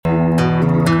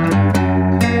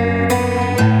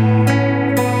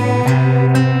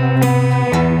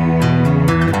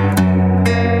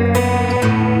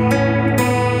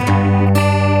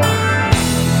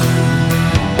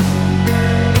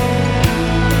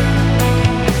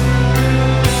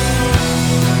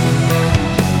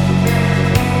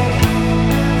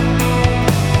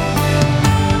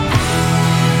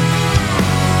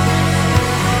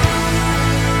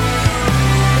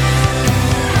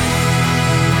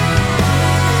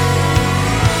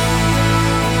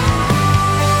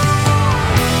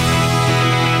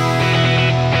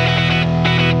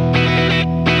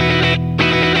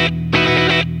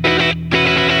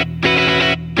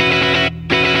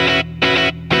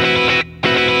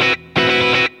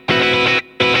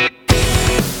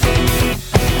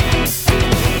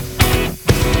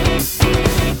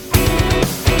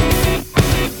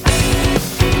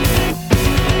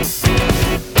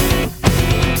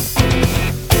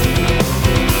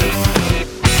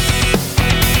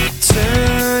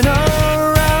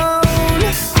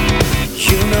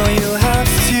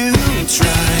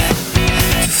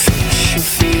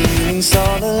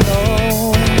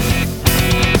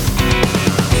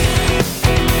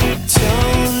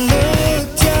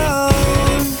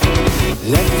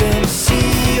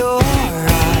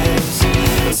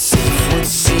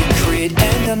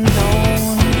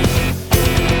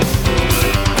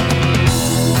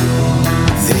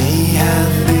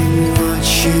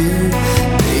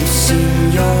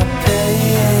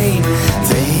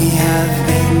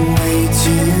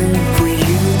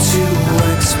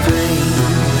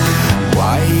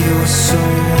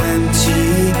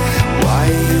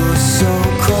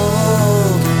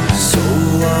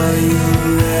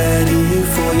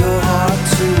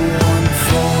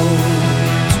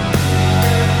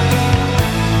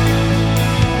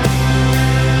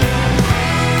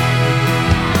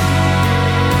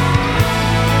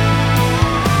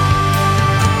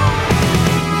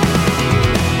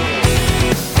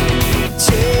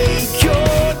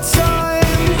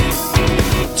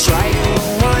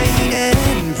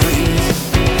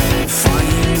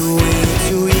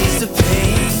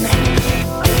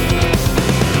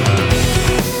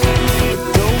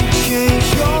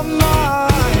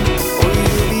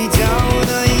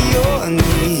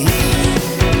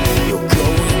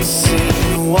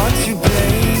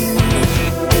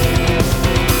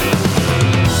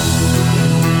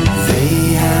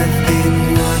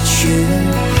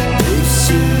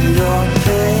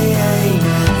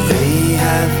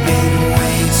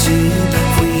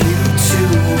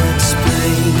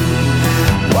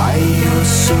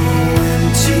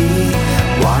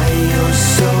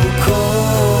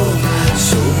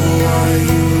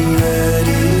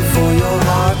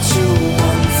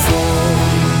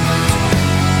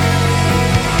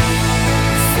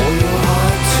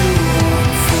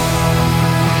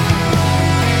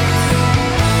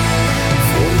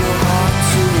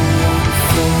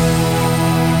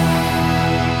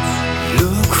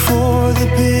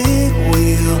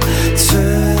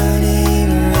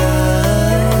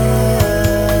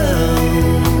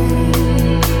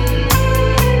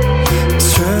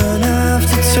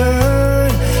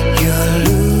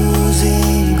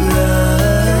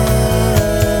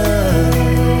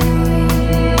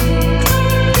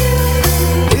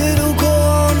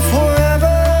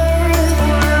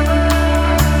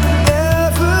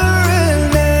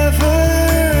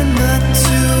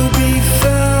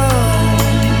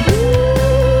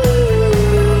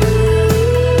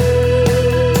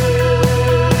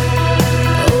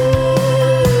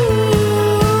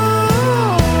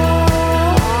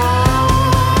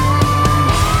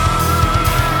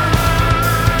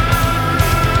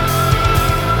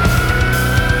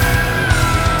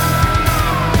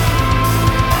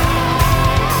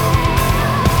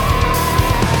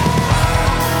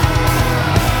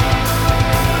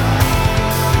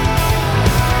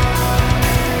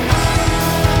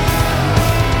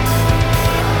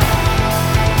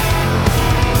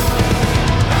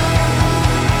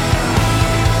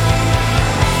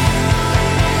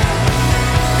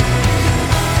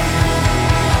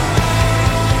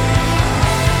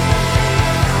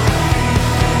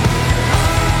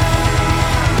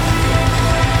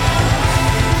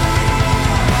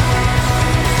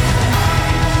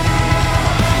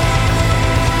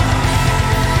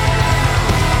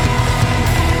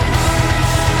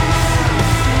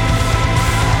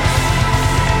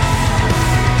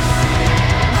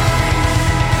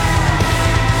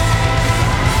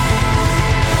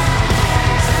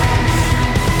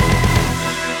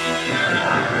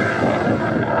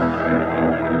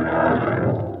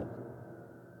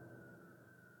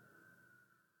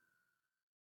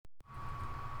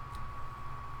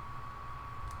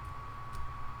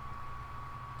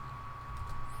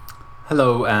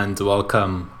Hello and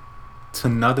welcome to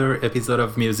another episode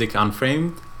of Music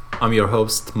Unframed. I'm your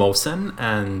host Mohsen,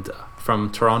 and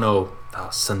from Toronto, the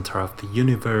center of the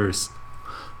universe,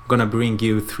 I'm gonna bring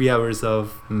you 3 hours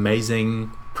of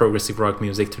amazing progressive rock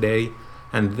music today.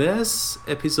 And this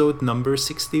episode number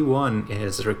 61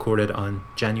 is recorded on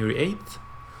January 8th,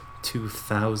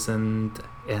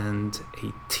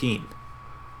 2018.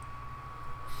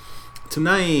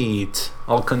 Tonight,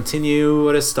 I'll continue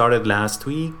what I started last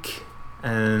week,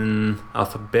 an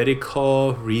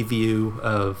alphabetical review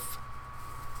of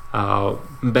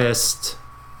best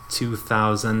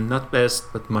 2000, not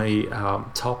best, but my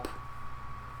top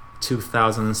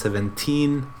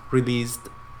 2017 released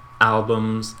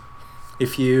albums.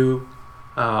 If you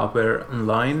were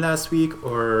online last week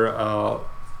or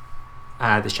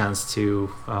had a chance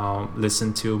to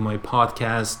listen to my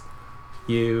podcast,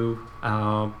 you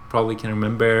probably can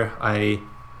remember I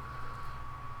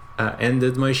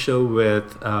ended my show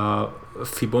with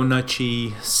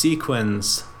Fibonacci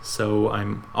sequence, so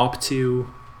I'm up to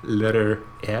letter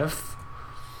F.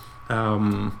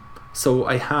 So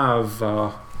I have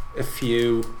a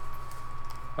few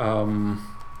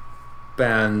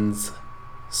bands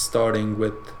starting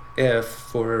with F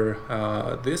for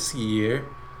this year.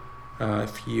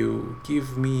 If you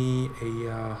give me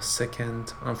a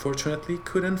second, unfortunately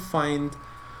couldn't find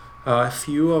a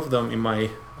few of them in my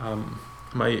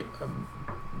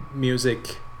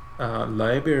music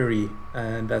library,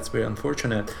 and that's very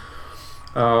unfortunate.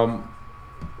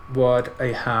 What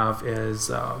I have is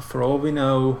For All We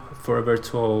Know, Forever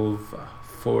 12,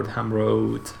 Fordham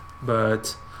Road,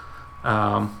 but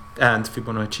and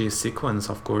Fibonacci sequence,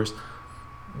 of course.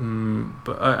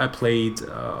 But I played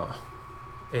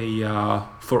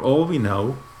For All We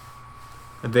Know.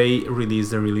 They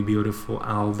released a really beautiful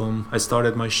album. I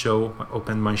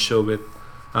opened my show with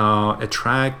a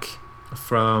track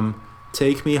from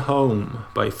Take Me Home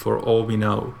by For All We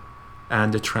Know,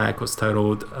 and the track was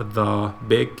titled The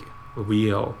Big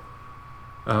Wheel.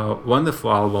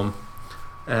 Wonderful album,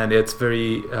 and it's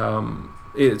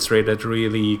it's rated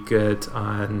really good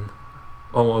on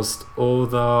almost all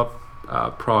the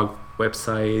prog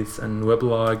websites and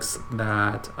weblogs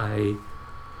that I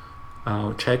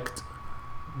checked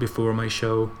before my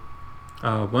show.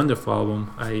 Wonderful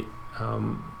album. I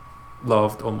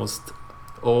loved almost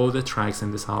all the tracks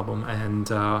in this album, and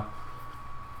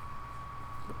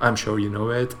I'm sure you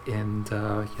know it and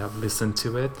you have listened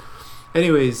to it.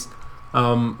 Anyways,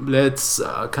 let's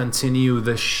continue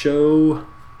the show.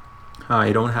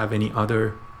 I don't have any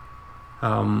other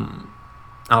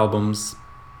albums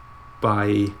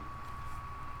by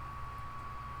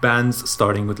bands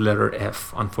starting with letter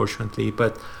F, unfortunately,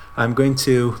 but I'm going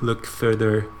to look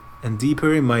further and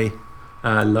deeper in my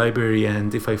library,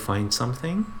 and if I find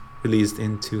something released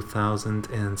in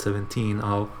 2017,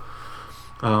 I'll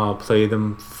play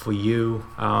them for you.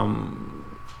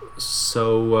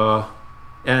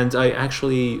 And I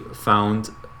actually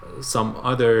found some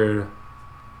other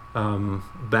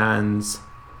bands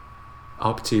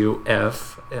up to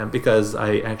F, because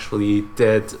I actually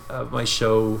did my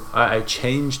show. I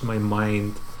changed my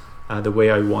mind the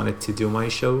way I wanted to do my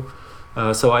show,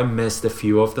 so I missed a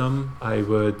few of them. I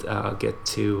would get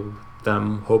to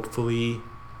them hopefully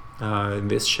in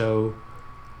this show,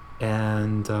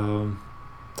 and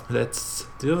let's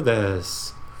do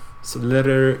this. So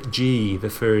letter G, the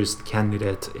first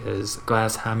candidate, is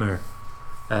Glass Hammer.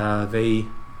 They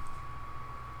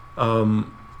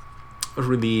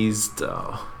released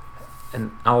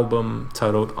an album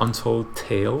titled Untold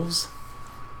Tales,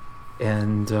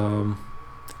 and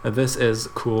this is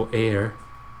Cool Air.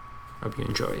 Hope you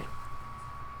enjoy.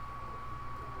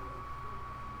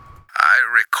 I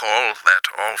recall that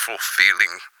awful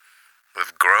feeling,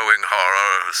 with growing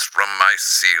horrors from my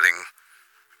ceiling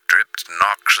dripped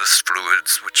noxious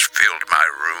fluids which filled my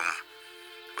room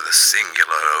with a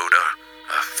singular odor,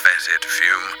 a fetid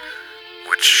fume,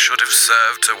 which should have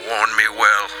served to warn me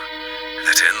well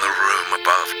that in the room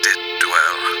above did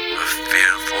dwell a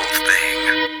fearful thing.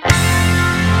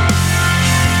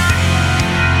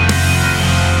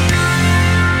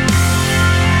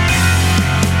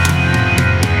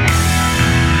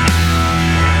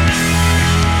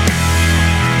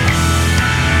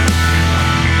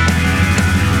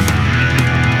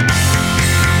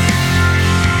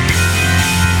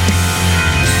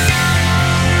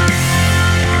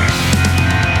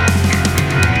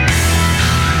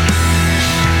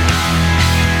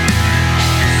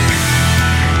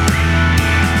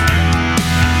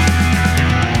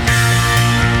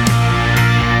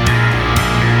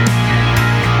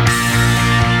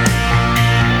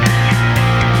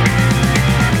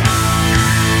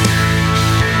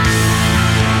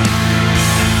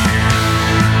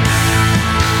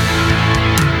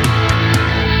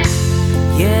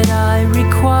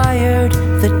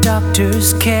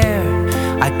 doctor's care,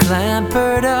 I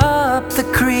clambered up the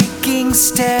creaking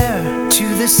stair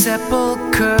to the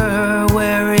sepulchre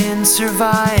wherein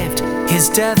survived his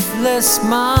deathless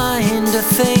mind, a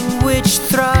thing which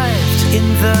thrived in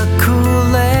the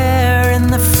cool air, in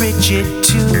the frigid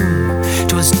tomb.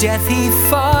 'Twas death he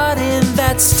fought in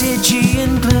that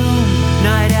Stygian gloom.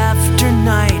 Night after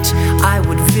night I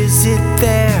would visit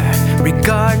there,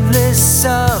 regardless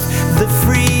of the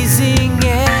freezing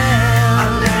air. A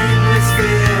nameless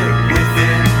fear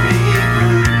within me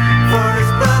grew, for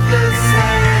his bloodless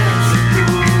hands and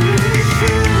foolish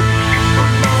shoe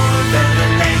were more than the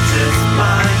nature's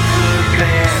mind could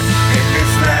bear in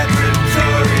this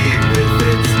laboratory with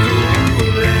its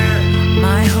cool air.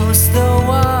 My host, the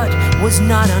ward, was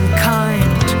not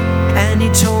unkind, and he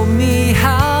told me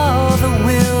how the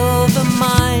will, the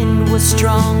mind was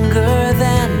stronger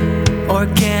than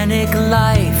organic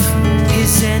life.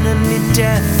 His enemy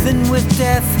death, and with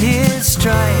death his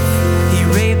strife. He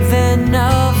raped then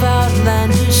of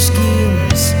outlandish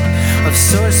schemes, of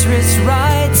sorcerous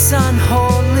rites,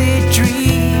 unholy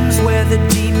dreams, where the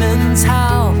demons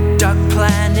howl, dark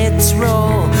planets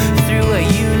roll through a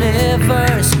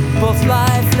universe both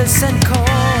lifeless and cold.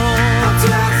 A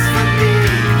blasphemy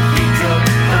he took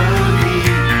no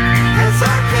heed, as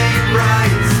arcane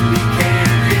rites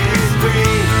became his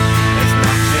creed, as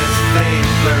noxious fame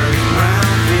blurred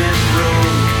round in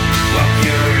Rome, while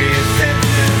curious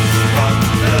evidence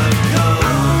walked the code.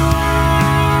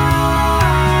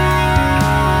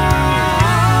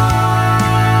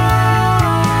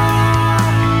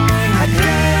 I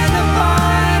can't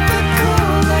abide the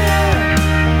cool air.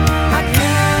 I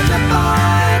can't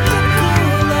abide the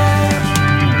cool air.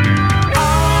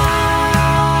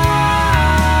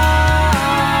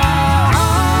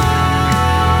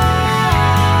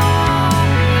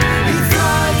 He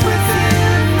thrived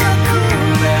within the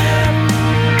cool air.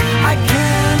 I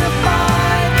can't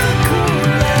abide the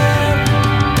cool air.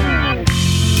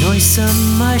 Noisome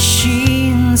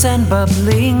machines and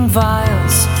bubbling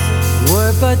vials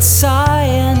were but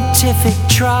scientific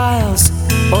trials,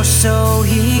 or so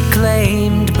he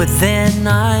claimed, but then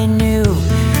I knew,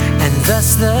 and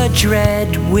thus the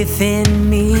dread within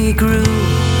me grew.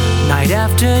 Night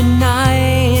after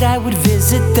night I would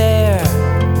visit there,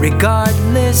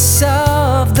 regardless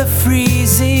of the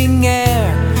freezing air.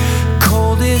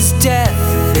 Cold as death,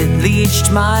 it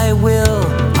leached my will.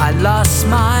 I lost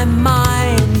my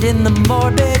mind in the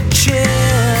morbid chill.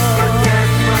 But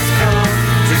death must come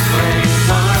to claim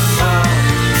our soul.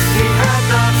 He had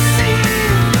not seen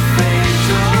the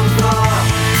fatal flaw.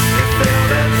 It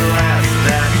failed at last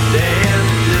that damn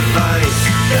device,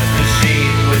 that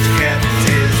machine which kept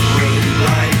his room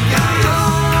like ice.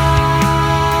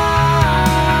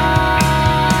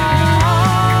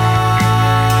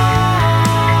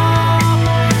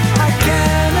 I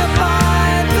can't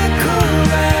abide the cool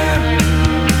air.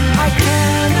 I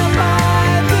can't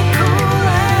abide the cool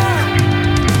air.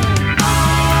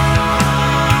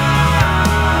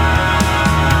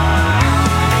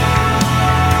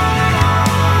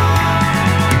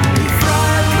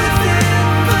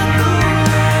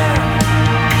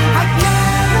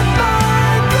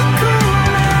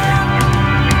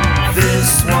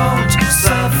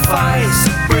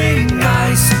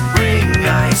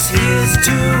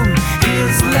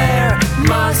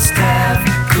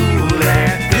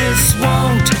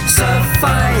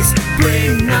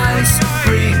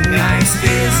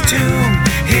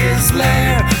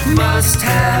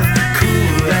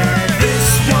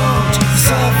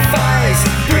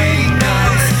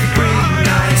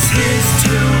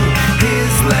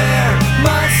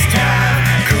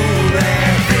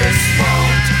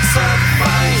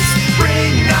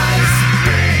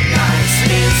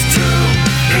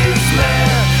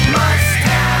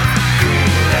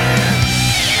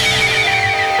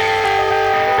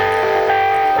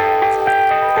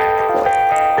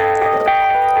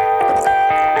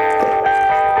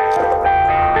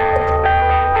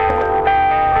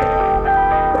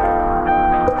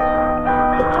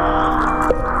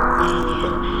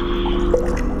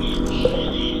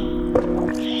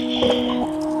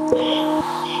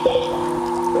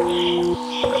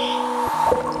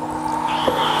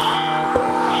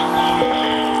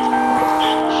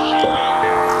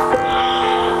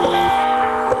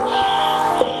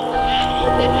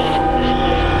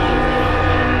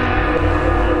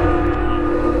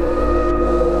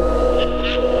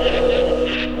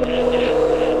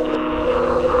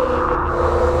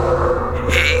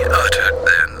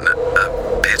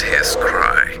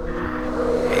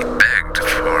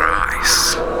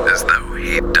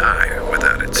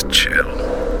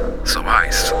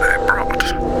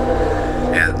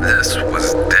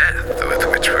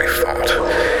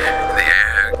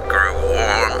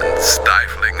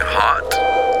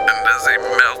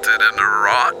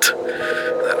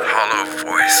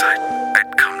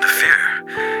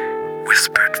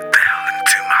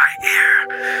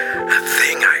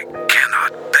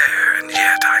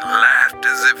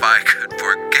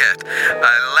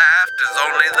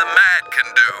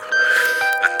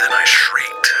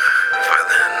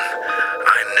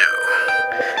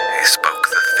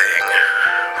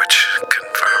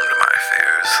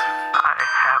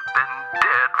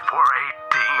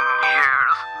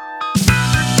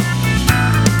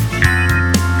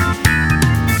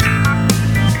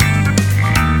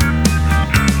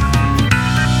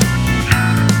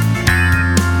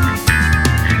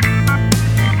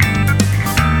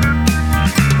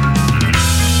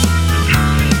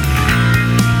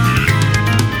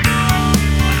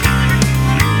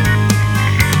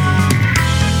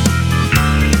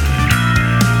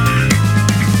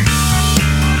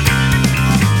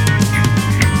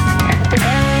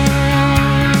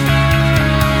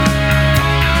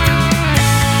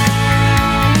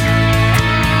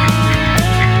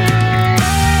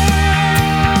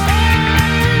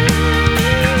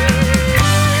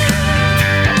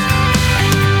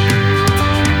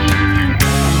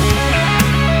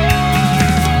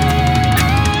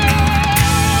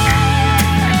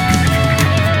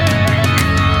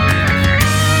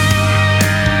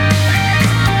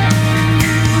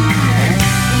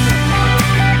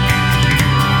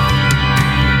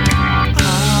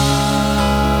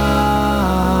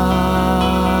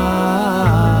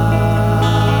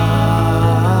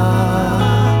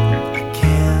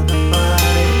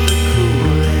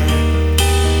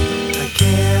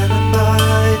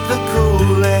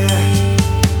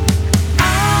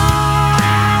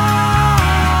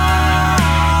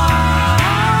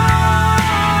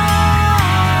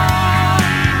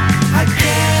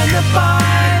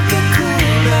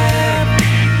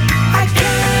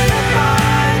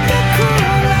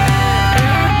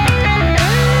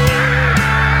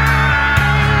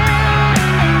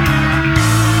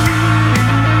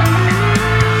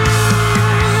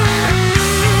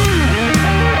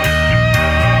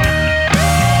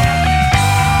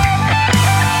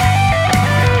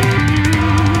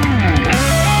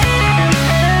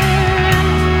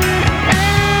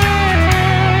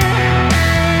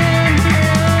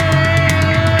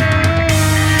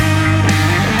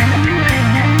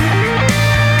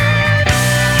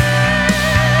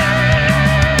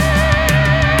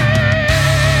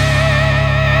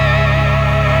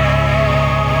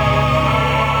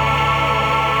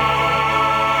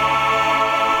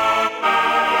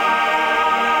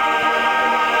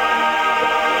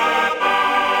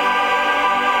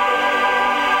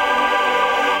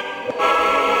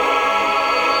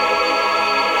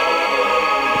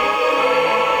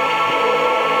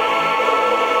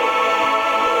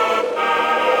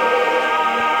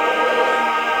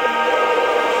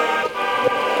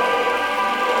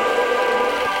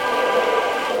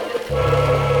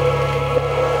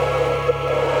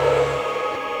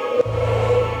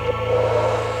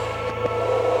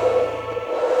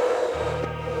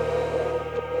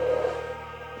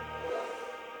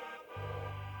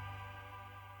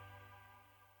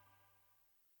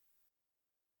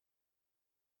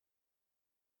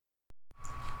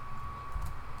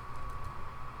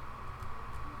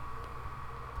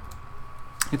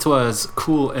 It was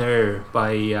Cool Air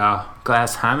by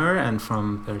Glass Hammer, and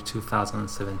from their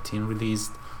 2017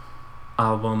 released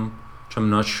album, which I'm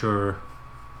not sure.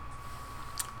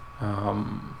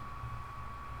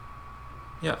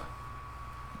 Yeah.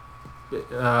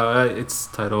 It's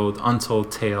titled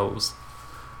Untold Tales.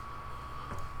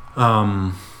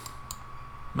 Apparently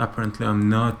I'm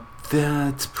not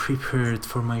that prepared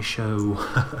for my show.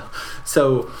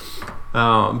 So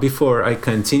before I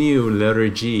continue letter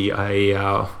G,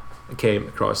 I came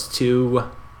across two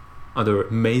other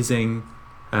amazing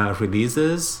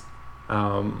releases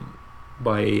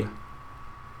by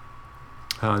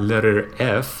letter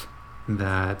F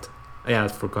that I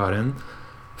had forgotten.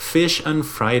 Fish on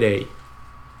Friday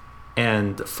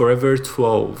and Forever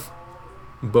 12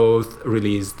 both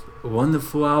released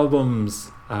wonderful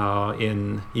albums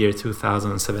in year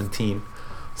 2017.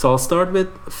 So I'll start with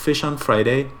Fish on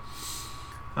Friday.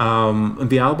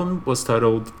 The album was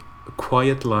titled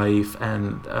Quiet Life,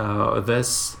 and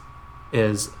this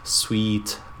is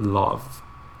Sweet Love.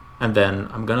 And then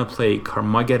I'm gonna play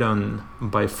Carmageddon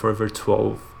by Forever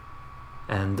 12,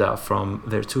 and from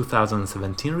their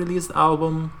 2017 released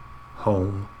album,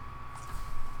 Home.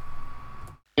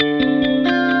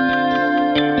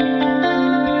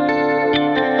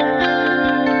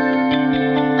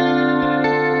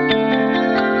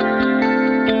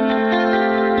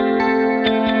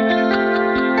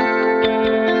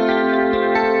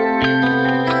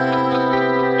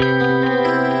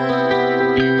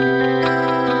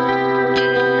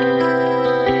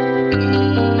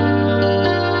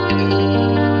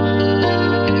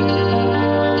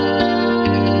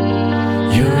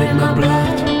 You're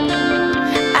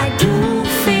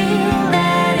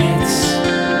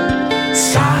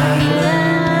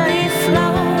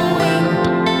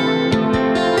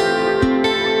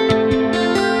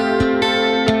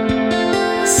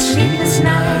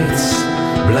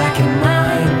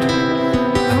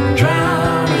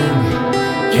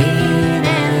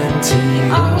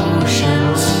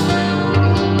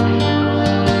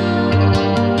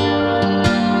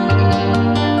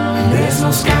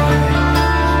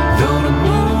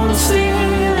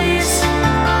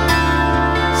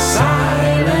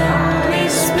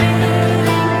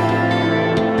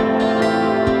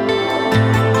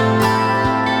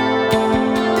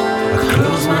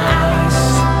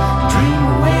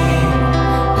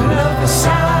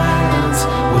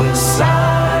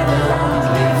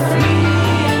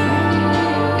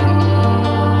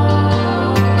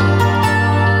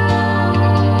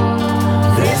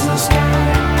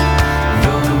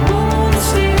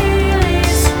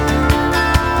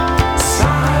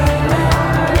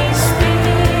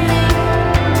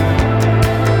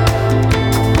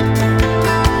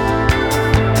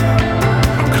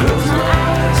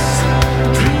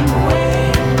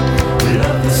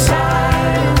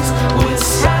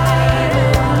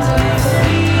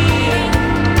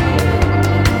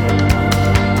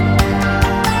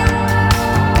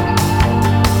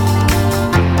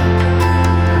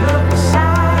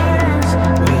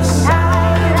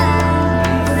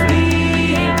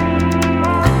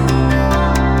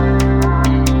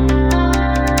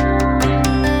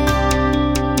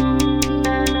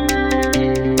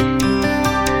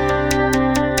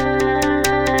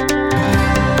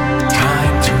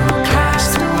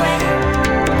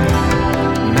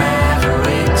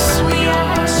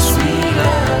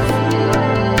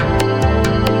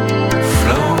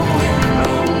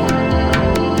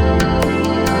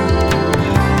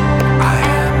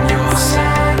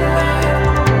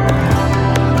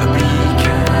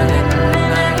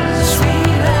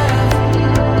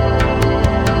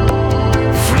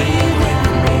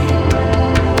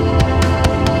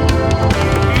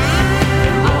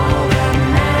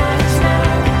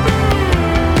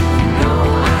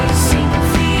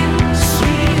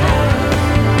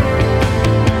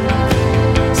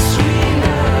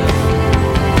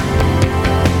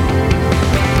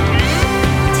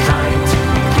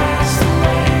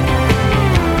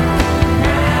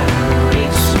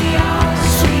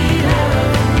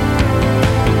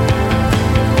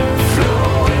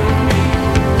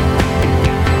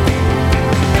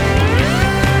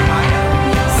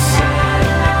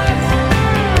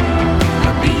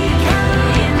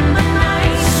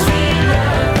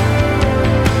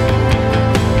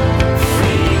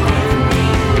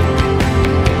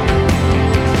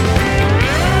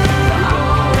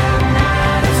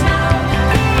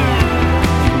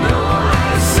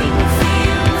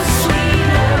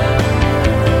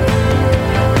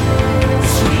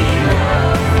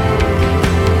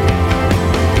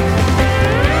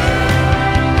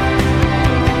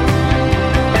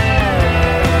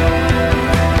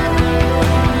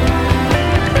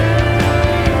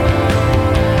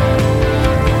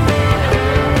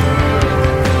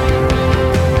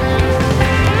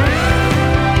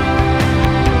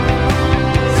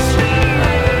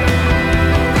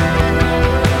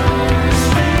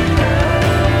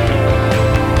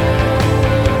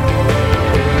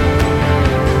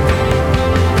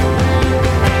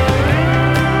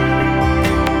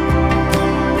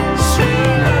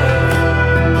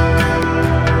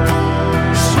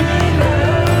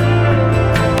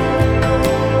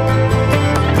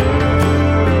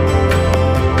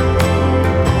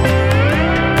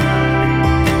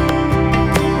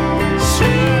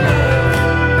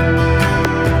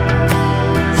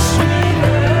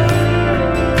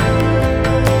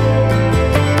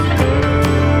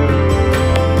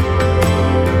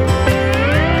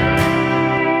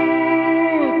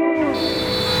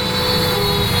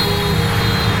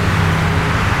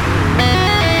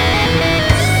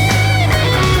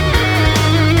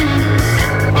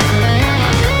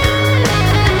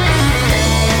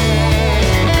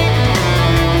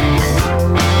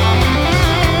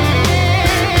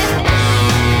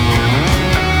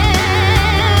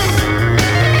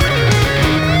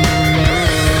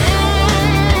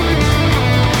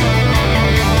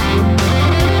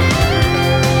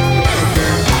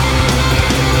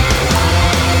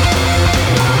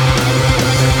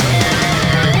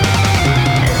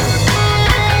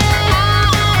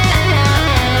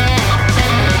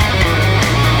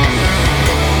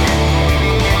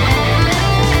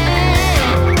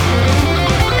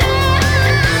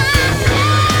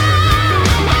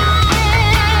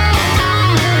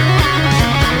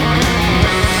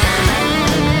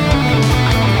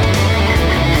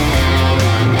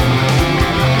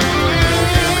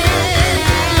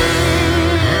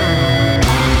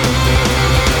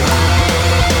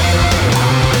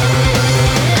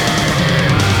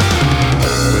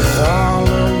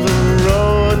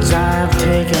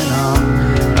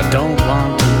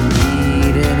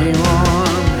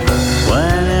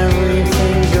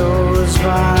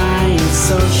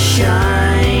so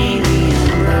shiny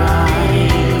and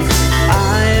bright. I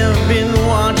have been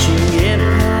watching it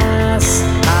pass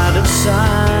out of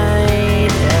sight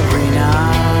every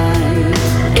night.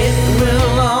 It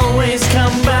will always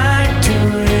come back to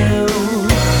you,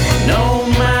 no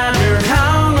matter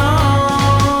how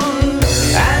long.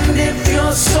 And if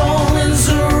your soul is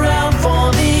around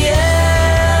for the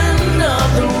end of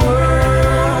the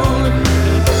world,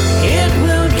 it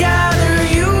will gather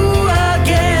you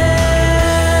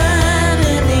again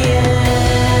in the end.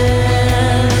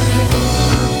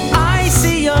 I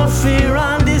see your fear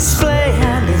on display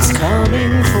and it's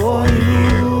coming for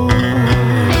you.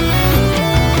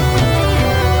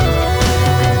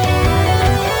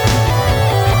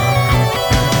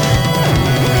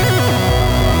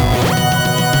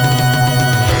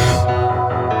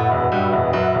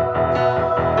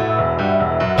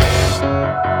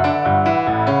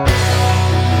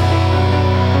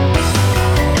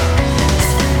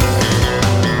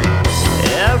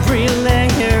 Every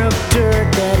layer of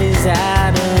dirt that is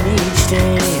added each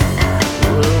day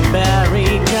will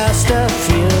bury just a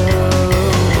few.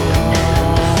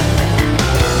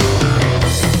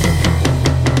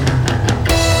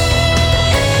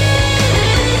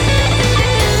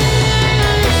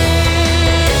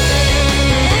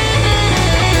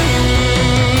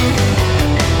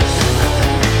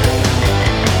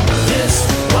 This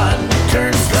one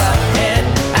turns the head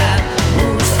and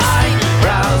moves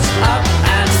eyebrows up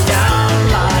and down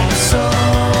like so.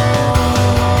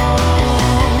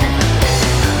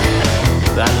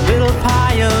 That little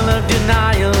pile of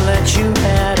denial that you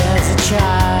had as a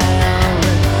child,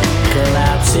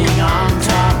 collapsing on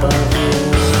top of you.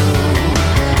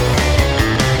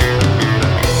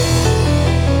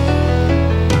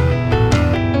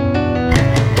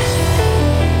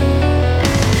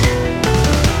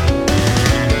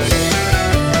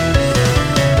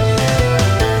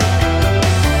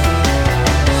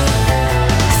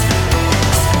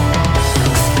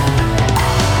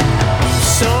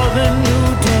 So the new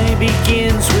day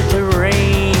begins with the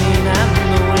rain and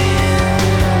the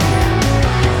wind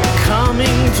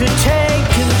coming to take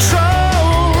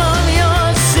control of your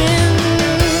sin.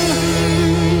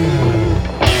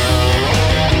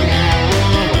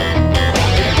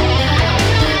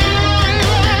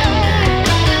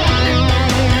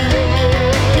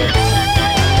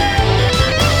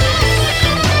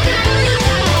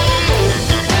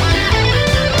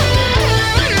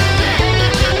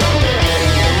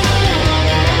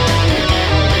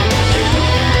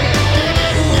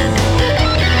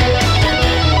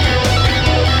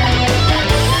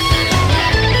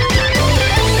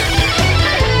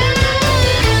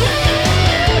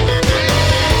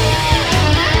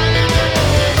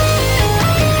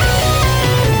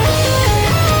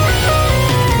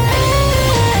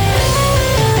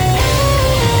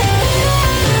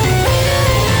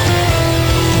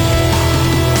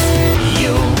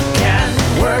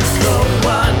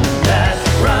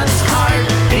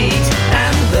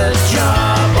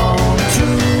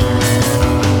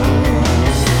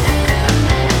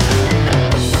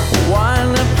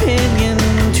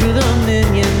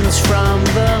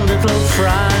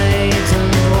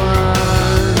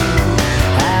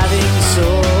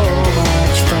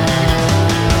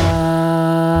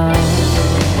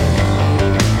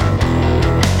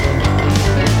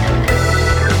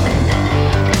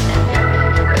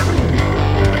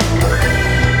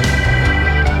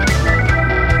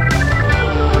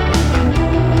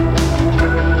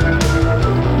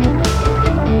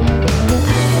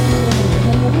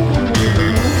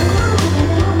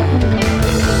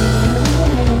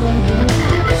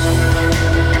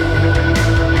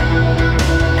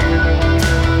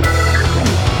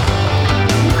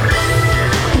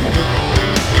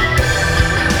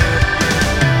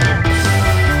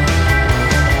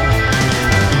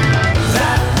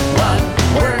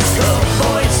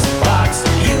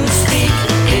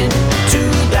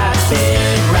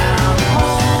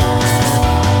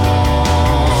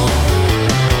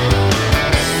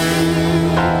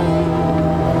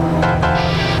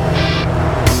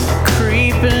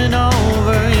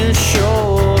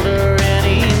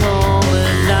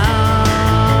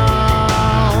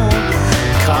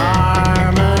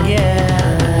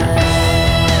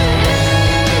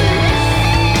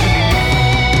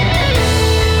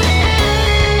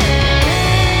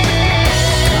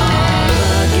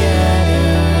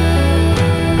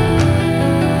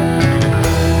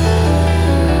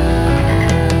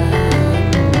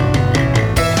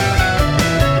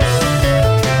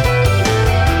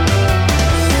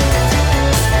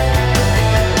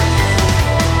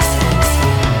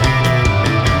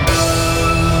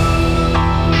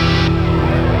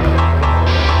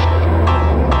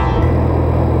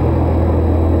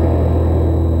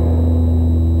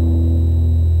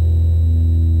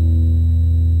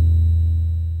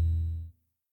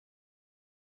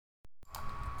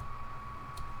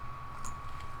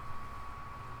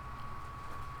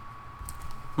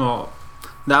 Well,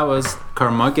 that was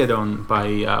Carmageddon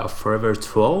by Forever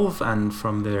 12, and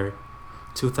from their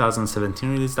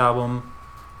 2017 released album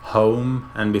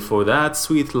Home, and before that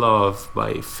Sweet Love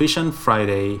by Fish and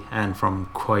Friday, and from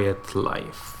Quiet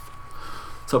Life.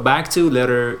 So back to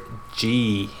letter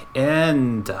G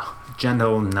and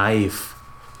Gentle Knife.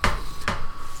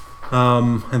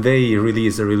 They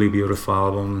released a really beautiful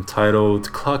album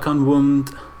titled Clock on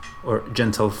Wound, or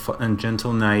Gentle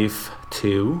Knife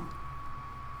 2,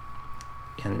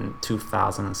 in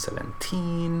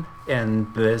 2017,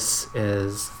 and this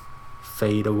is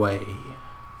Fade Away.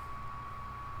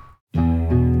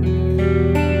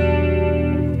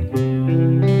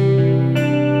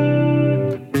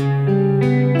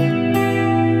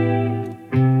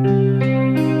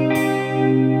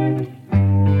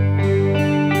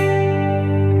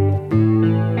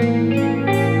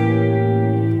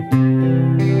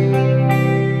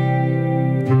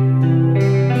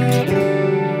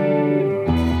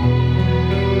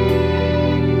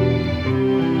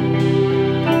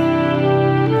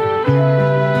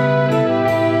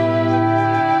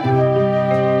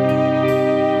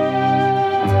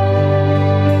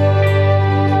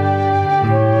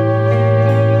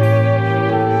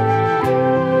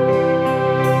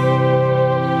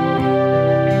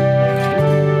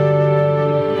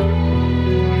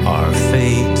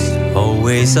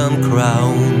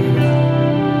 Uncrowned.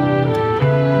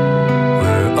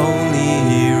 We're only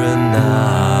here and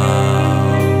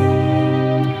now,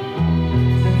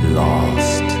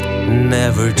 lost,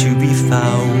 never to be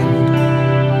found.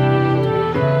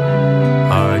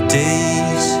 Our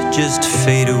days just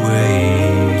fade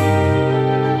away,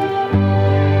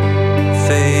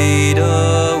 fade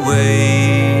away.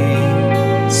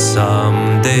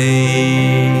 Someday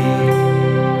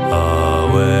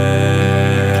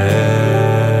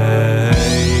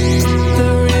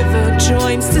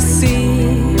to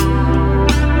see,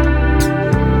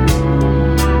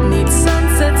 need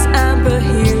sunset's amber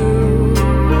hue,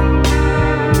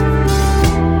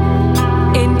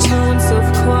 in tones of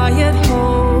quiet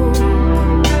hope,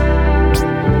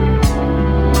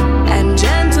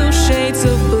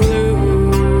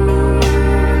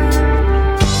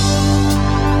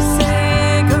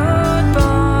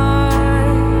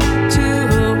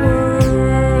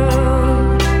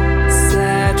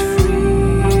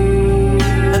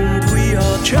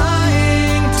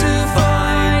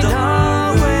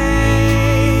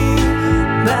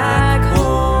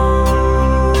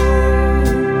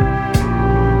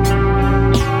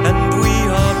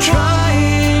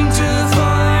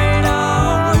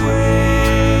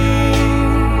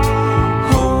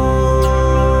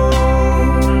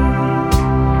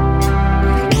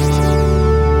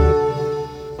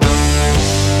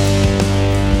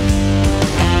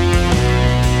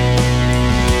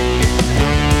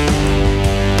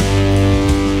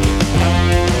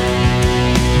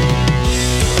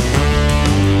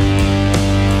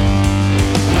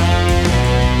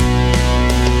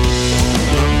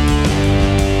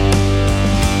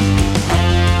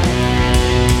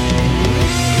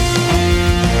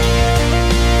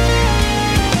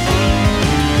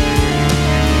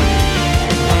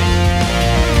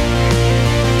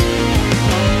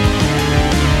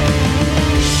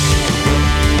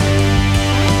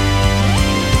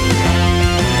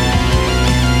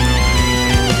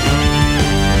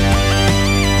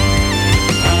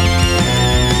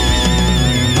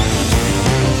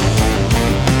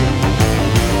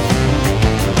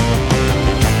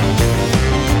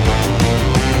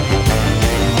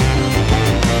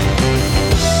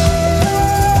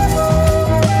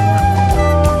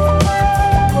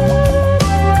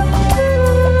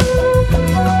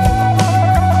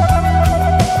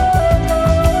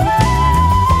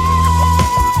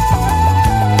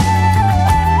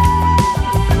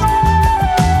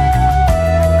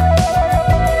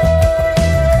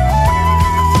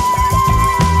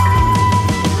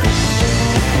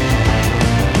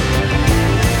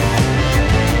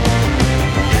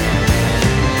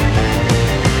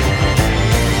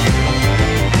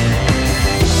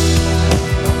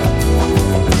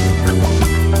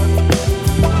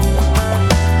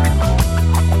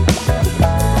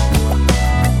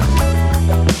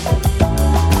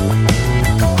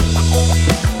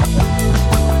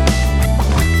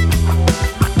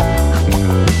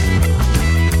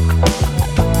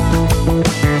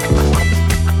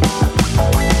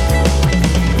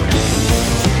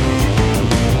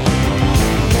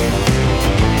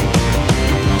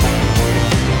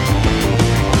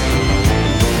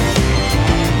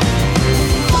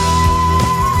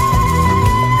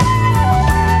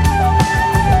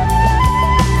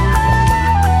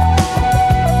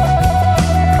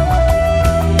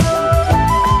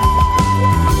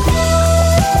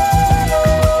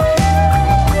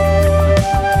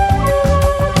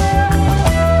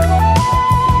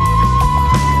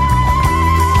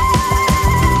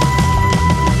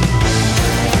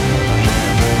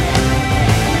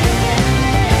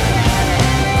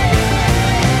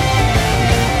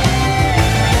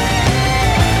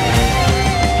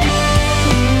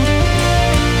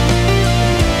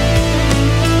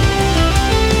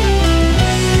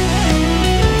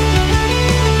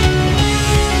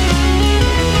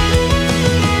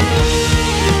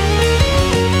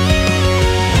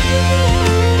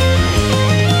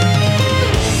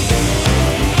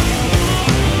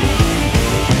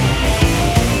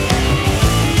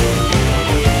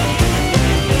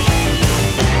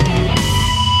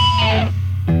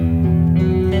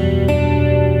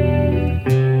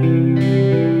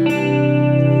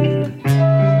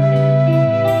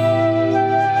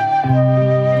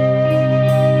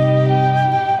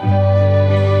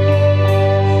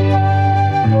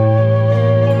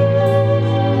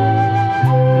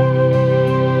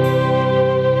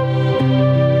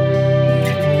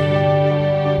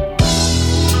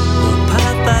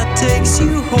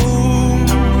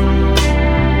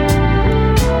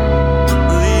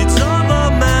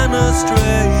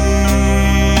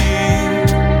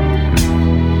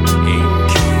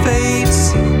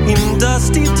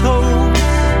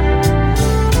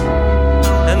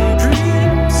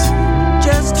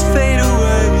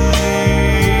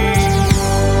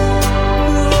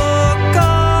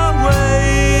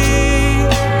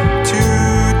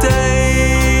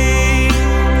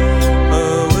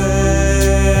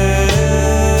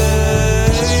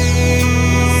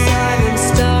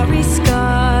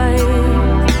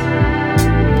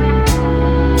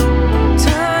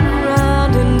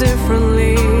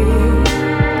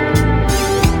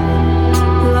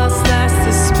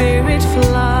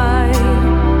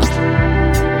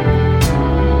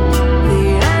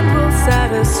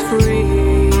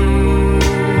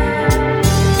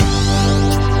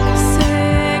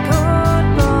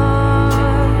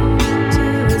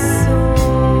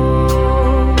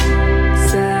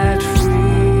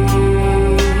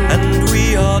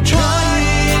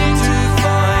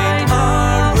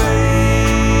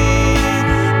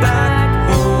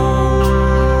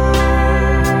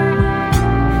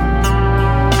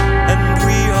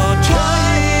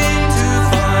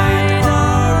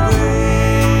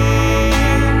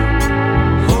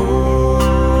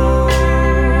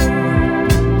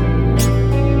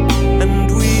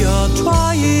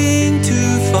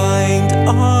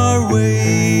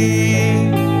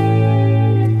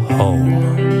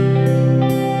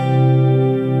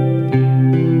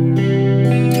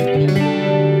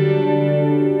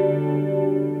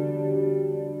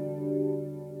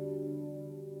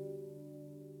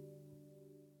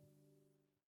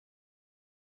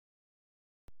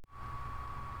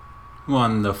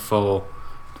 Wonderful.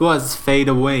 It was Fade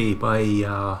Away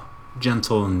by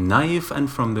Gentle Knife,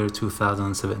 and from their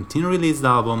 2017 released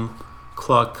album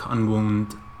Clock and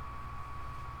Wound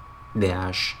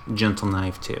dash Gentle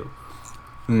Knife 2.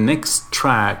 Next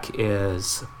track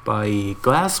is by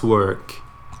Glasswork.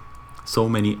 So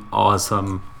many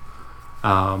awesome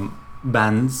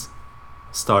bands,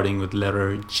 starting with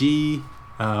letter G,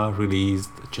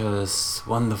 released just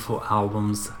wonderful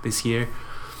albums this year.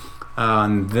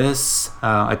 And this,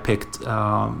 I picked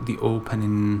the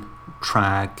opening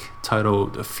track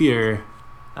titled Fear,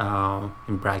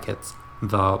 in brackets,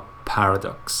 The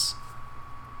Paradox.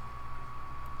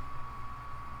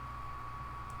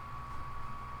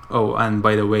 Oh, and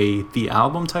by the way, the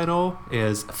album title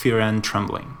is Fear and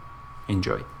Trembling.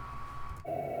 Enjoy.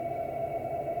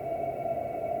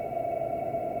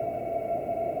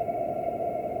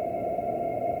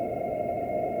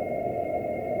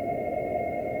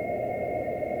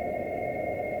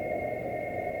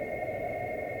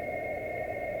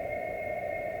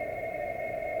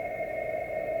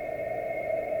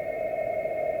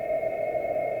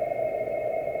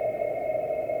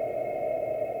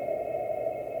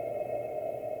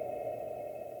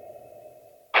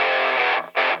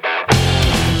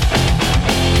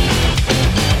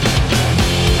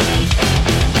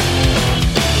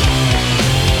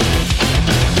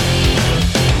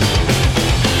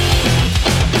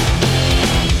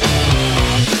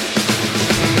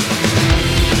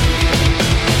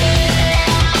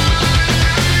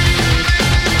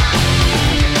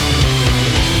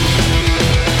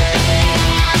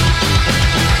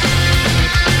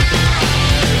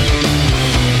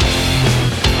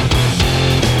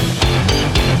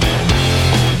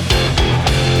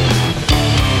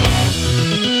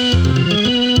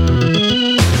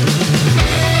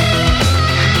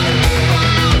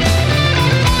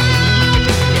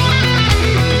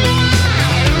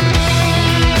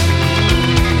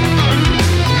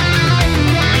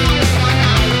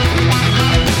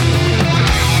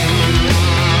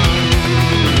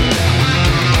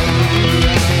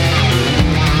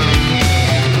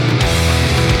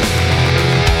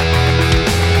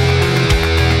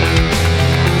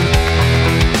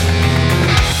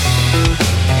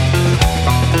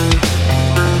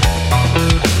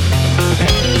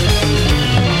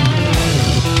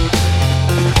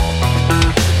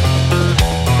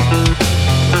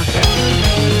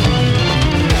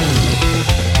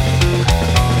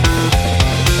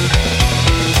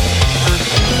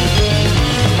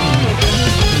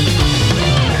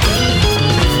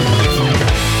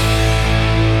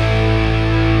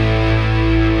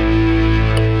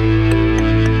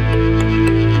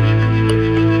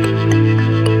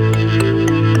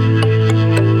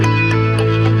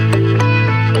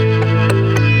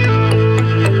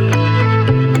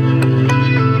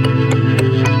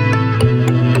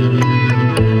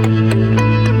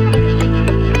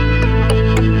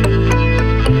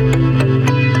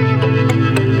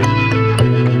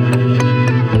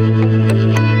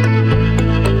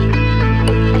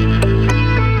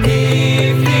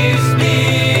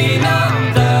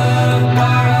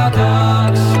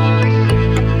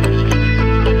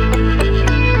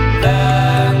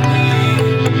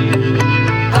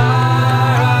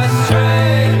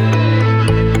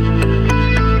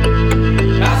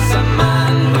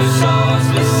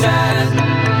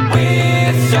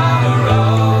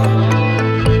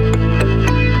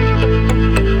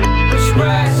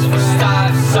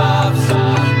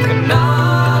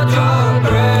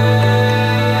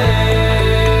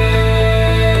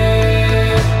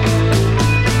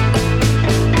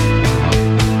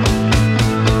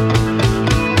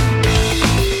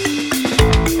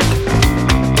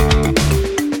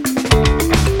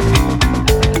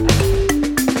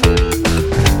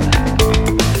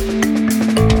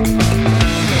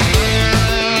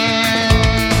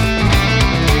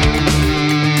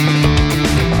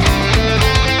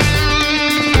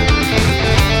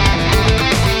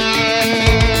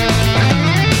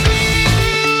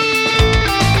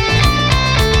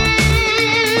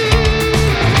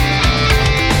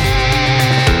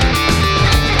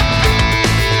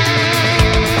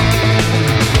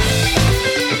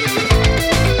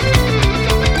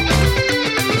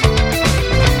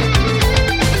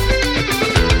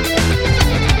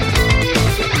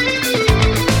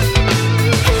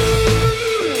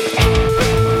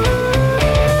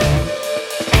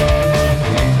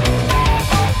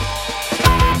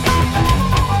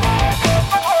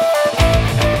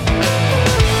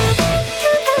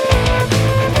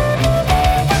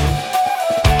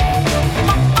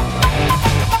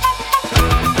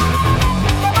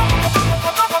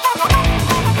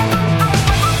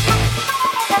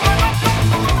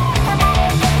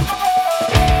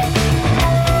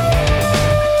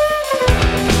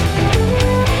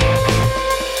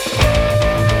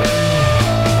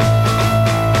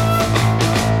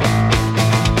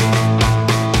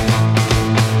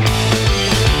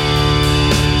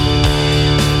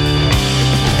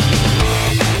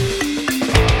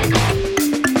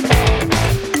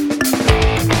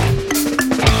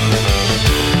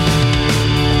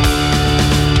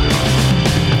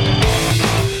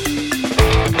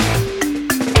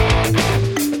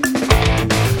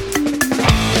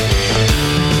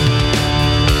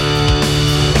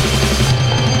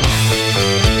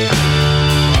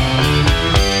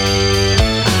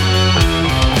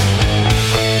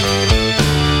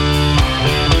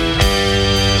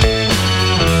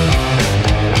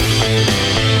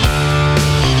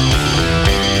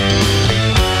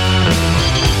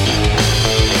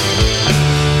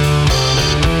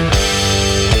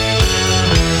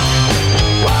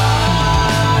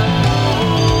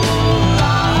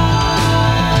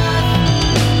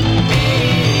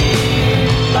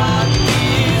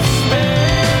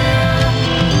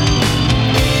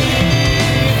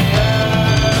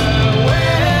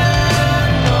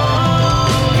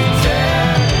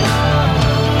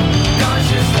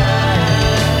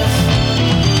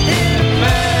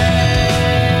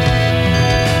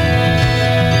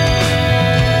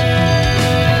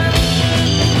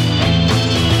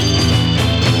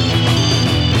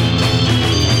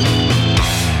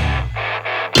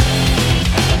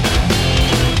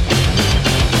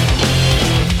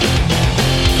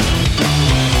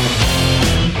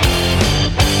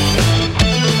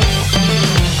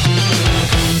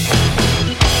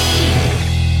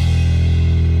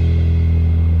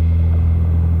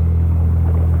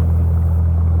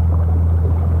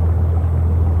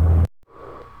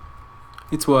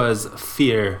 It was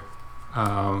Fear,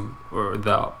 or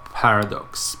The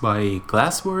Paradox by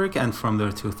Glasswork, and from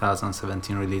their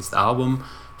 2017 released album,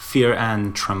 Fear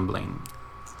and Trembling.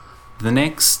 The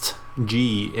next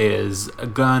G is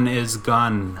Gun is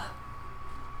Gun.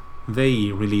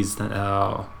 They released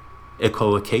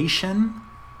Echolocation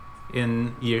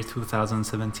in year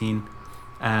 2017,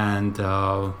 and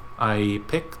I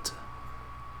picked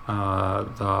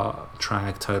the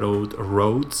track titled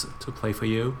Roads to play for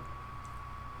you.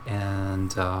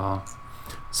 And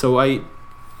so I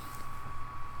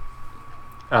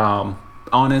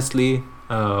honestly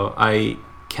I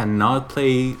cannot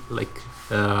play like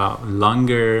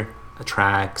longer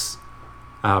tracks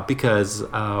because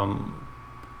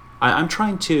I'm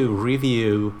trying to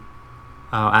review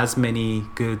as many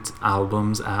good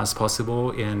albums as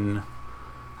possible in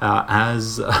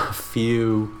as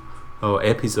few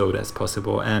episode as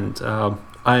possible, and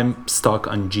I'm stuck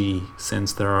on G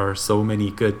since there are so many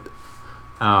good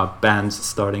bands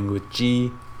starting with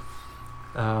G,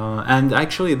 and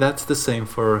actually that's the same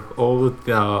for all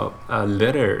the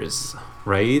letters,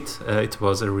 right? It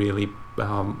was a really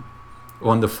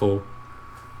wonderful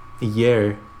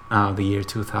year, the year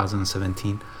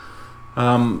 2017.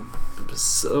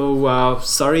 So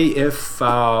sorry if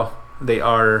they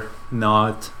are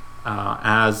not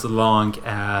as long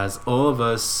as all of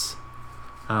us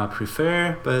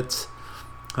prefer, but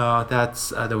that's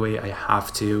the way I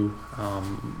have to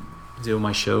do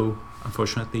my show,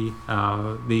 unfortunately,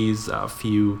 these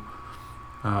few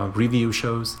review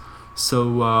shows.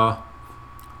 So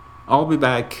I'll be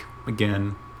back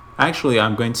again. Actually,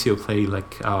 I'm going to play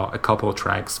like a couple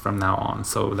tracks from now on,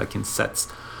 so like in sets.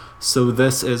 So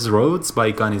this is Roads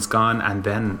by Gun is Gone, and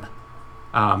then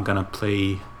I'm gonna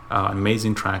play an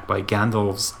amazing track by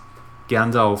Gandalf's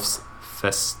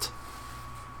Fist.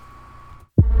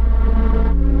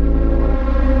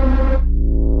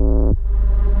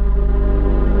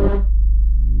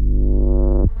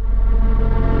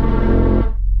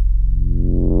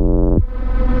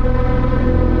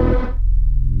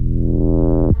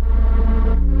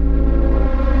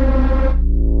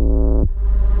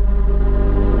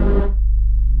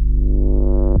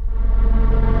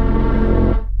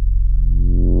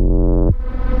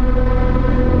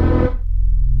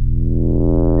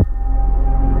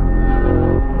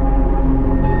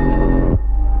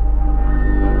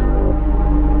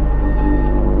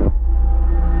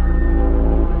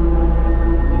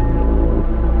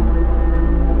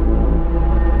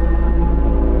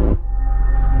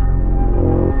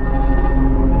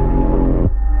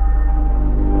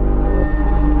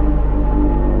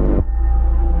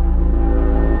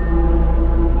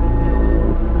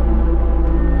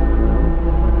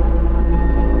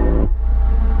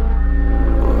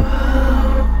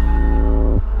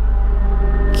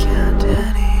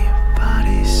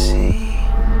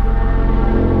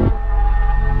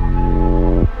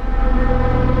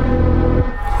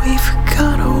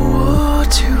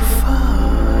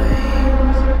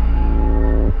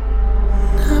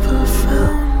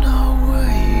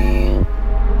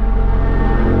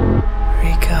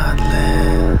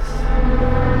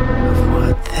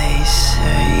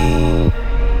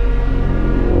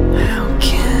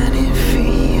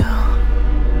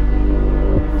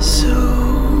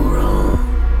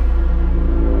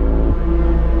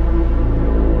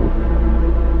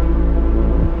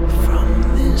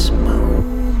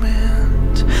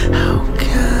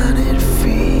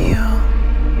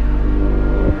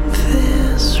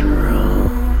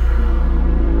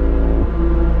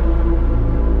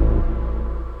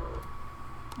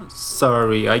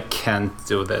 Sorry, I can't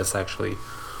do this actually.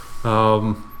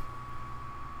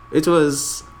 It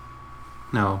was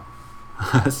no,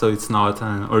 so it's not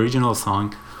an original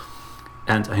song,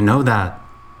 and I know that.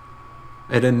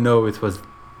 I didn't know it was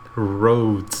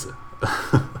Roads.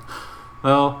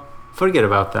 Well, forget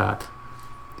about that.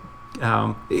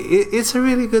 It's a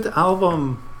really good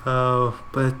album,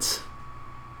 but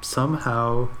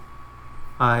somehow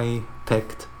I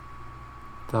picked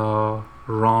the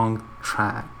wrong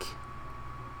track.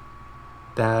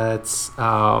 That's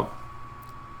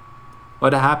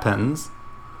what happens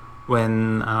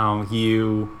when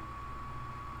you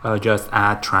just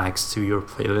add tracks to your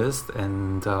playlist,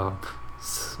 and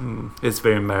it's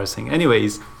very embarrassing.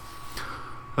 Anyways,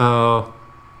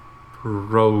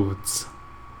 Roads.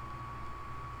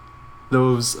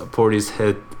 Those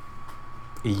Portishead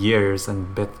years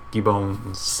and Beth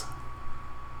Gibbons.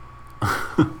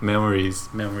 memories.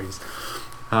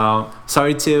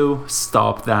 Sorry to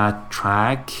stop that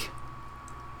track.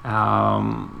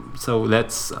 So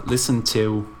let's listen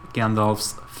to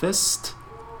Gandalf's Fist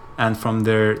and from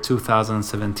their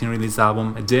 2017 release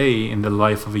album A Day in the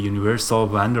Life of a Universal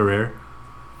Wanderer,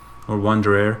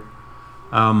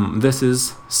 this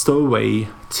is Stowaway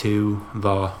to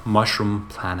the Mushroom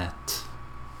Planet.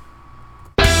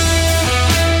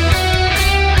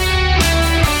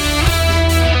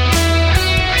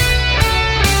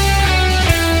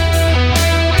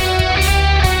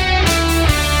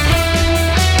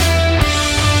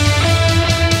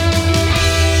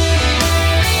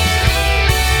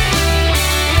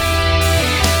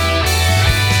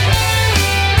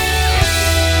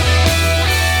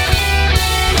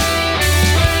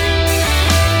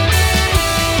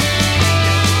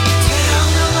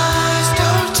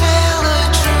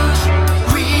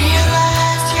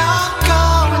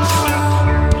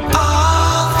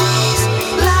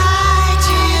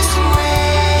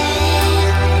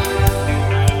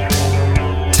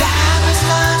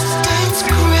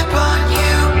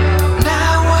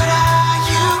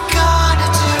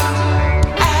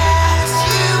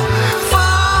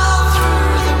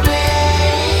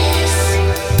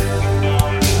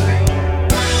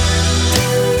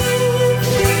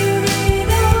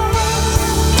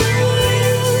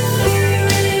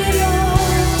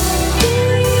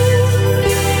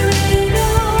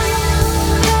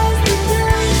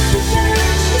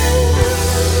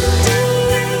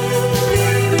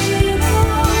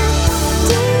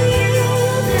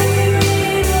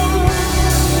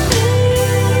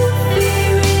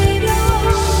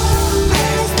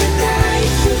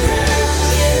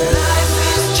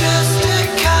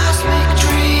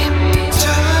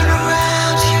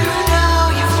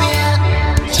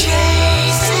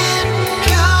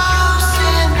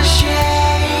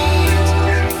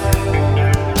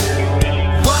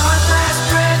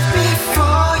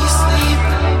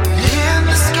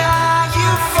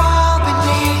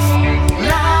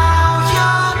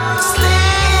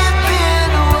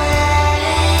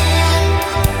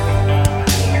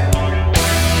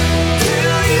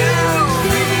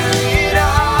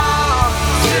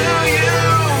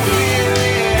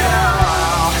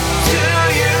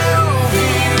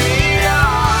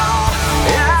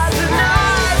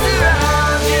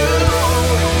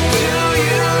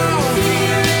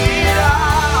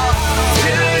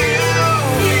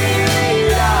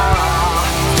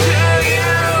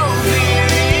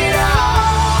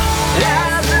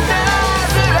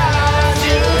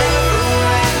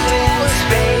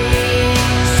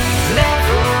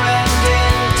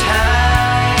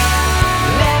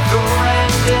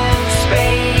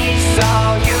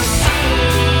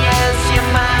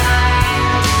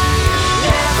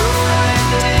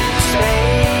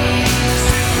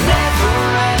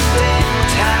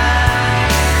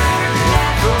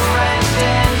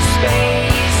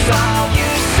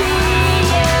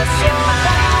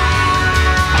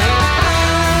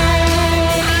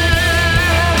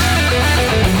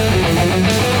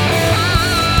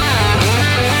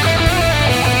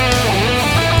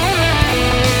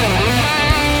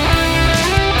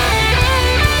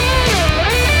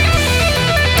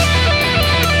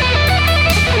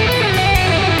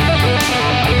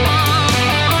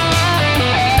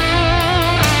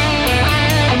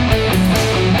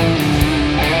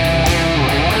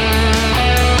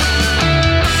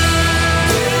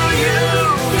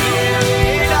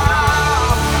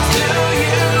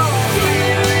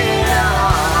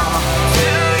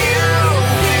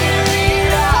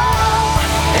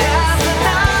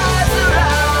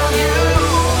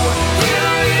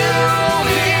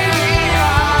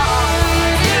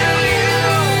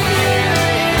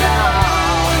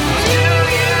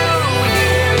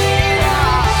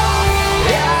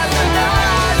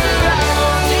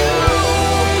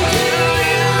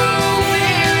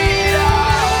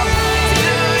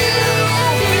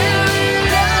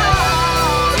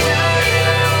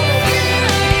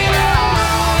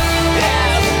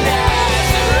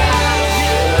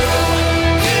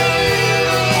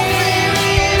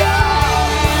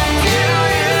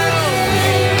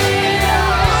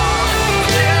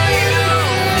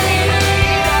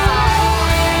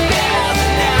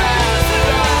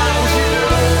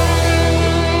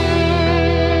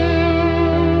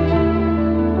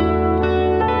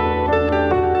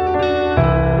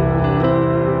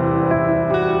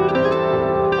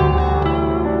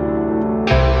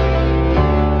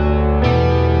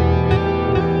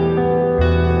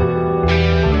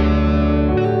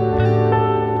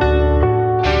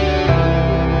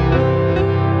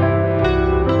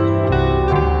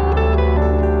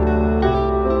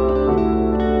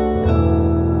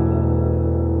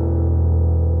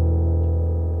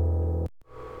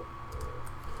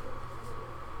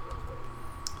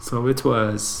 So it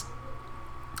was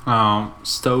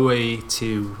Stowaway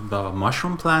to the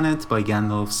Mushroom Planet by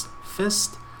Gandalf's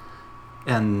Fist,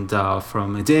 and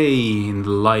From a Day in the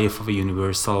Life of a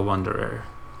Universal Wanderer.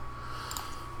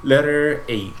 Letter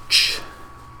H.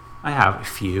 I have a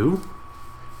few.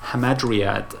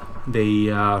 Hamadryad.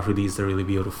 They released a really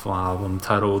beautiful album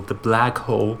titled The Black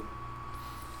Hole,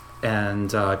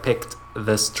 and I picked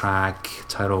this track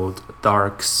titled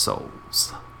Dark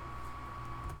Souls.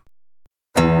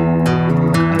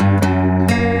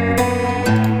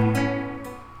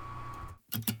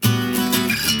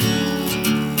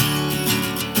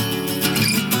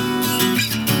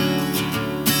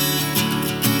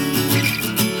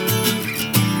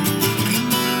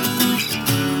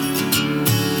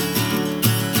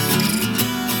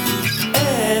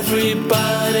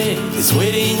 Everybody is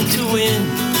waiting to win,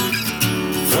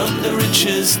 from the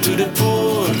richest to the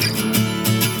poor.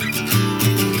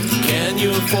 Can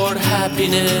you afford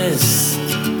happiness?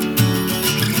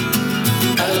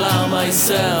 Allow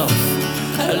myself,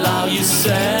 allow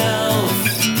yourself.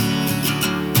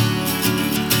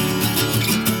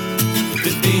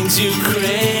 The things you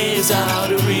crave are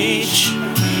out of reach,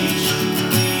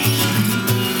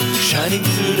 shining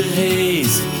through the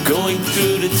haze, going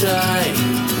through the tide.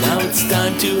 Now it's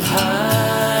time to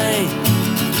hide.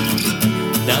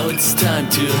 Now it's time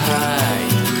to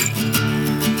hide.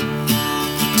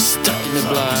 Stuck in the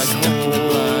black hole.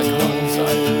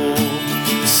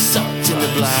 Stuck in the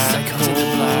black hole.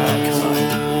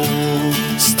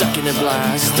 Stuck in the black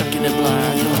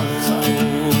hole.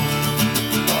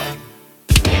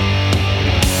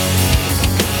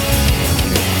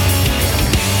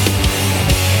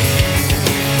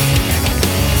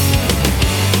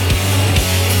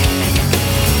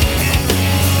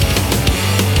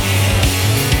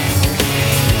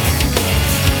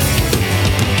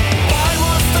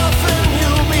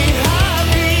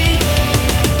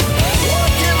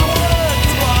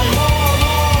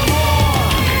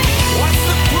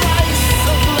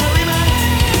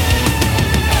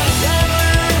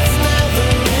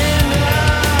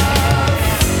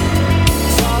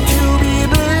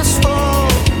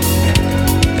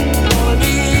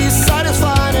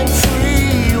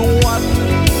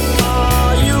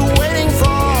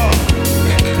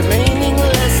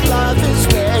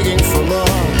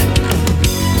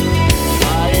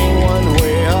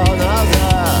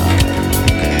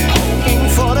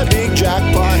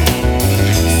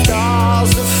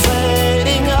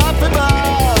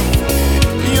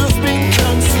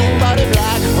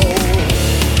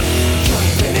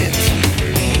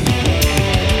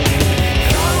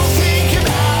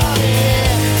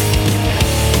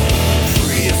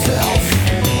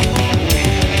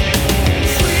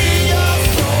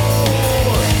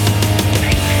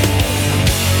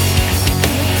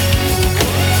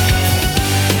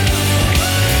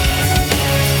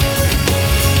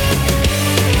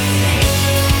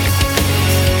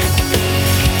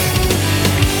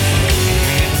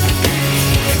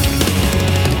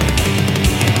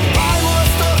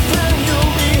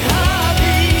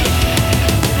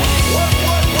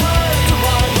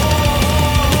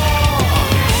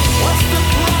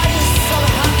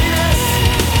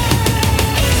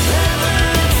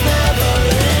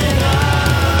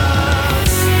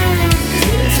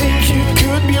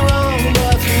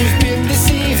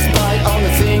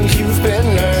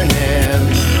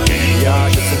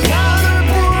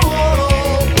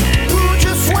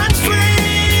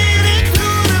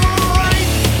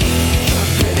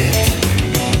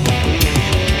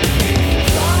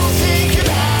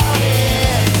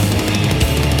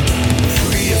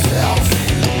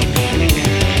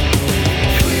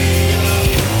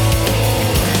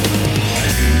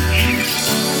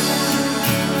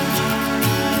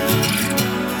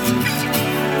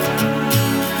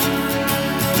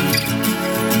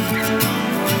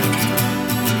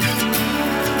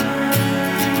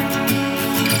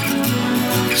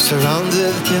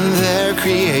 Surrounded in their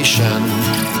creation,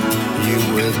 you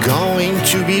were going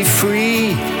to be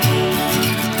free.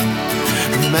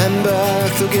 Remember,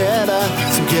 together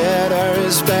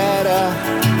is better.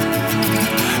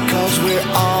 'Cause we're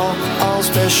all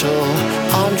special,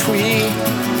 aren't we?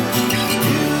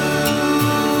 You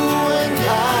and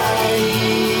I.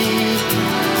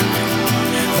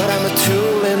 But I'm a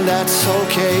tool and that's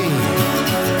okay.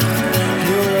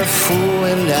 You're a fool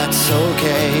and that's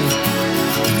okay.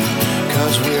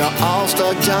 'Cause we are all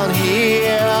stuck down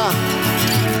here,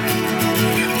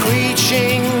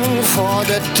 preaching for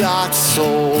the dark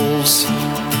souls.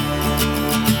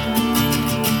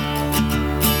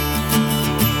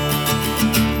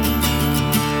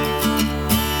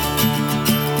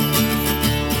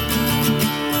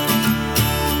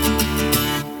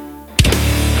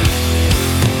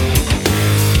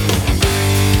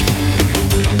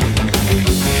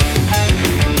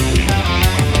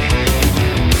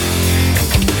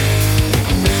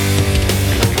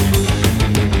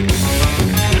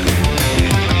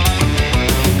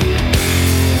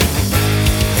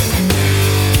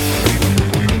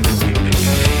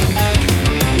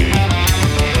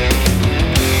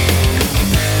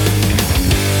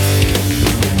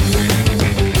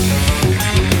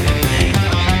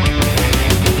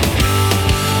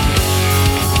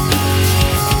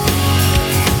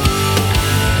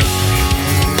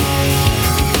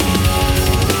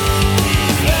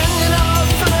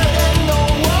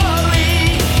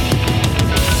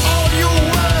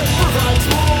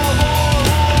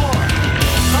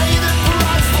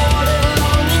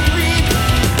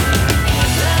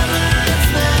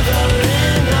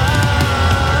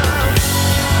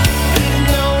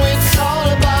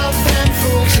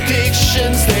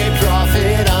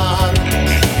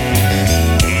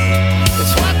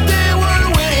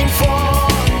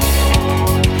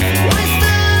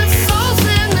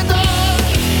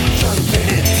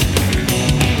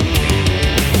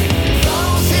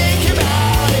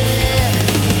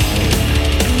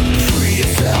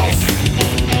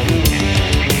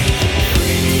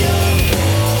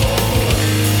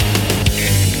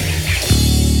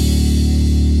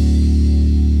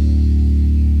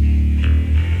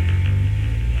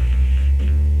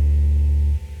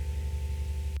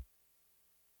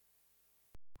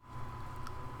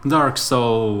 Dark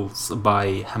Souls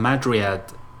by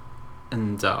Hamadryad,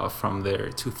 and from their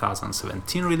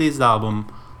 2017 released album,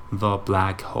 The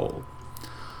Black Hole.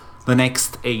 The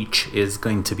next H is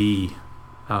going to be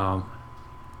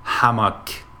Hammock.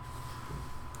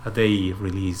 They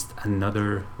released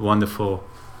another wonderful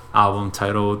album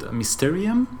titled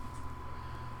Mysterium,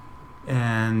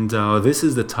 and this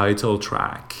is the title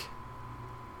track.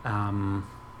 And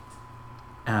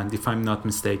if I'm not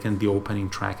mistaken, the opening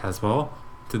track as well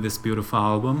to this beautiful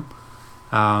album.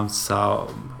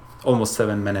 So almost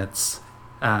 7 minutes,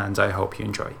 and I hope you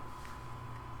enjoy.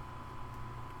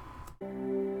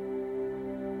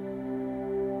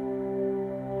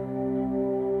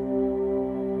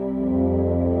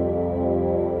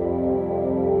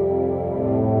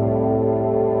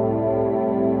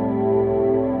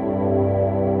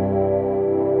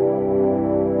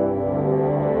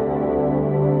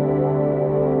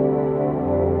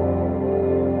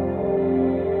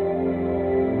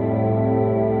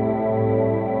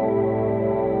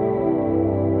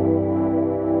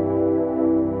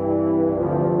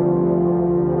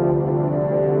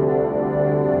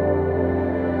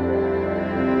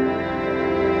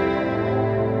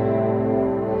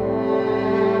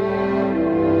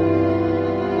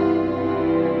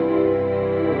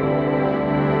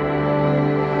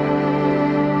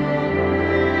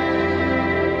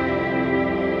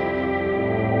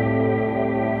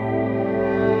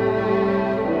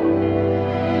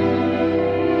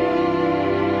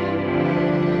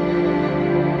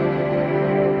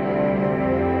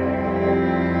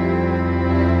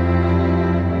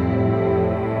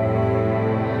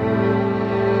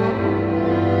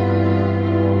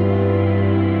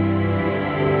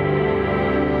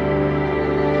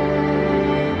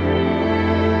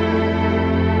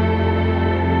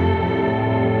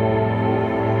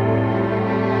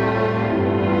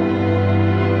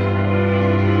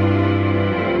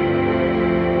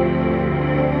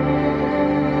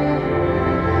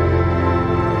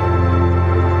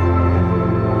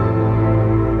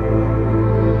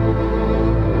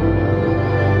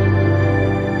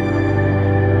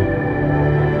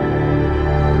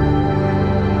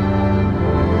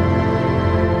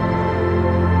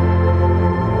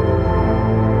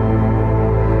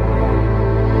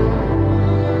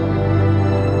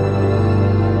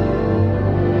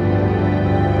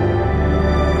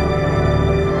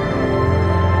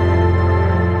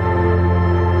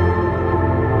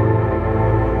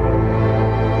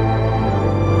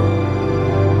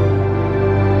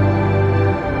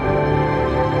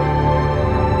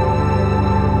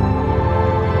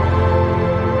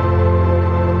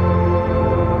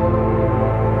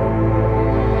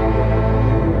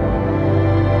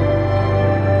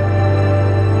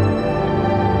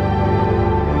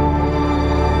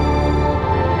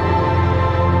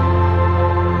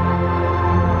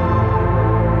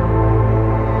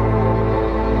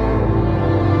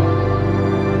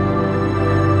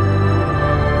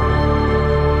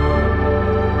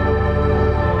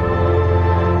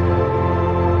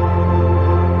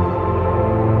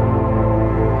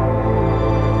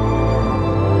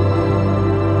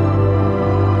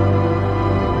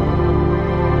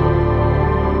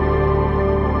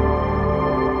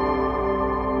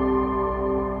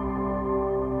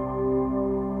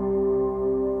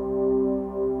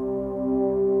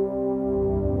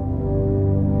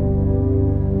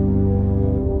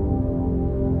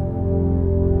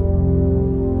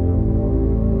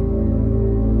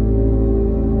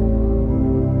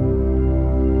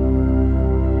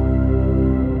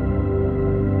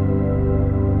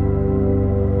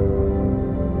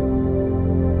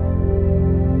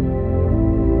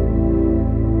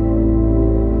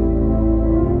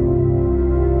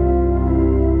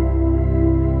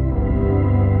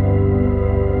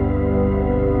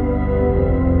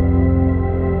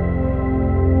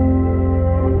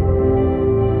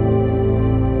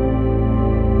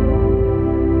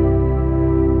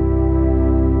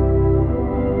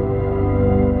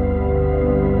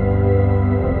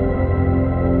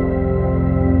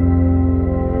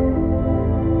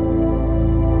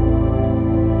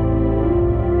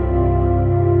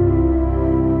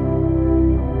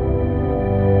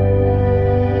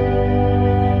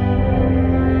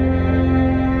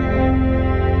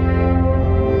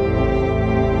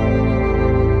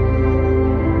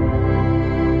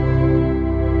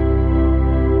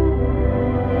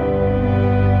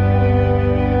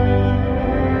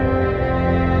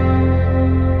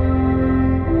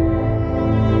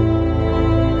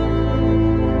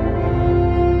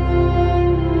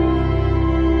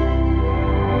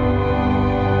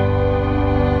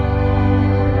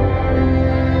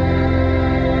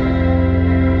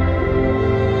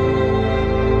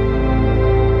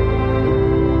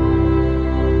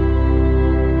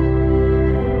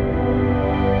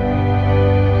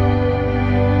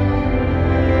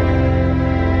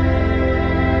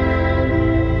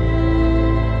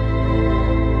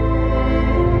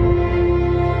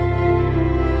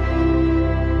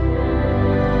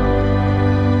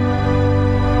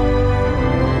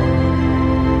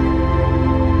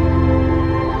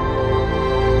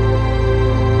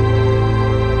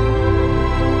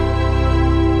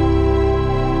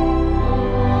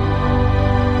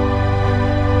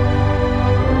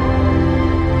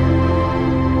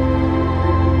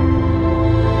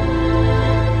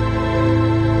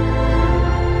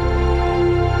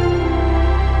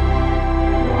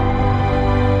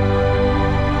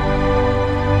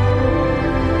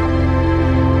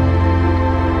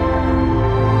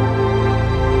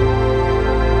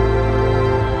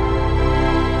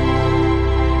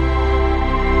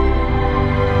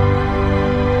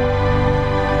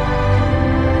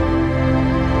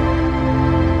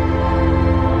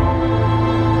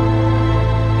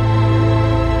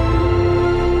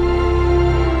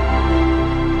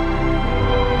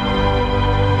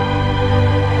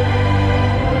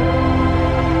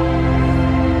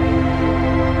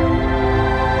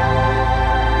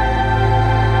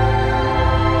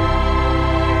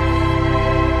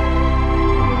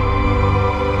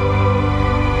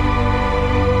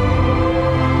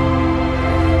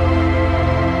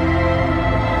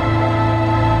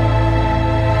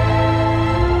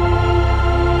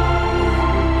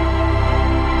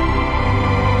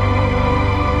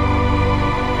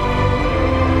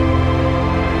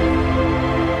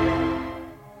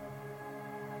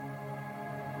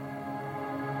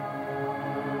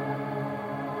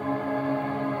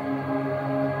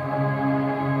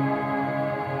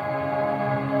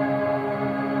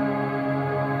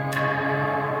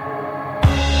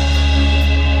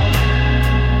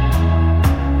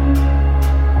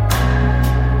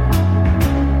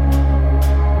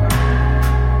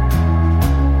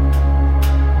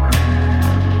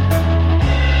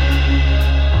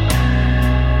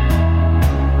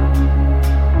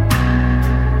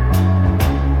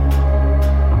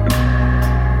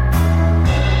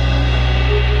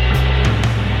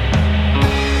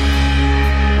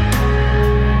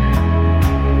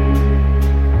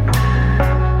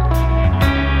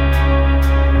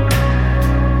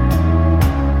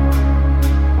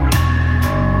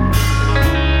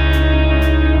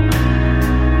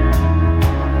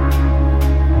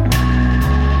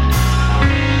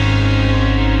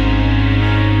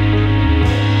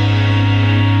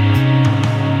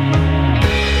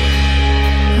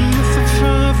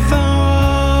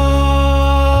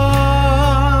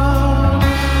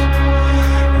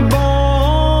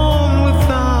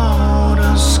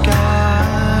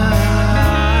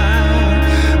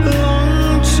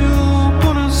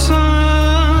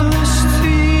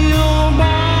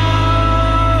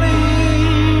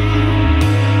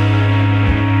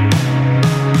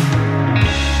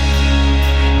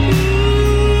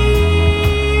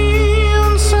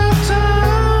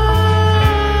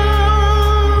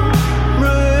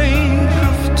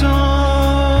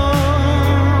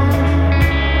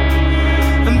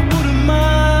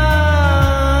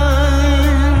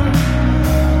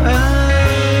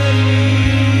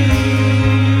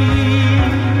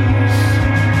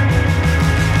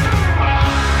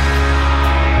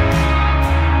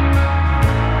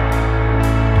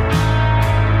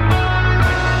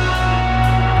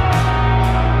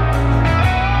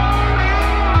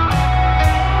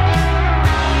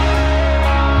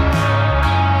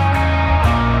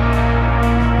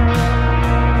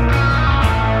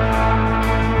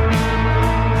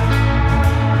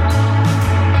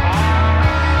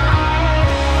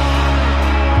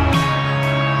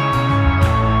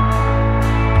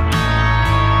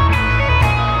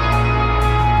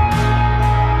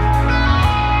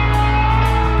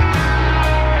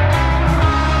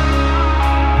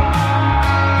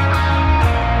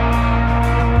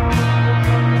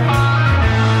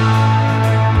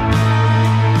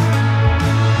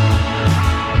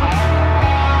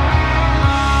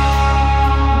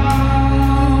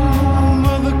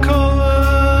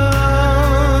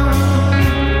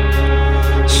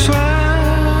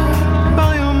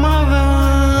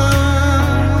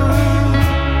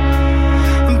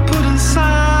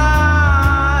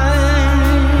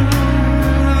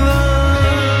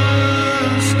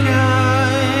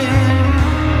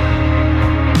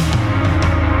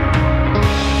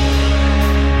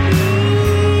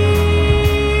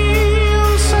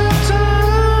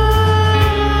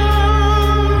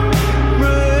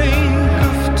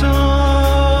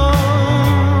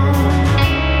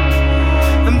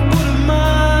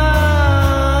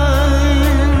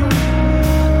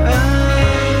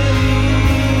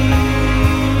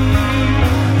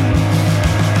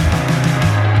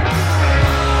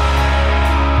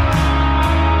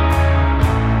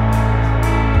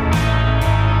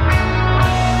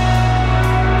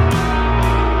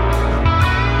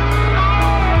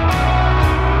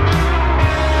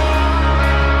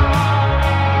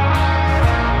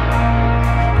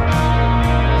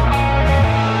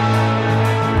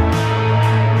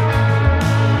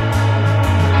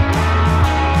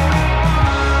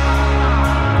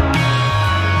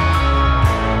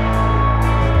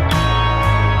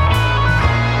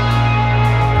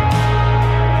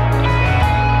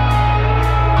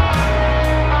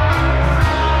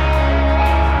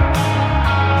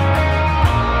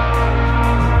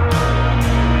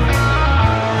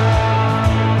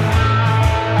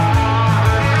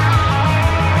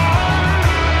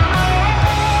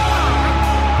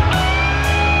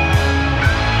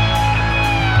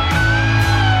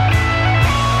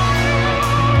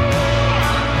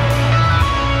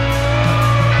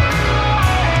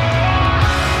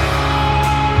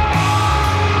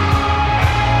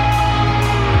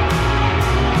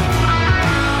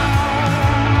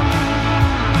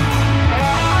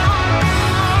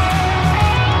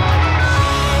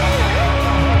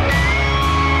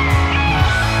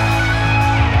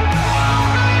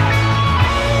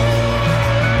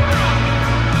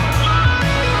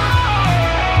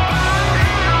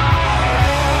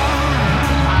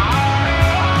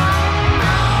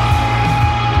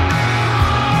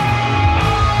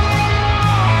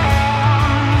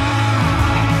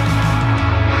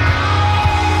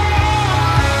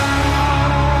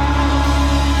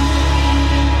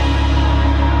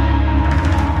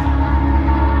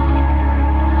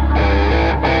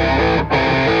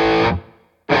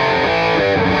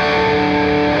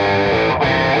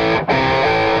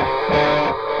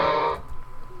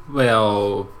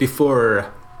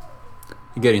 before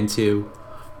I get into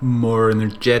more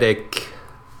energetic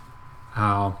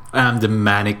and the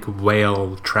Manic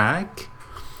Whale track,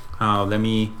 let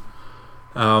me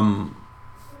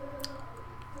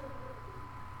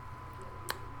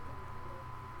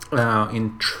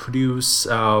introduce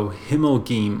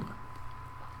Himmelgeme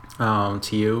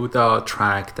to you, the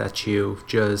track that you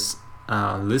just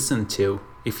listened to.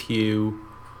 If you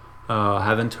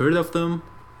haven't heard of them,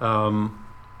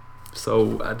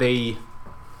 so they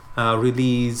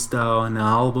released an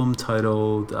album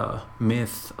titled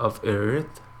Myth of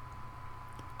Earth.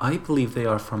 I believe they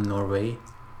are from Norway.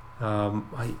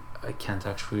 I can't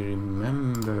actually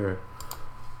remember.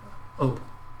 Oh,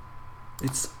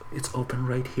 it's open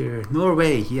right here.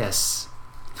 Norway, yes.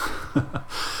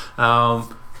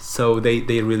 So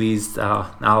they released an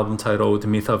album titled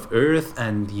Myth of Earth,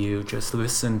 and you just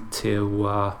listened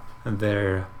to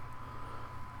their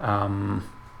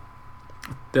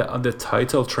the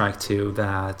title track to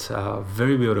that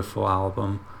very beautiful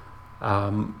album.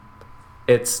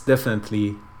 It's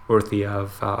definitely worthy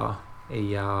of a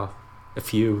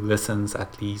few listens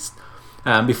at least.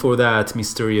 Before that,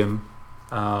 Mysterium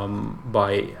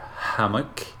by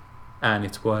Hammock, and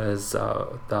it was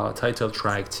the title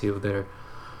track to their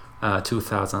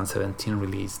 2017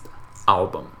 released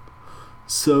album.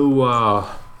 So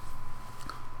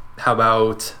how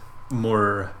about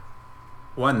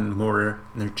one more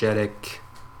energetic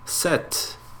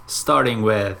set, starting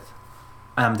with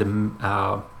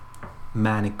the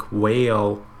Manic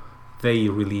Whale. They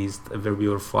released a very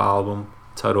beautiful album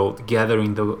titled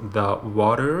Gathering the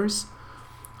Waters.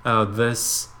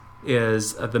 This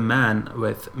is The Man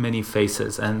with Many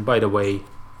Faces, and by the way,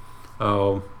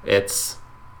 it's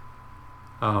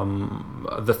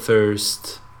the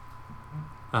first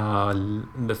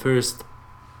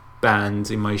band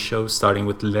in my show starting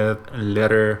with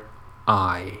letter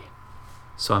I.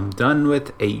 So I'm done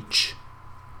with H,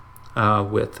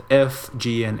 with F,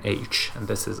 G, and H, and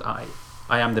this is I.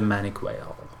 I am the Manic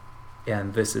Whale,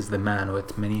 and this is The Man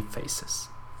with Many Faces.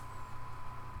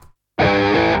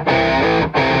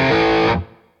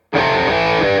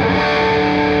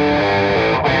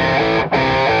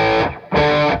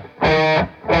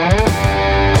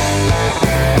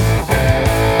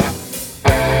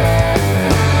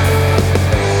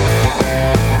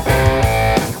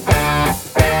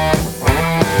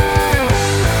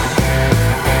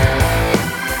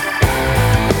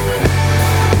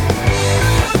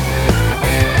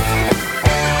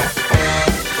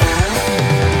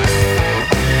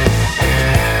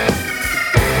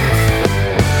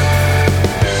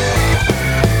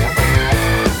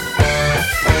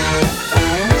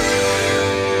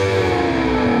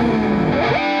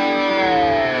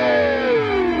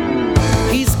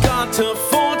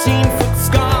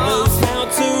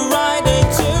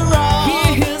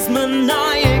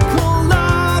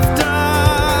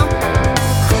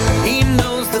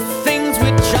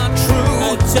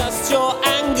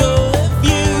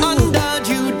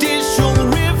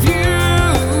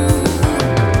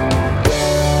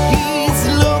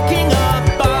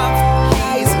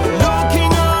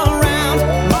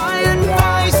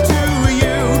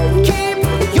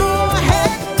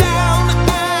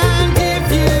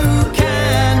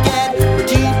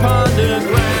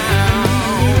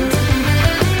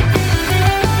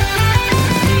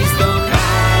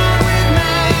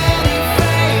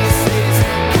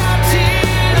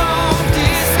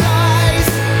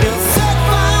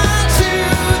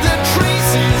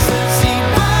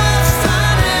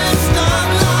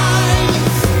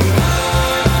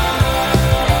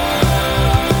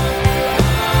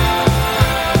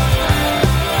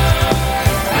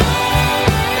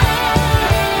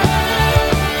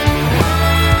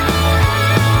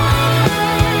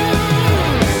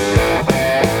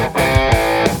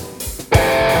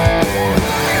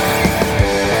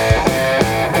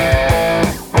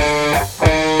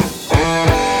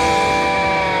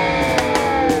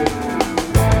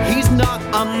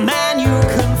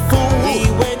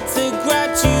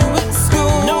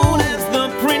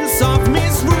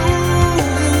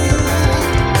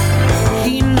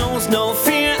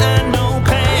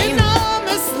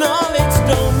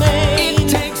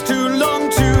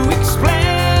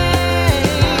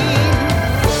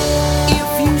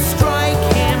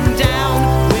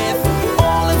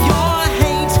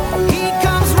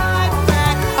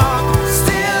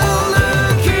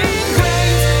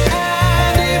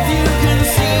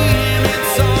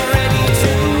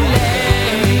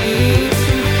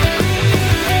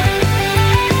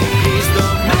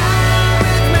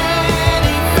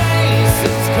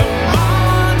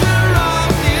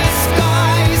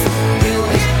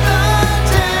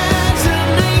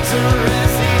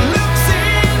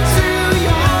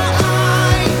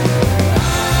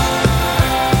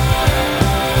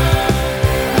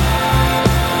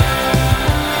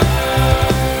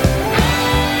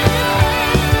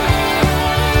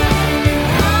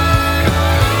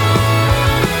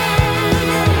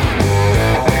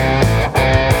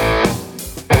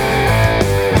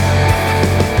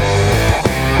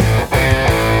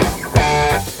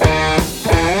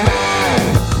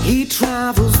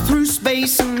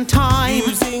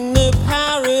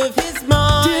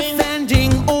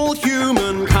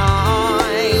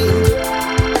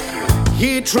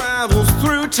 travels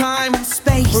through time and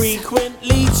space,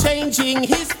 frequently changing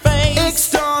his face,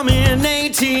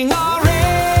 exterminating our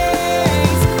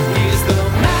race. He's the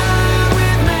man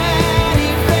with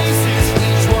many faces,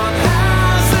 each one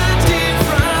has a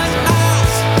different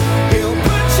act. He'll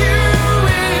put you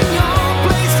in your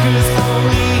place, 'cause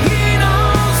only he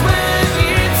knows where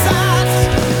it's at.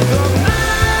 The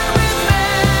man with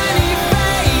many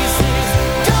faces,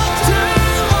 doctor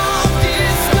of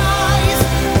disguise,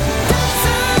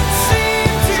 doesn't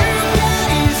seem to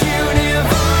gaze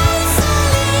universally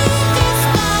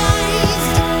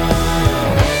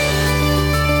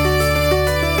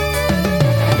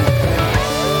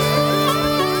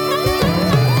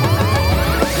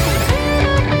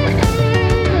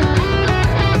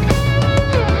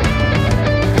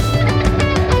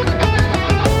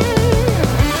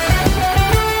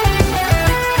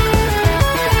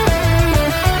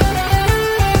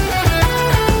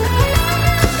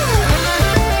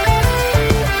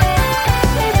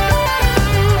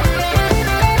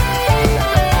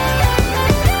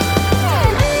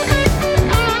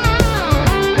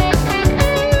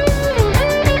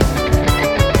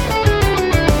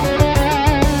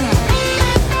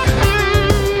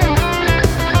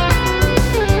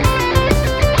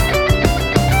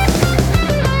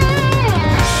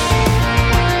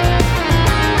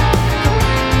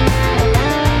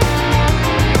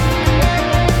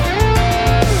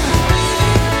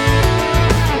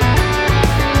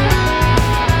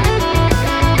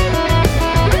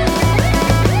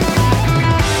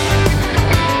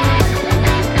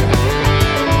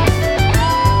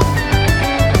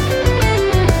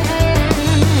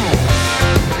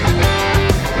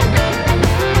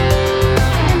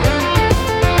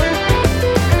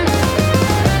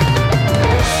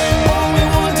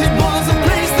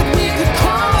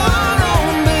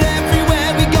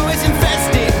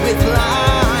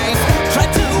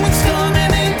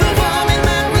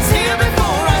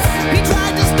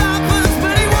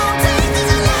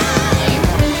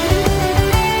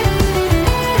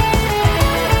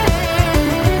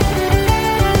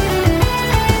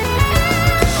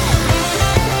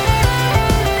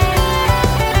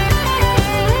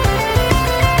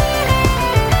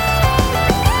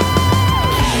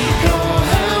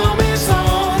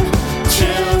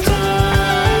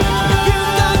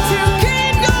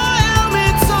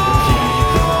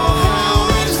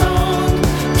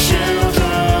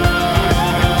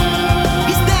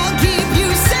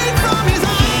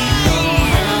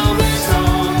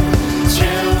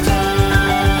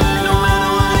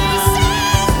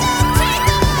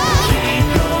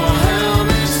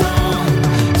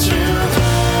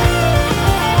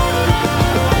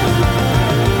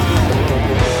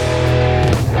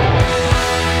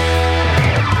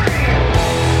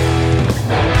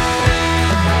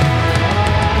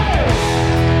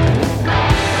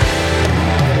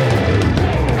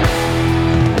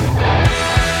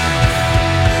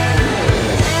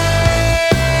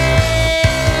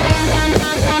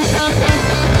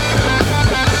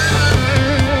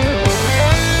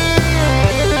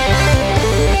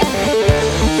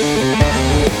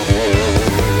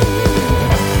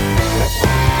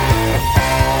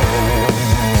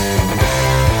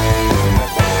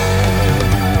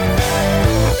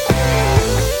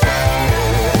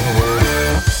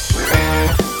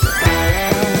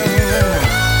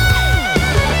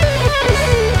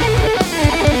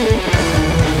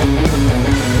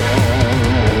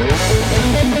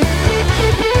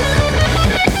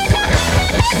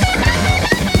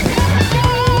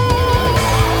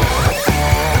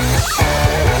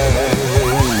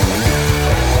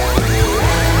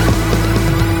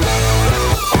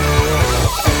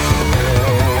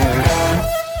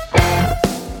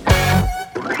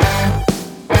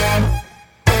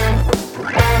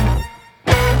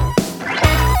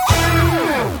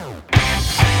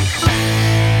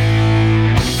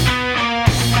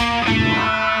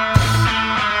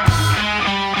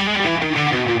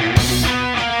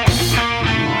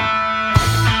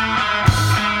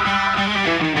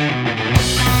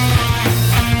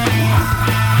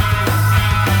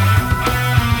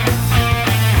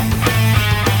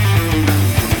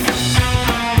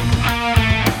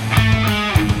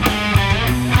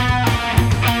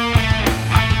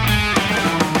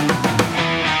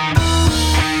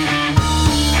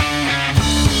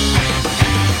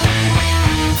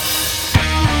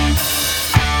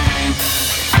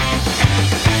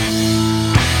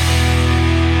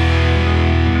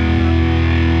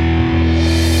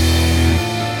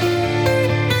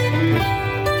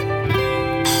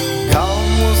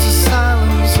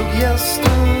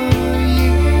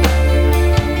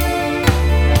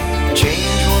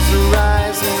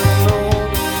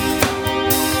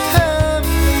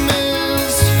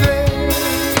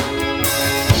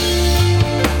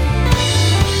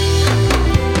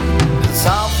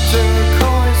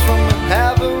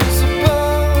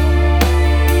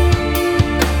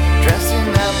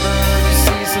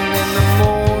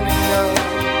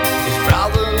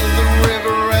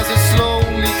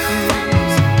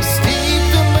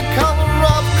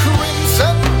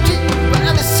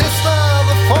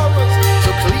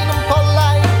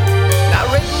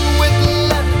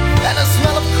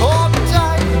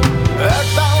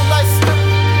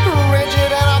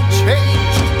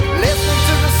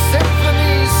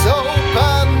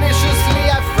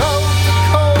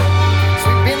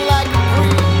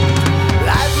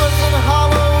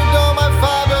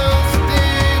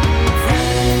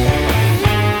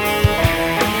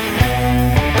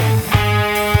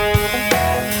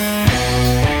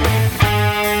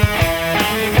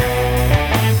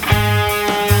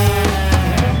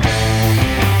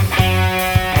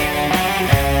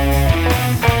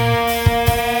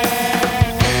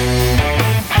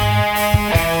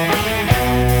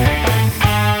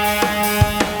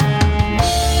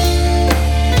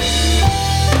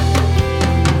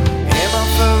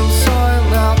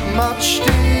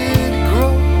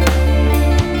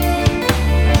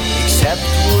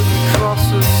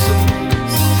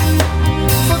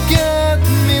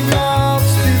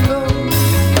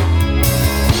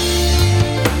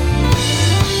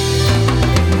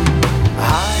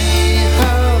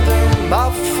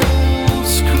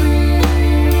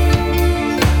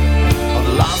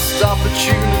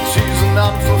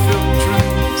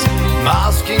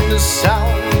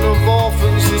sound of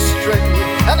orphans astray,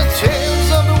 and the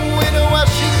tears of the widow as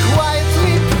she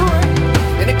quietly prayed.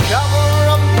 In a cover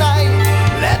of night,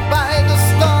 led by the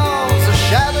stars, a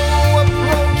shadow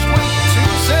approached with two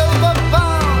silver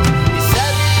bars. He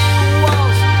said he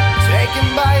was taken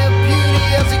by a beauty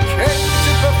as he came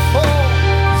to perform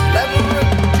his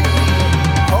labyrinth duty.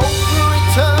 Hope will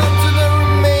return to the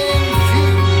remaining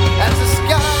few as the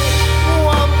sky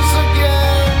once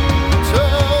again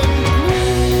turned blue.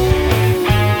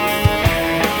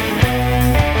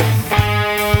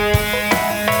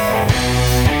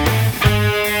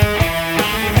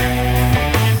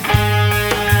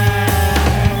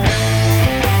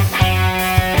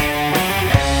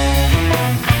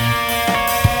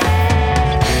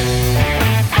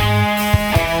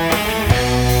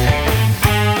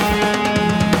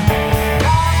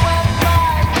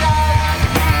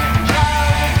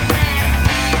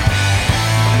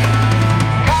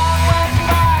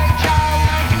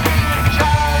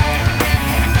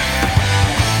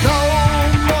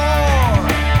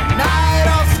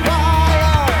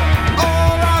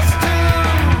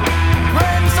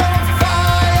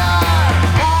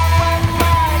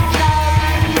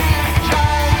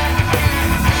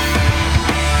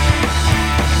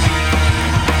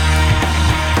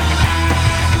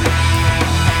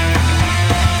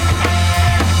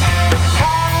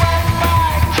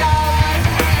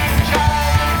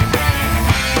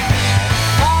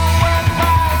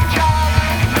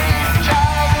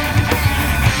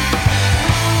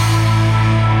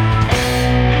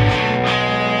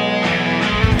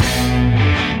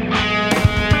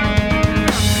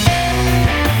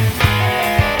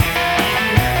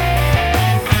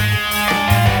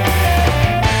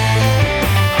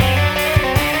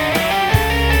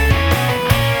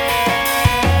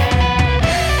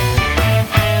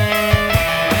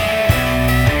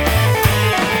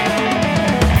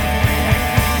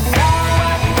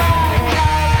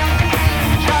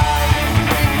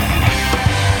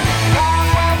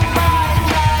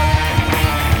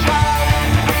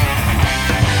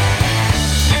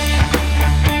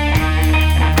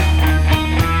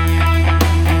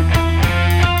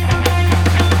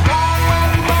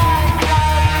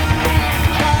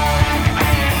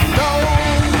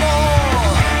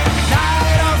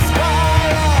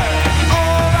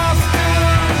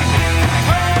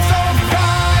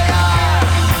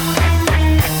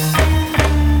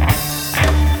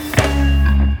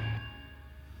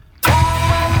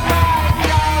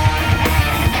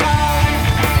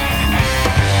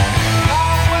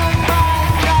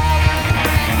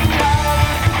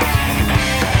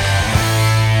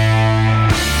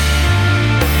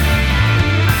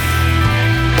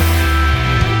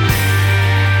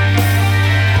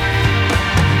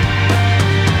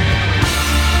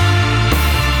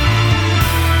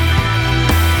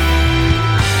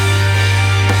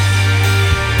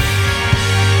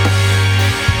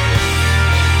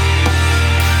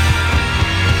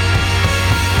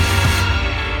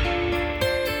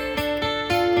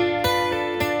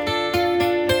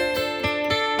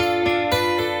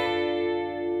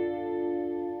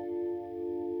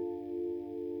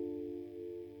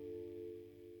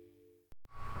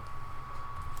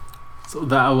 So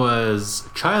that was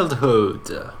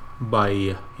Childhood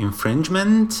by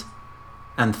Infringement,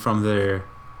 and from their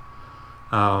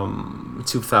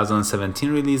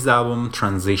 2017 released album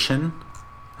Transition,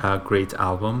 a great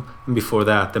album. And before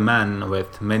that, The Man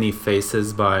with Many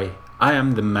Faces by I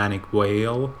Am the Manic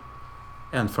Whale,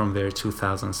 and from their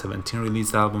 2017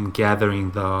 released album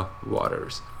Gathering the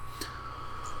Waters.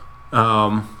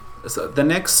 So the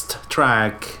next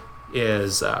track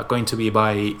is going to be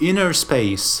by Inner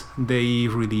Space. They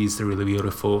released a really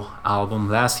beautiful album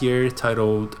last year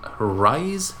titled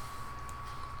Rise.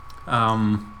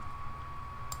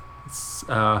 It's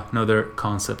another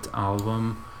concept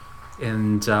album,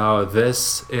 and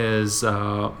this is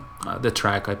the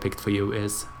track I picked for you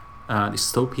is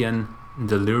Dystopian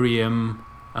Delirium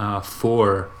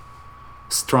 4,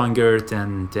 Stronger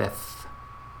Than Death.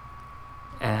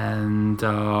 And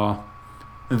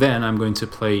then I'm going to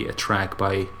play a track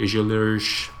by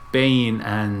Julius Bain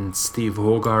and Steve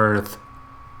Hogarth.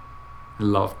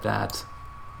 Love that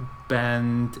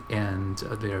band and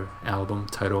their album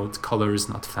titled Colors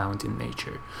Not Found in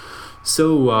Nature.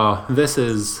 So this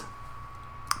is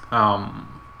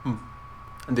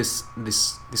this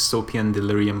Dystopian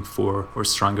Delirium 4 or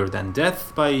Stronger Than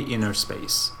Death by Inner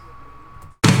Space.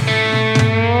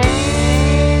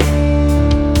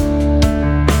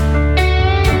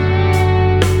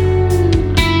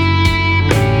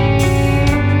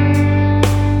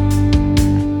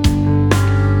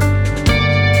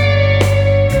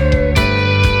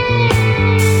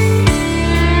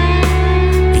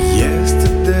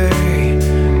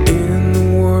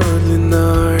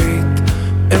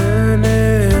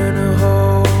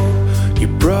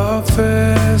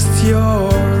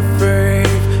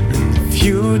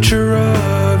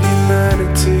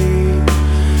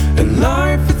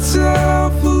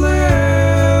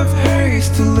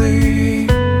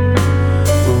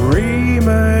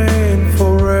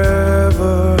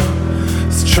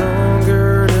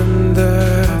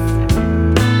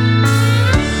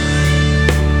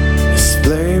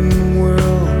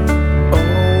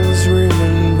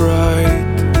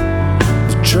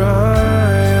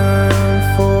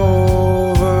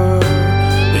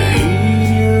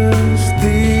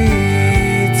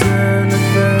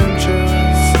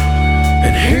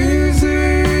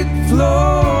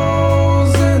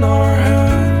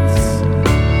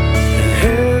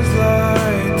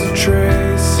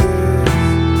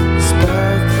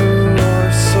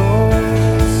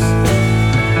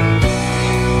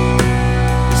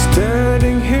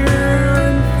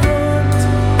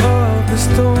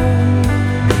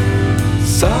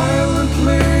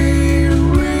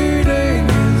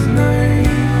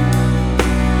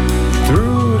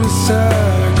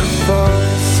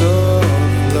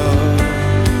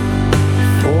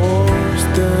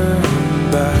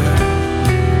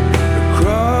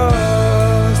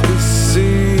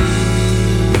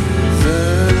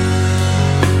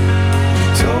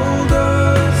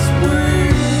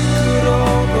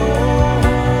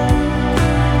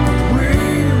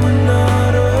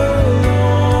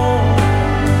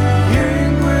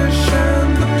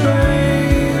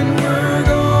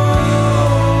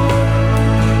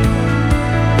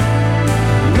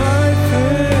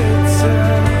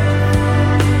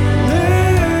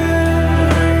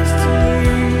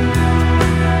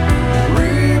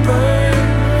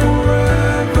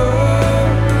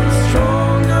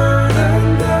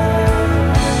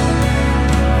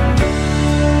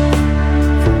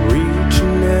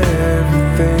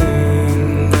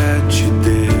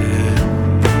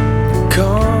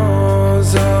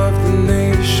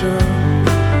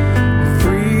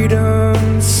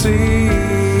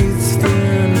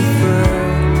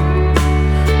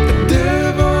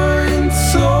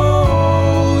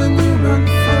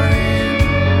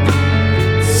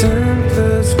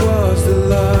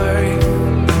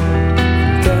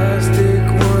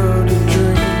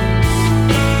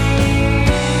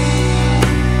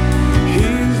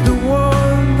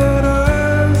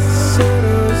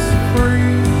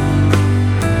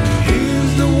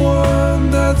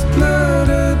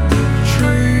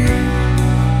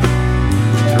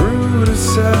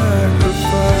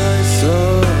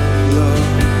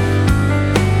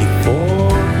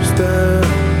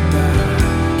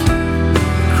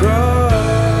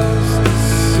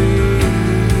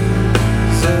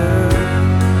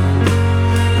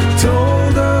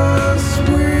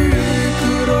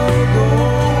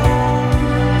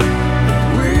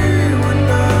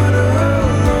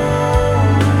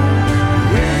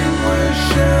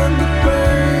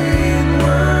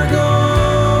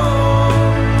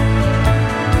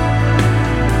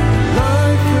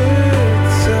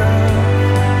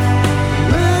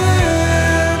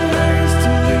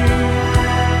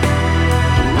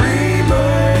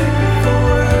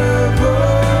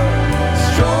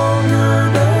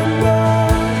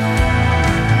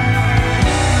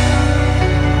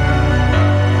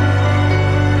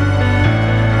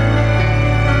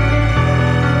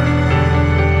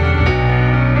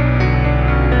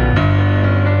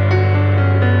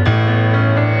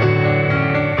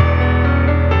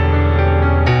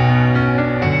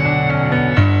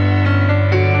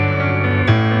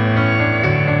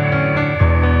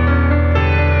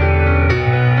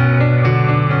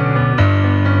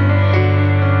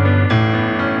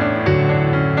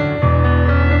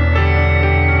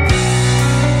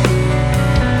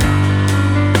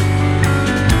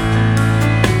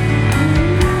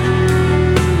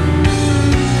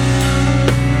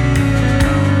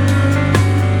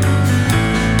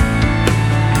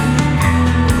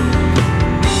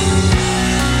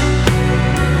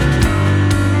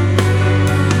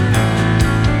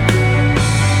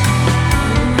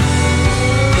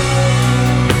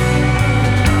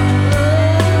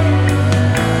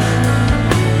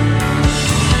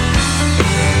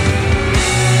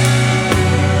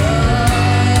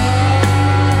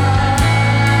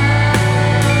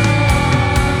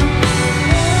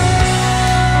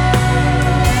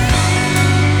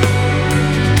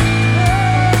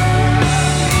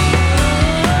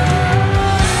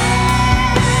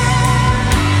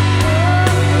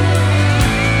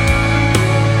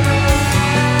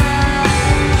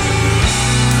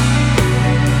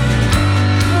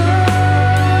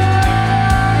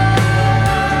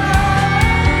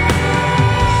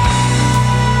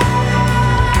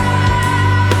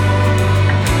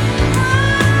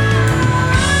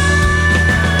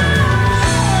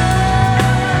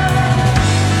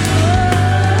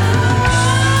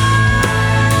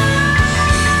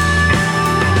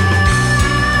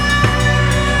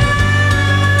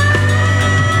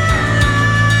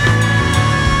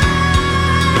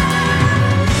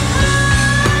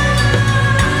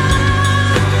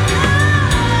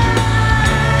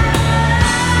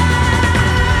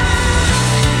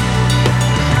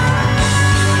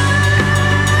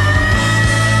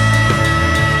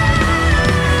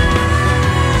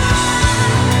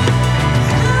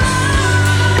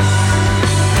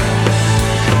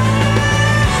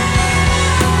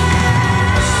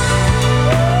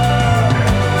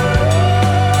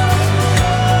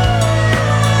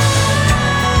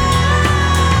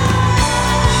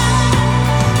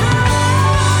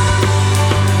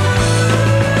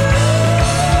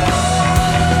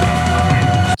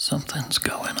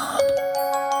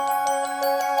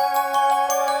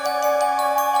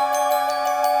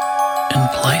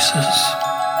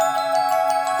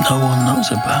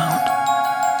 knows about,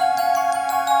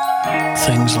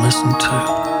 things listened to,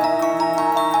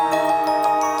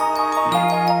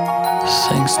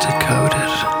 things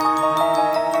decoded,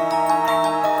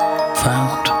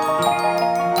 found,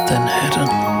 then hidden.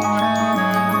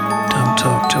 Don't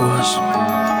talk to us,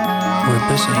 we're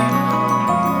busy.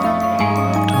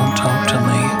 Don't talk to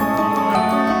me.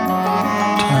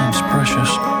 Time's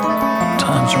precious,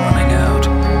 time's running out.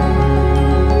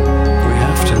 We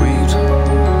have to eat,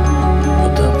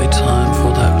 but there'll be time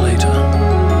for that later.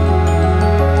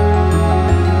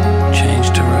 Change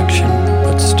direction,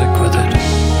 but stick with it.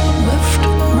 Left,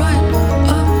 right,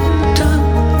 up, down.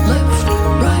 Left,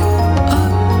 right,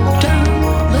 up, down.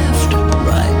 Left,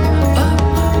 right, up,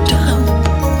 down.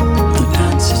 The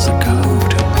dance is a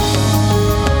code.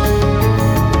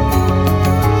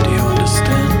 Do you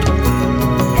understand?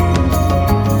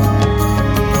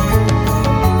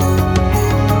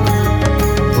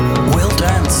 We'll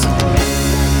dance.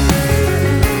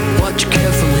 Watch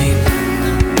carefully.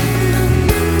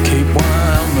 Keep one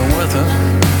eye on the weather.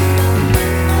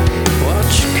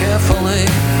 Watch carefully.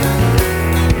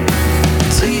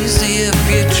 It's easy if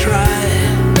you try.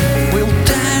 We'll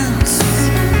dance.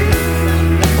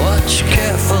 Watch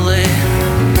carefully.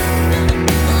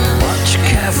 Watch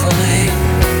carefully.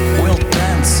 We'll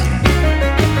dance.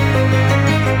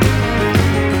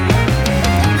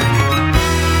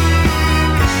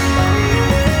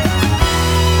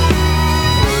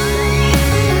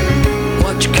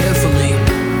 Watch carefully.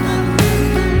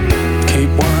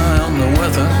 Keep one eye on the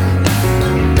weather.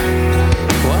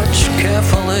 Watch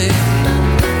carefully.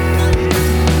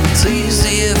 It's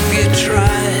easy if you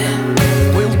try.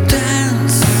 We'll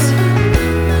dance.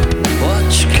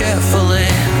 Watch carefully.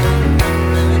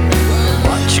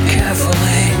 Watch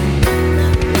carefully.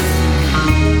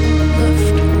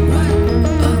 Left, right,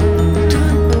 up,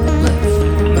 down. Left,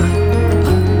 right,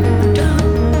 up, down.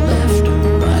 Left,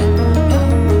 right,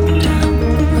 up, down.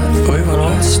 We will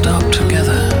all stop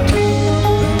together.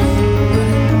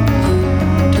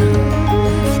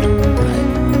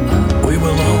 We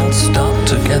will all stop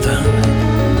together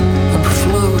and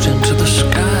float into the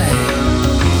sky.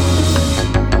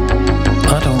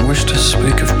 I don't wish to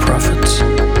speak of prophets.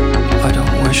 I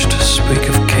don't wish to speak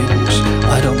of kings.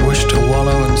 I don't wish to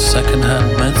wallow in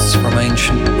second-hand myths from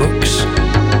ancient books.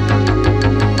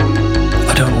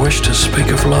 I don't wish to speak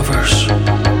of lovers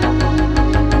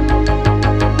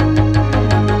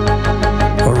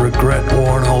or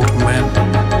regret-worn old men.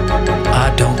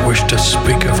 I don't wish to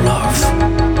speak of love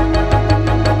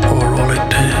or all it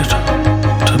did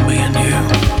to me and you.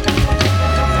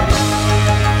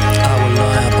 I will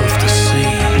lie above the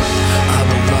sea. I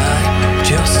will lie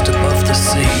just above the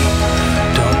sea.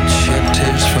 Don't shed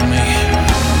tears for me,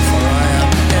 for I am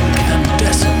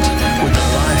incandescent with the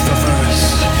life of earth.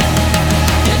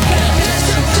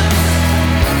 Incandescent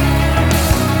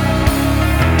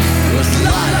with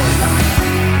life.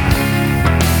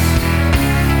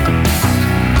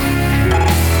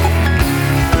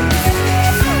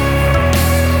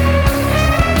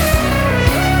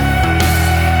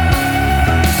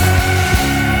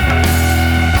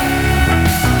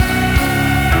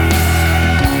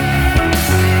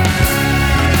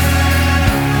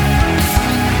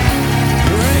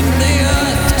 Bring the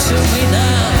earth to me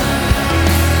now.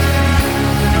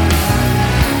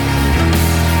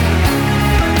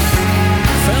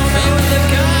 Fill me with the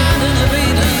Garden of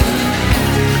Eden,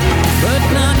 but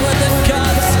not with the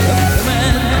gods of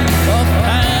men, of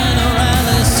Pan or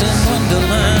Alice in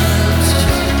Wonderland.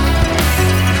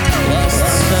 Lost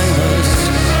sailors,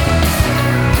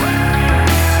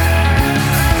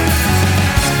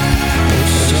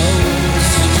 with souls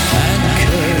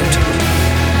anchored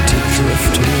to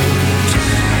driftwood.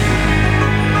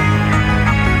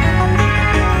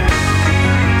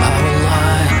 I will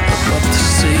lie above the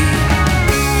sea.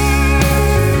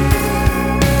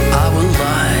 I will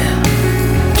lie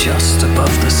just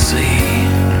above the sea.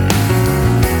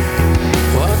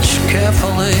 Watch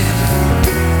carefully.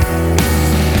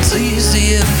 It's easy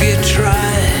if you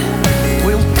try.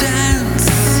 We'll dance.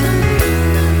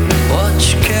 Watch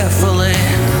carefully.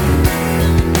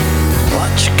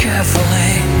 Watch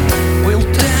carefully. We'll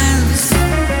dance.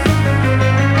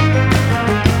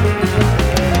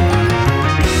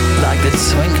 Like the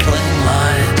twinkling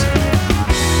light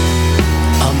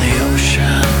on the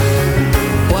ocean.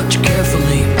 Watch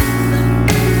carefully.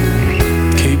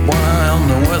 Keep one eye on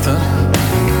the weather.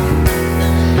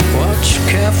 Watch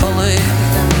carefully.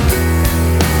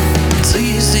 It's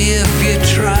easy if you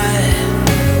try.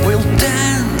 We'll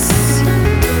dance.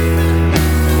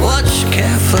 Watch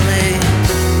carefully.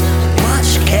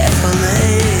 Watch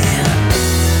carefully.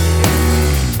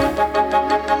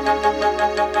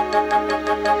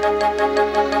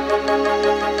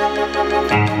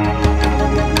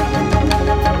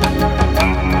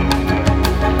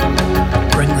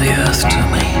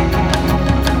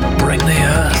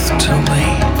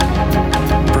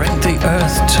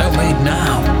 tell me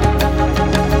now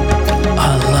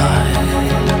I'll lie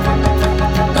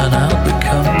and I'll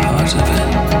become part of it.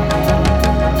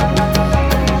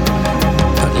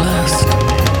 At last.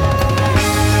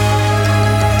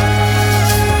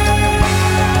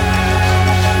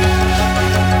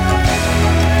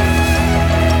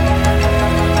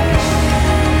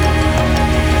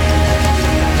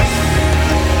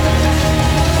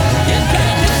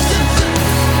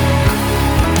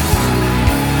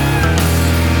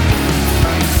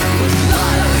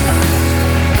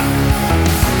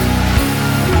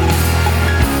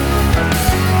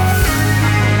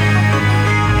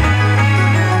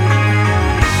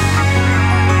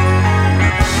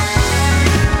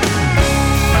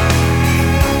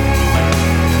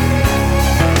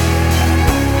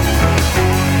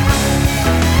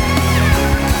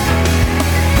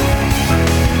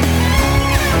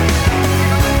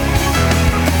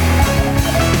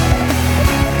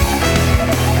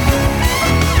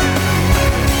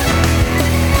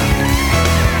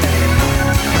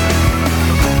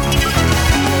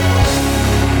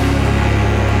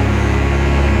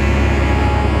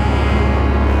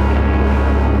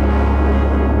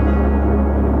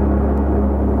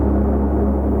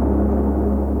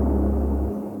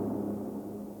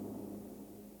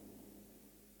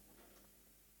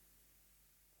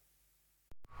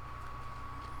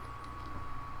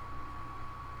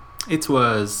 It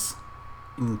was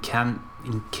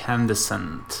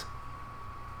Incandescent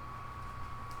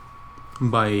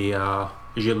by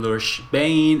Gilles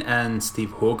Bain and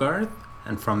Steve Hogarth,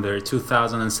 and from their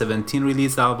 2017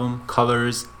 release album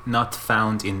Colors Not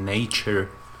Found in Nature.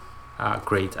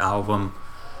 Great album.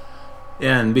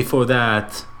 And before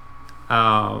that,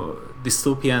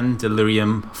 Dystopian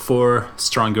Delirium for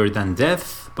Stronger Than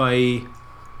Death by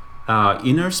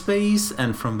Inner Space,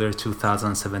 and from their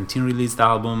 2017 released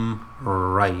album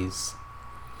Rise.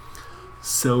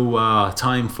 So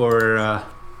time for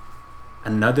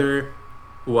another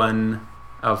one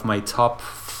of my top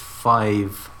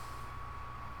 5.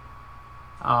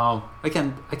 I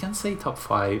can say top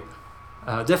 5,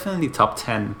 definitely top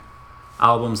 10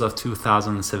 albums of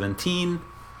 2017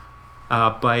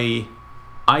 by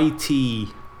IT,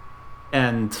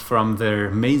 and from their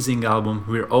amazing album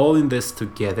We're All in This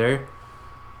Together.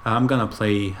 I'm gonna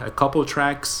play a couple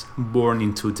tracks, Born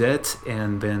Into Debt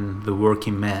and then The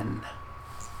Working Man.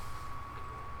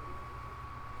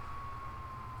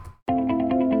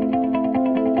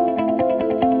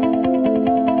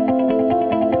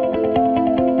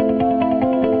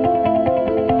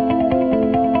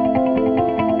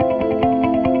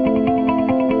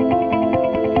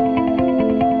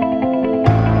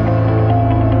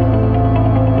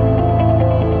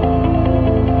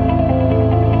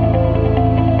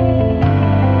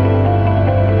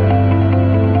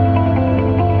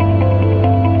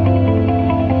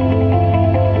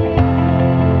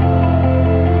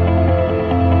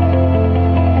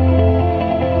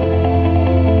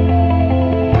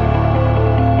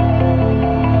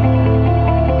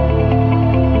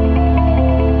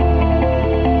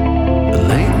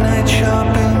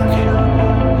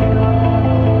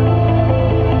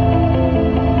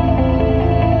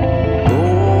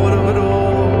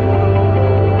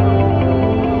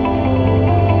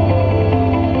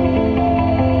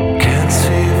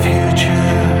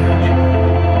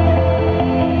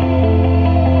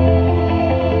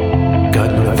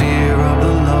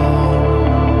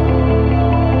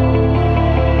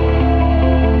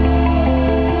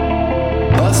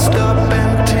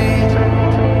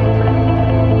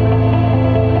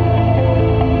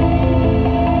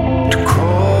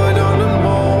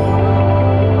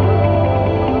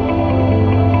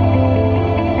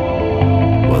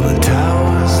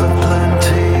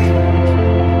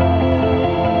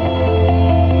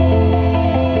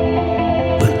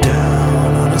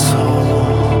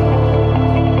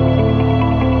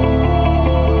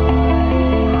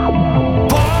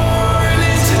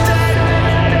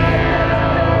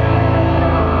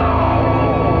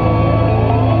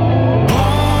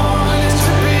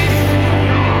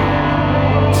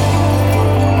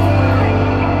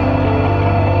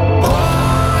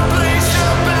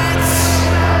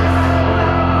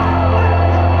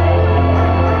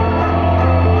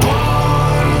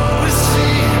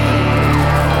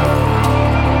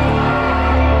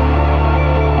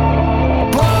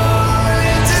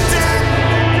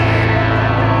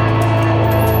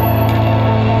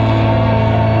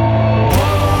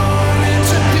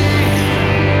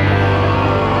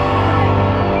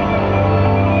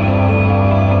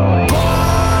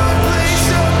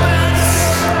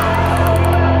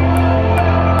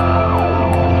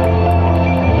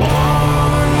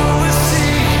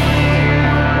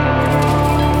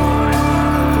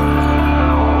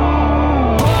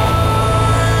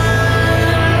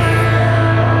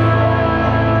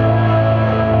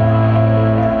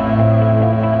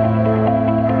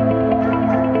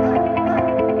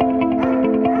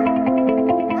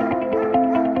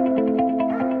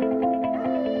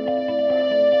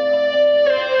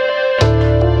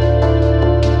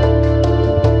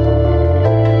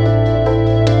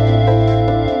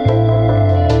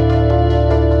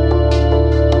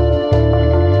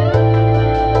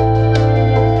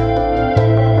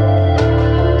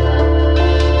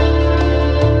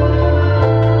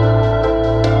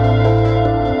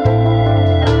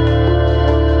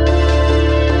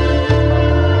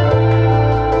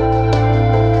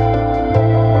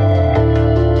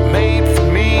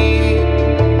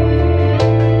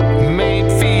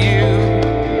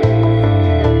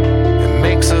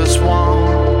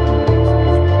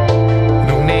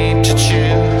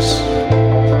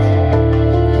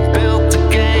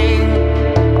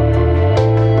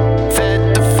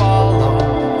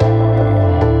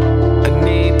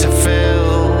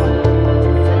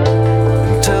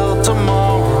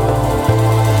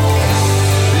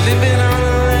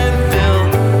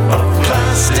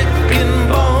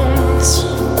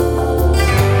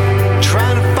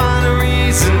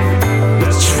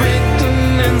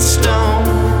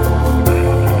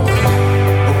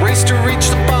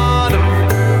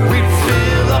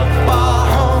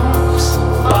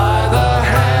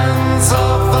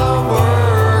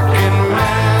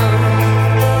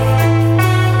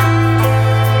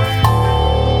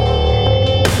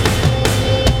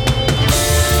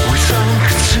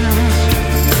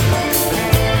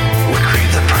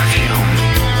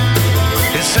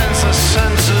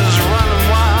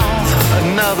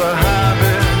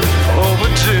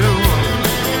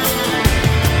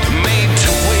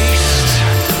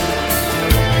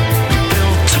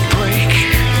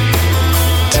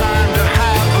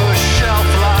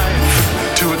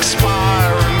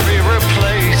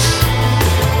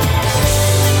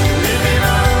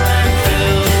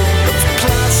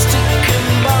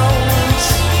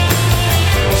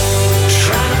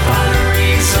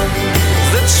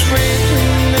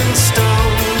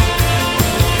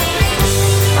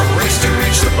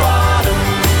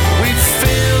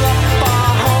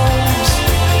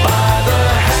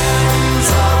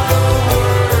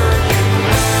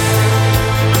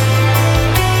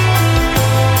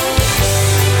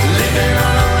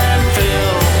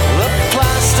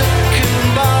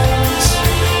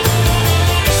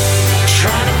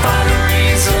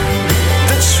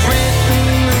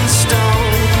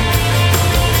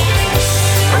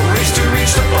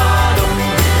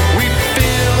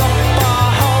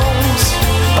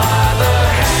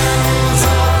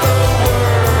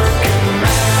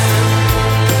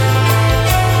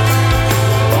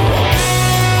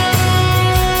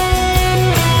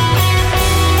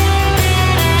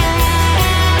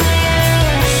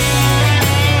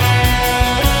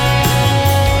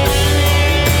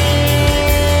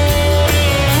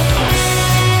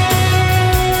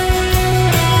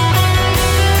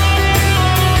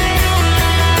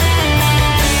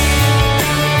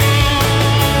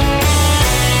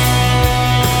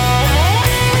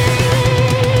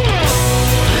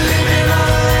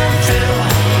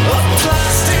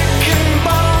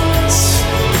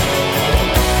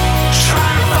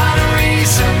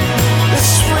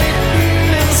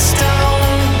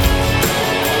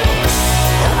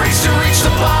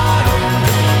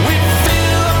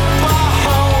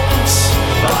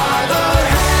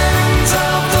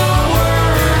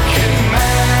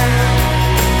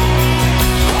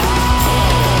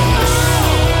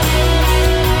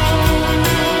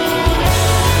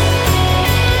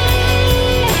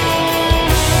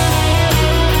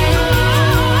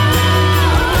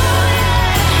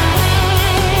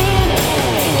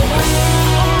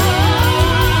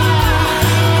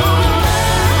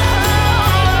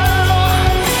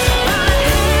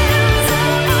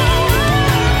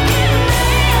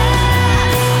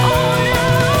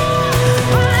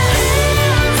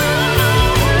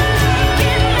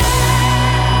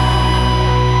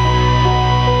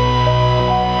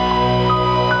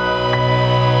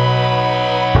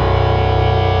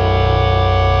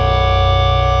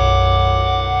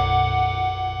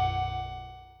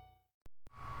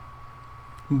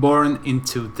 Born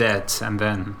into Debt, and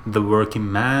then The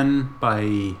Working Man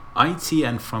by IT,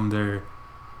 and from their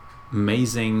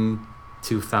amazing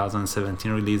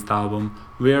 2017 released album,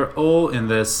 We're All in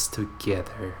This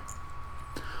Together.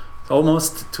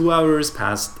 Almost 2 hours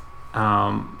passed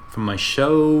from my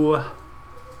show.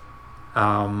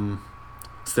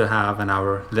 Still have an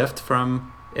hour left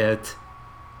from it,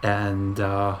 and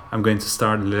I'm going to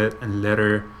start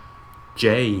letter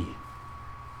J.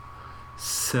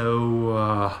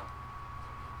 So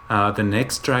the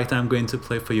next track that I'm going to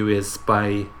play for you is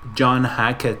by John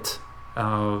Hackett.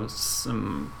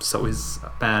 So his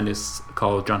band is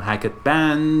called John Hackett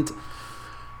Band,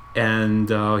 and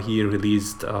he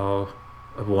released a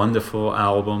wonderful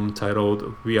album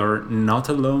titled We Are Not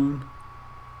Alone,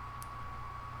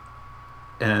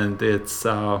 and it's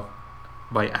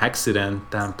by accident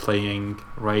that I'm playing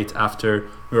right after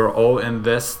We're All in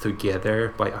This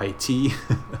Together by IT.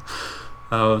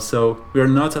 So We're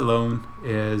Not Alone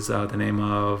is the name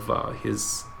of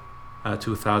his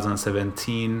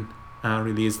 2017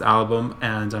 released album,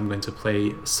 and I'm going to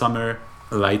play Summer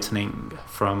Lightning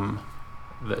from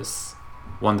this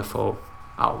wonderful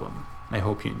album. I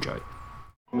hope you enjoy.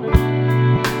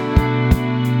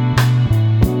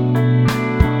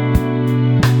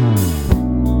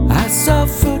 I saw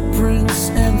footprints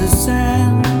in the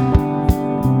sand,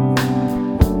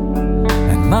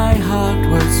 and my heart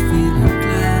was feeling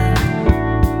glad.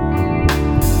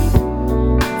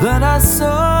 Then I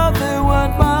saw they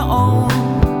weren't my own,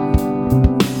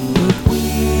 but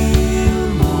we'll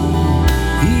know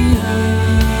the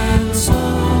answer.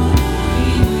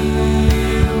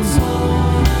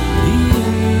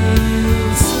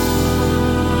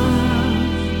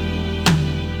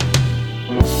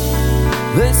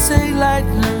 They say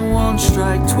lightning won't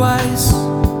strike twice.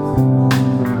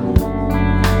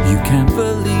 You can't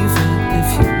believe it if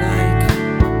you like.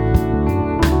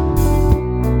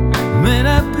 May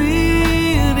not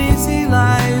be an easy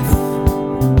life,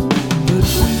 but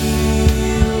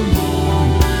we'll know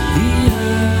the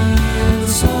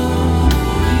answer.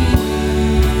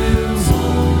 We'll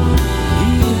know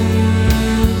the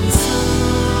answer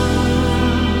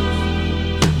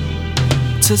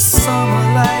to summer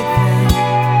lightning.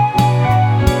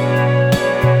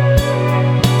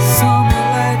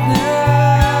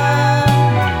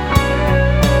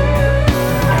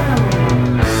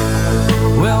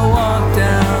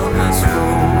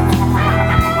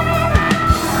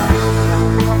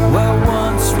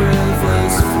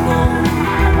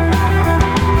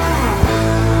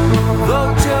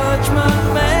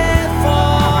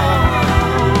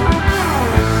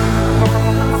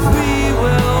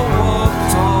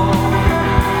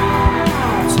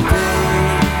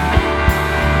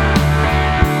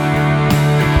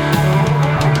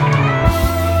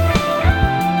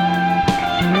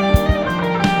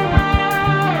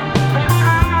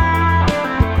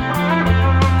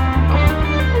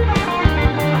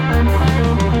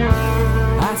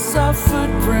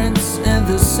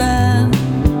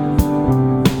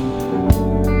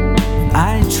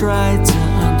 Tried to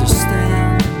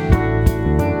understand.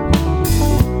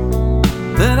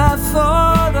 Then I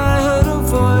thought I heard a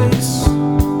voice,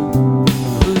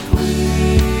 but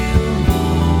we'll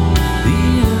know the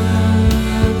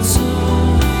answer.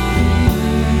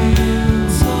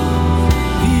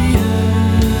 The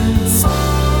answer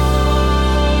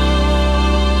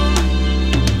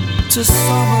to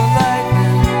summer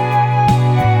lightning.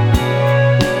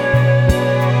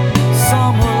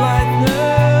 Summer lightning.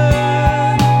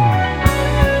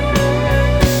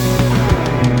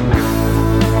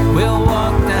 We'll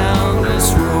walk down this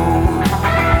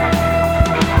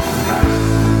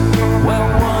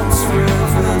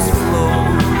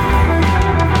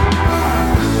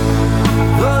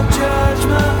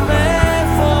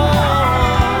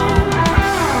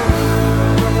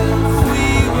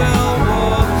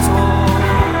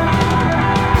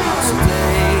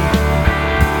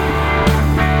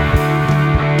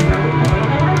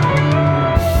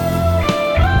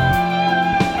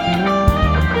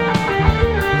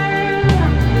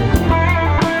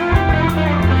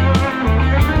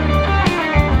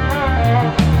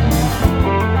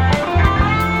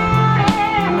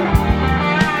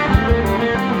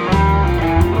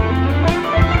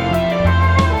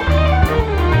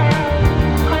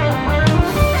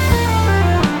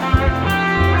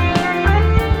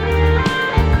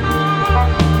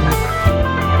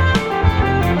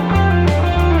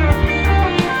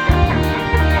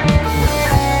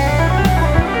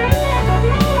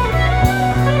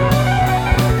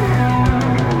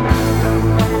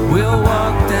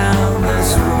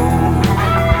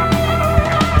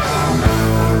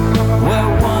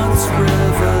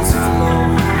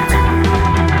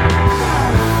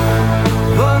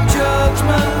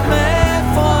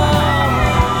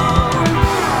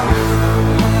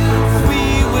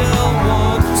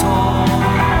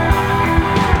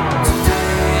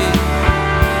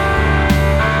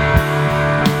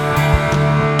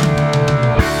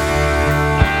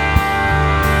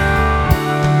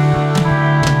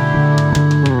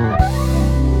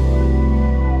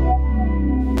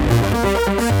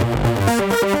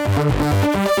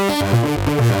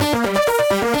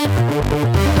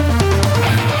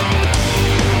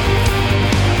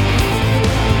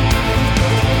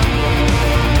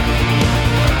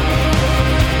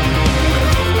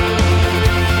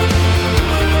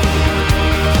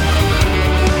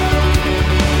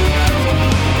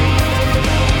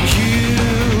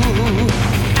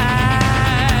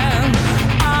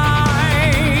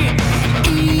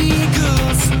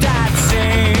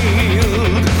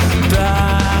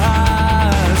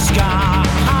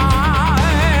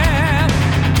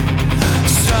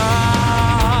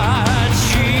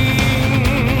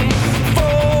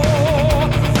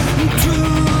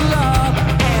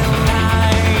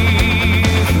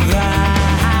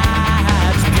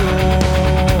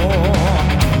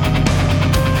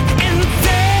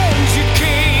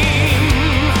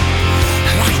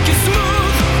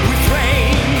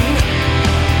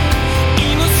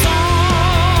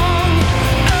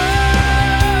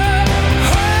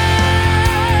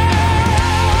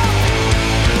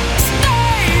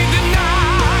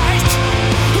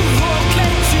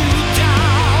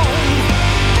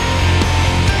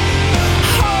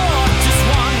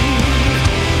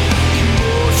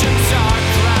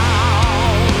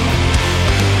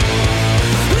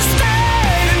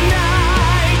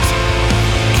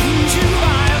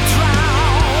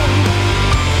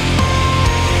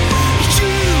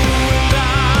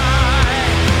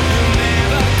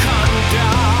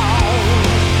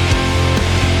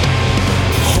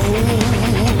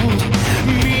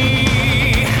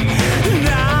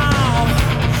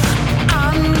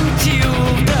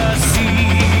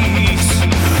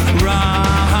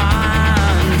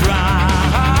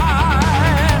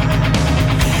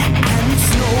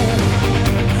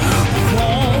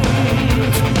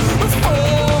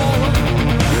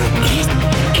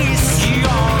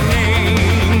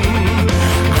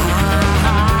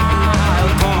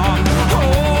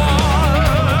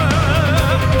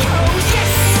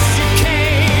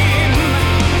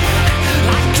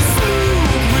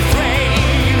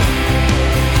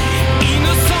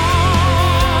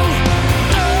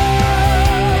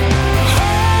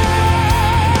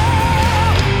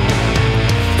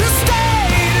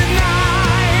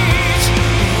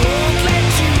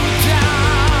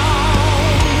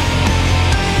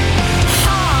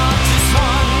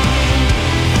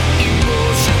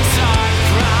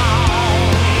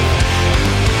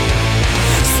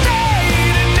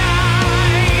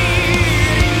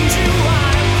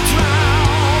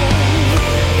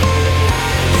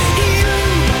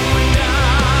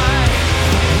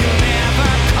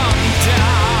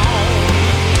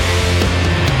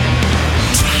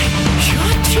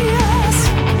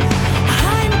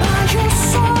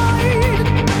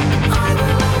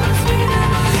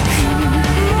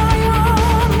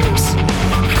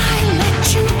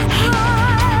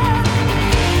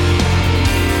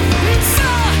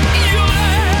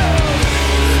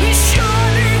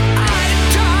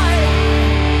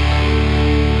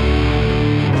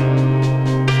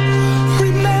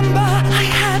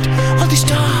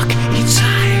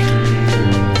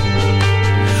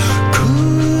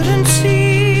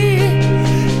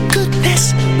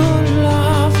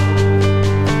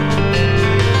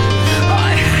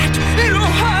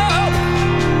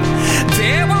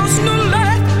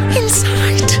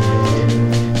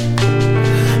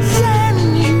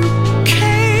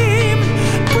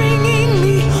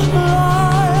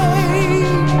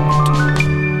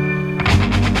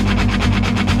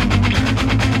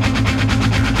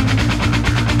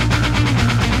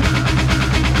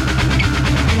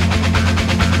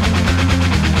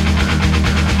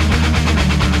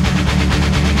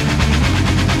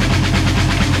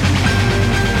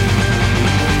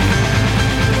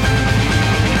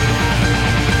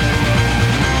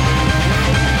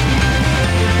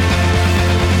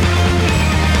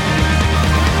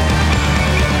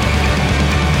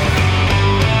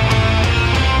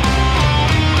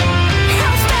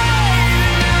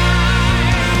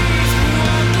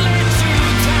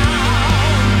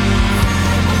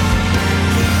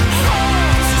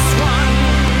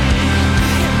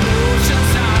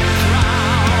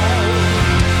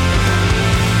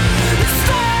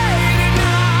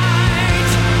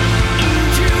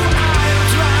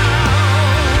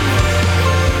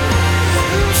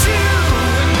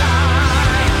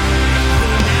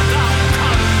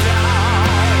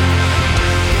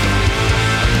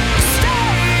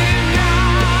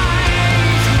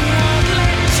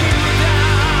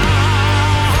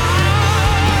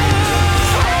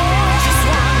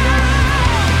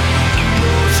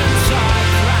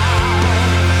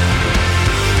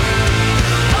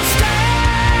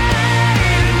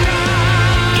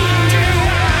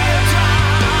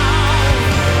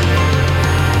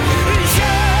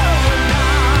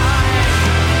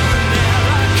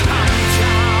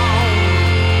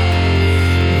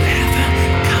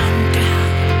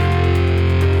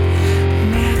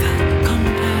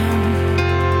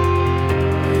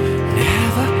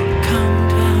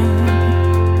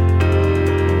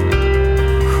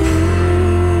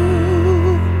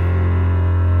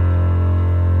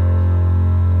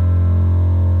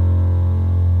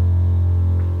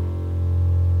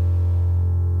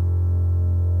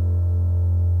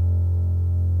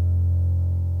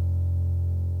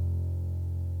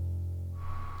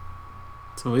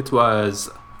So it was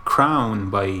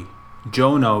Crown by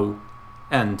Jono,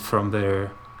 and from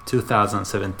their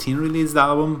 2017 released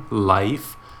album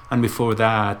Life, and before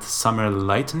that Summer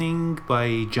Lightning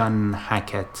by John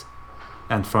Hackett,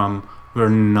 and from We're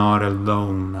Not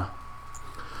Alone.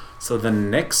 So the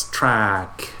next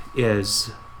track is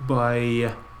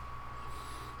by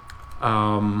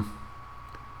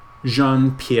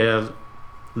Jean-Pierre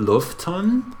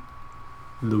Louveton,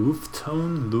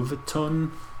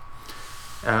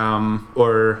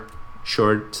 or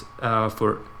short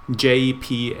for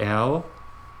JPL.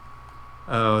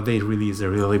 They released a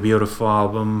really beautiful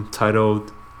album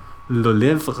titled Le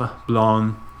Livre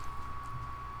Blanc,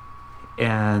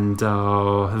 and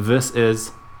this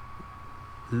is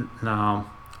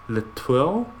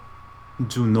L'Étoile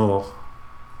du Nord.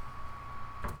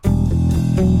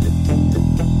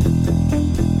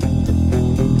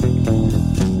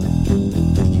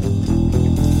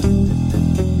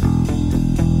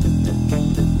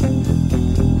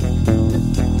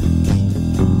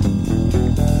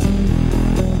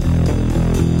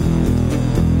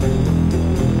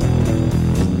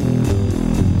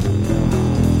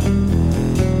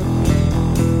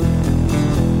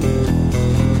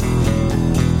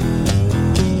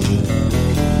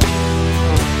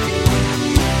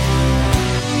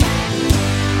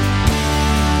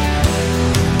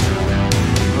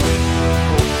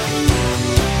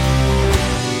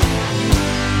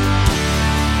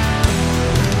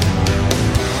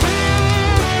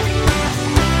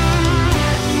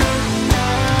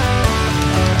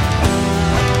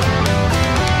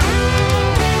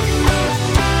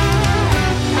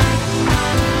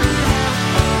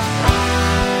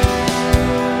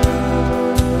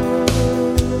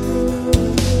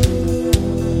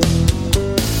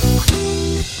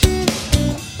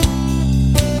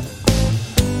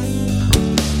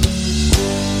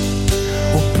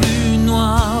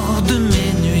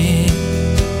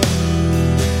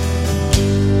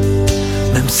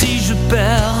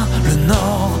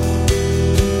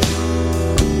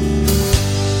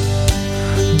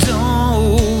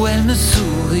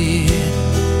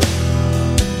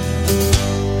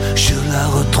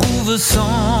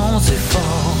 Sans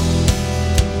effort,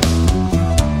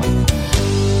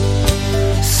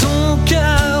 son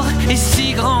cœur est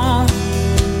si grand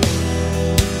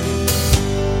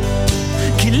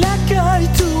qu'il accueille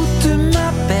toute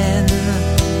ma peine.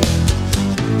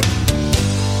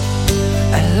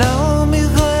 Alors mes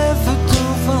rêves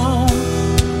d'enfant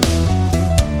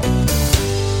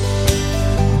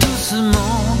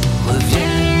doucement reviennent.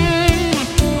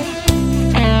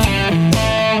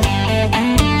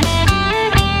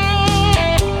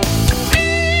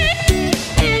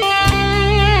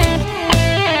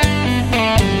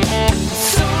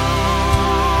 Sans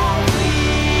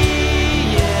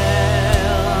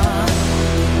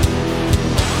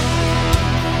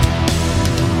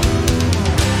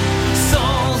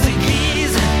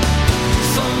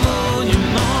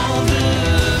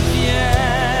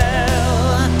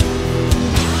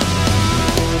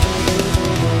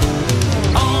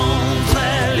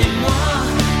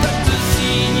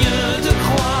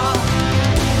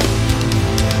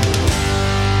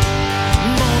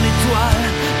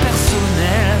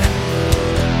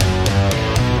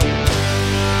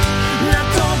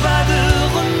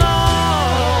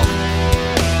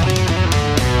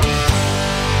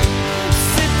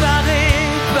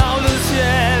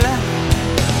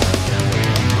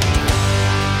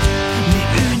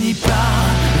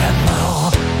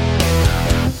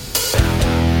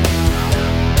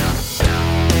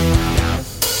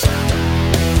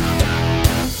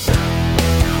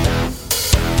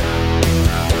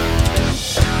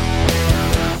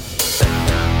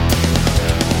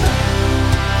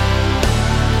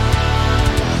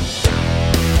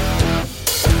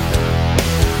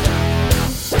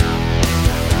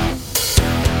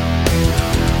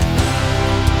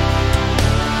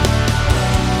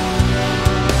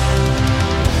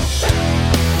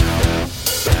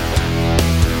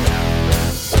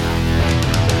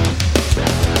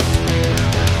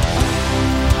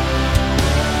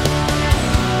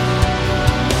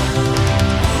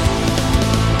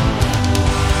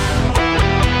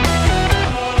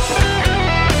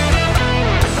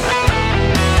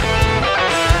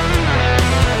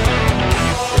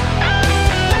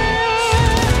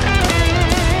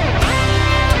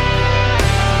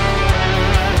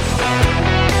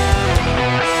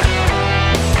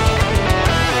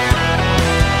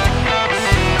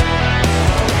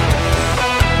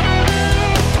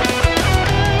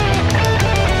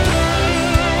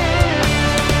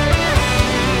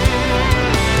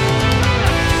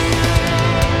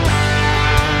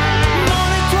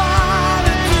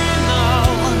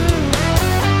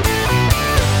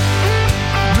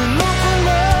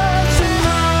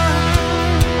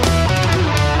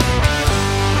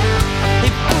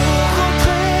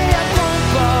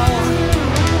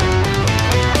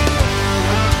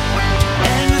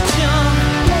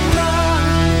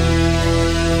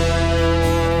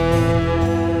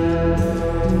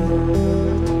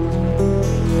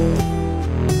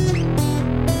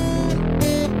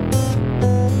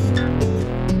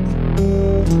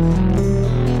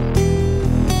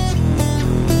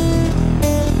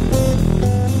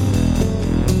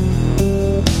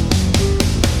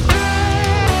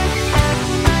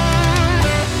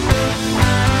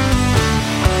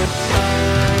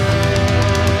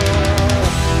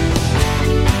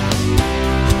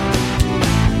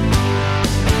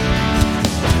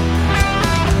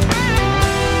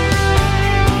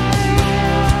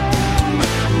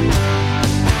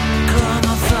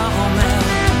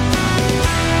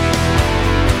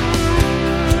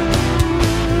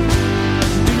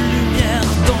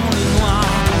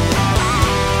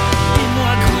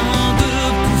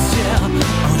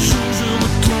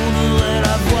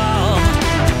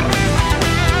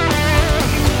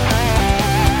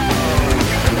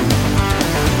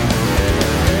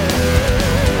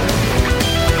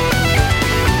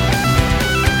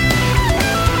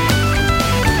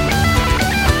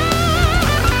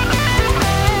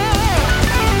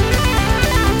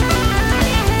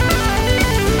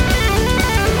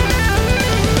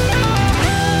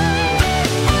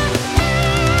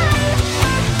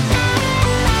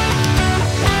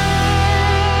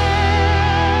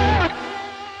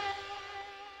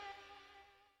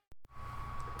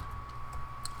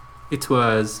It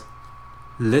was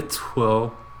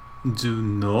L'Étoile du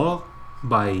Nord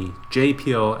by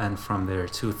JPO, and from their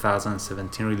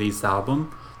 2017 released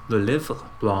album, Le Livre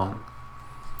Blanc.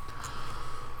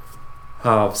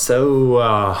 I still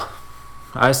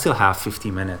have 50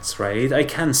 minutes, right? I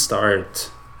can start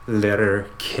letter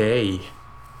K,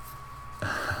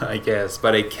 I guess,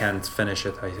 but I can't finish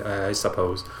it, I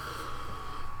suppose.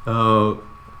 So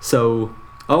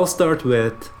I'll start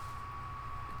with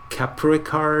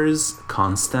Capricar's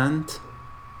Constant,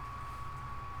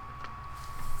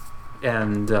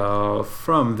 and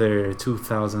from their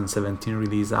 2017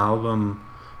 release album,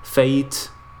 Fate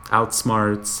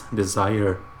Outsmarts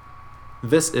Desire.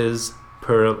 This is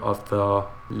Pearl of the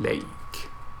Lake.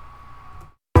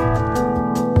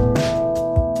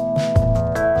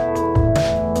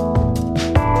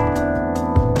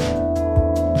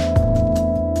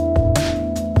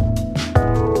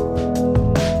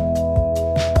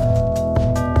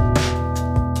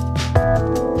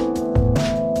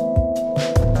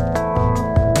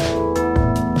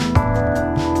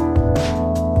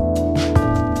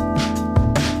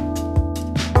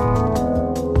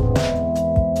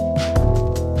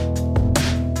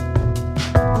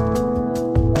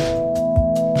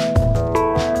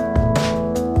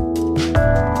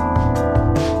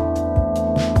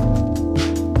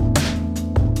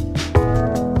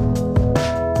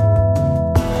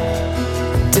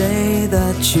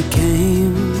 You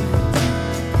came,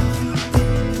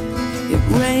 it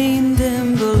rained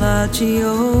in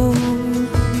Bellagio,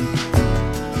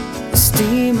 the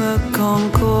steamer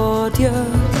Concordia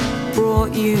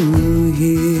brought you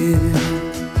here.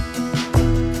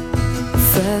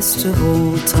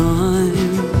 Festival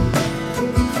time,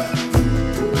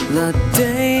 that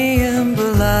day in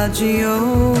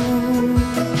Bellagio,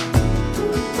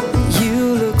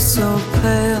 you look so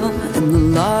pale in the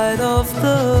light of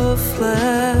the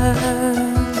flares.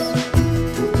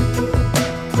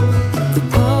 The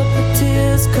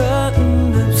puppeteer's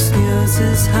curtain obscures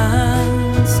his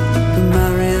hands, the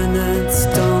marionettes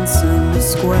dance in the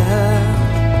square.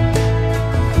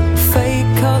 Fate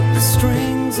cut the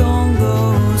strings on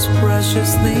those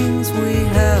precious things we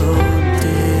held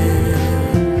dear.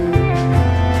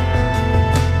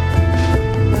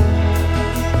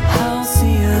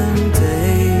 Halcyon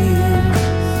days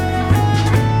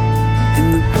in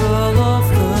the pearl of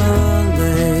the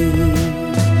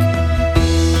lake,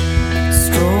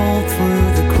 stroll through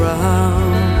the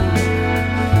crowd,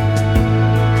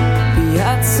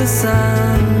 Piazza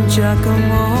San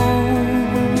Giacomo.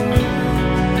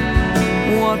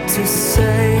 What to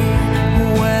say,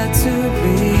 where to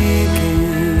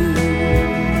begin?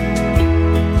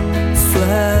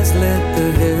 Flares lit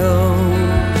the hill,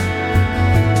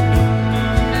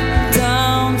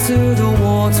 down to the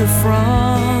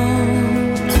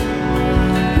waterfront.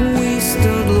 We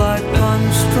stood like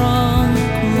punch-drunk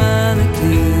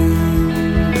mannequins.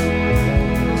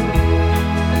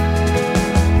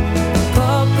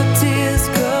 Puppeteer's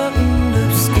curtain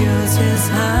obscures his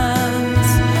hands,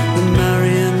 the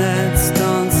marionettes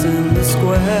dance in the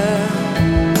square.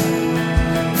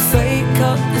 Fate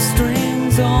cut the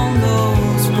strings on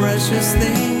those precious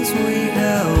things we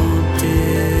held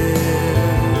dear.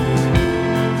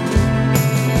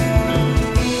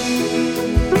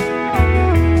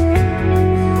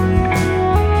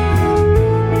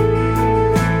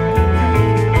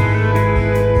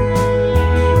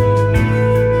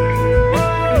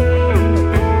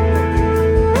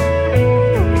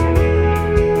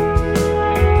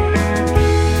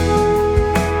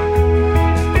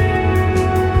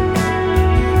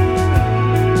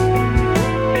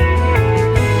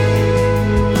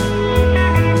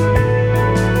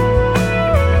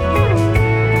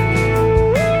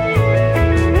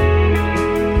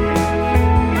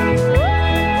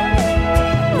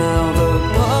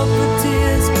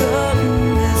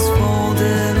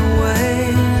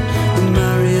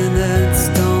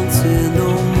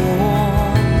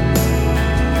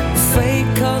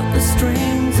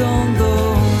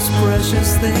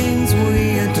 Things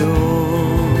we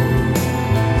adore.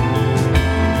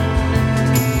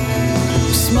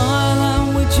 We smile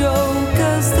and we joke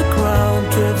as the crowd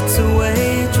drifts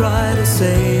away, try to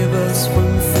save us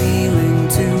from feeling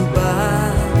too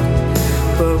bad,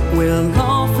 but we're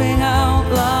laughing out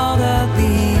loud at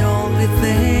the only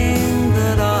thing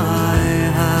that I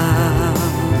have.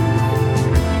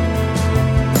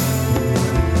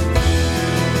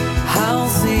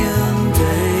 Halcyon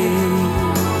days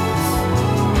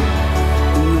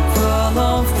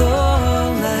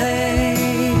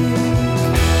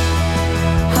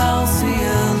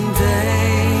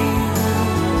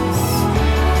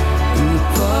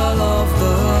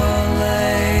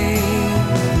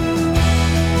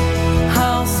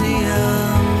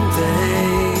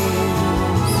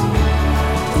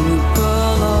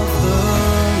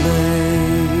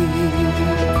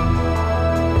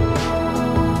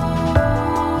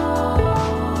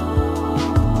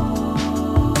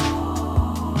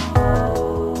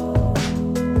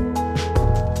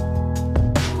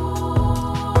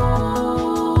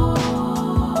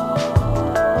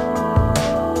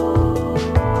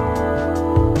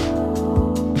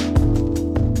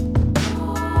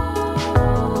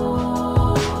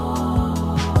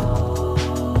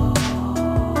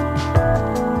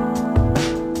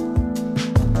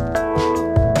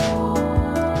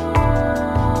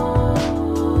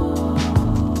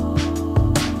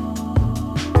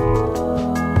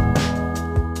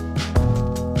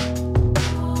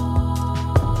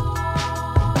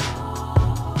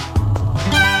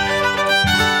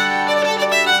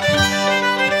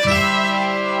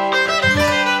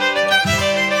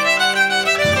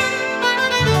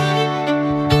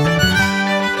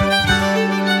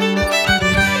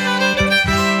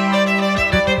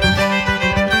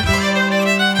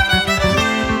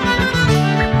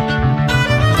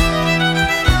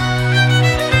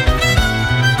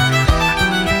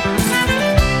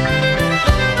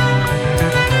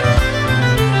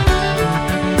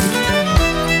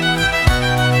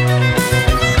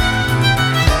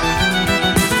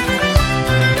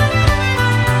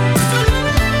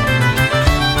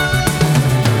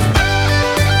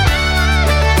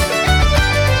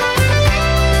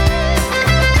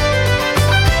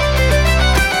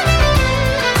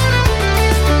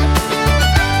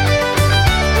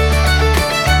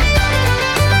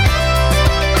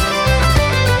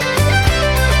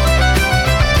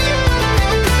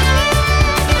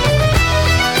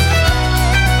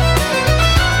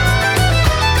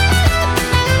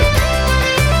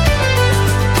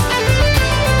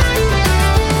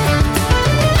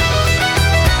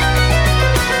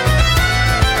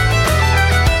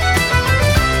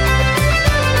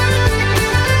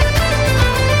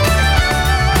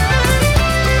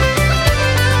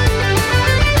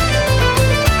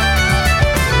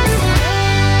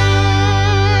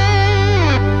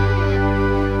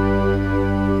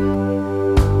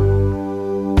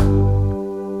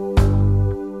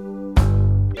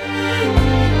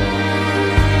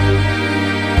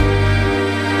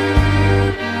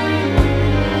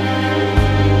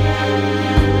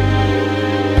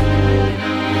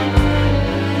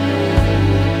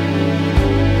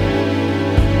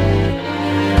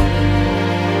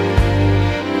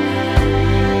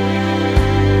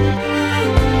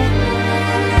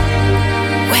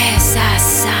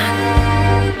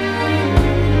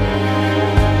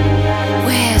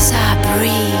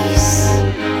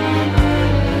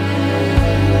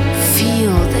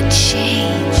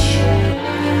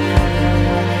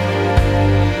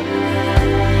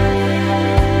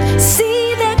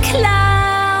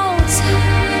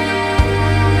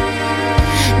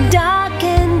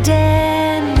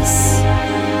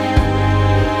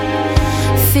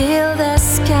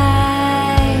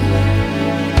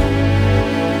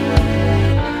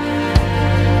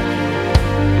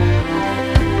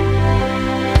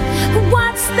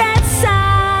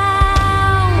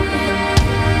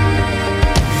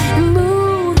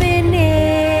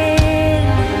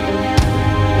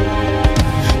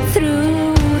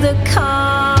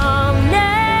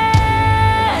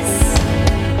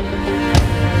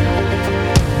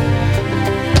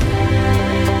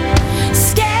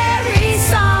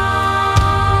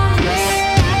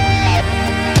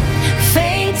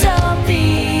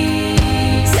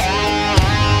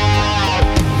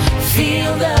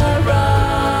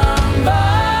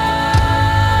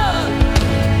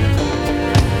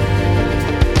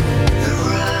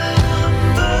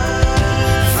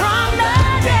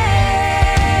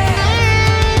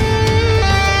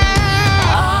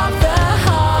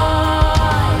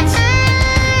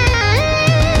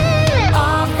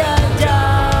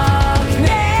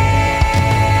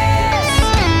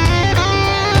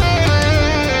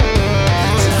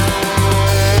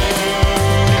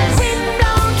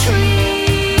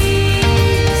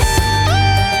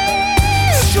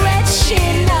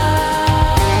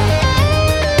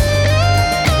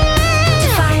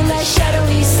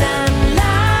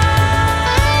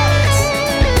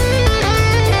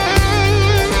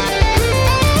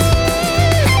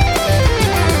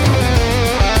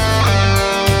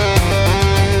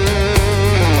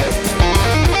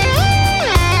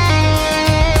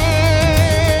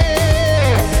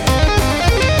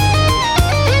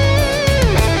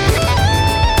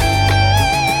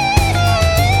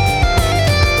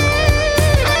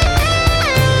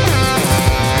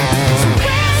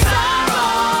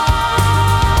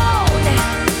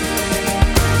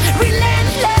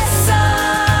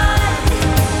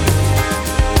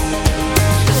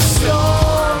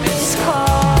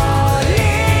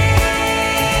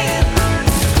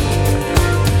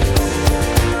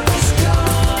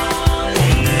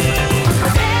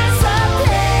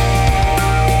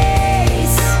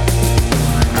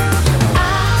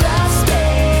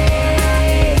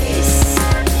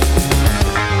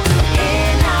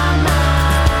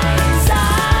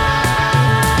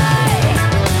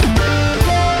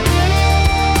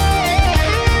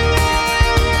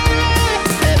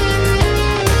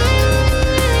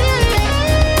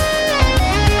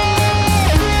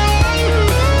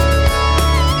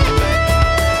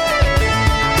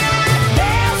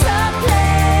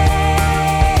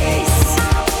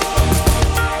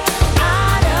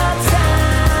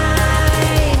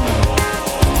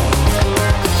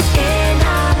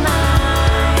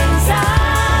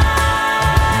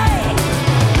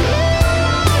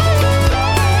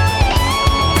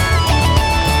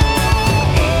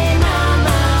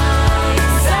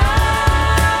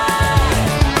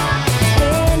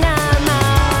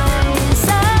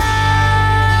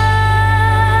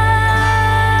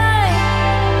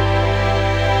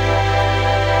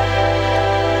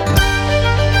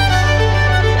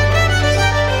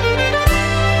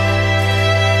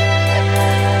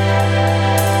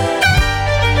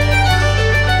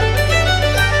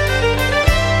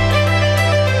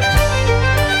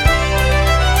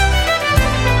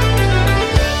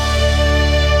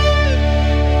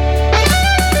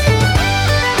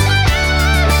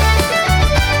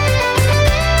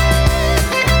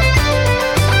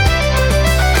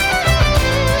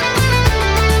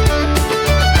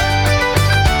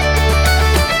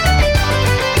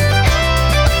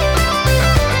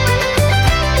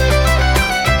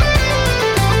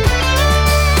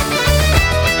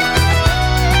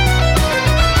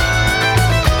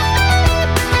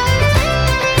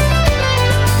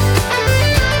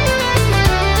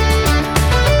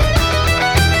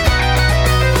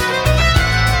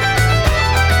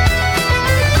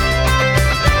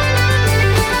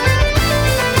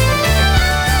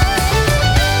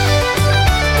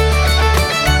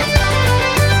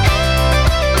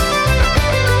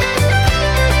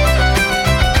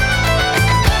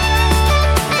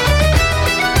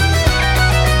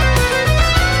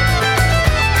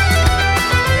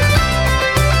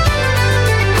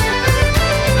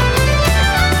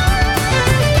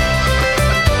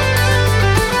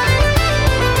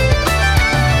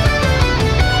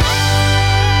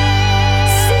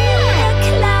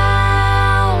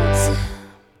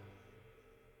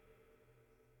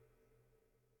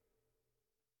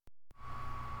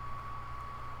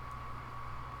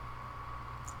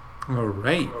All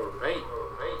right.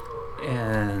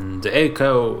 And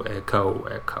echo.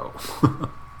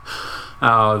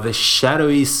 The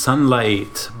Shadowy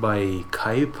Sunlight by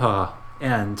Kaipa,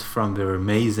 and from their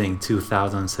amazing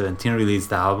 2017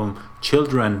 released album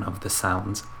Children of the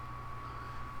Sound.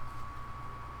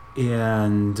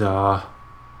 And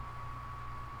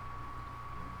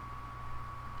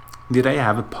did I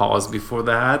have a pause before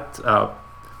that?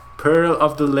 Pearl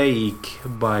of the Lake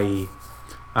by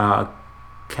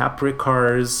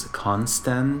Capricor's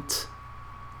Constant,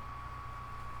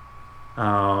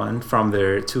 and from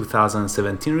their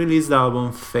 2017 released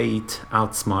album Fate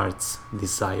Outsmarts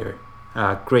Desire.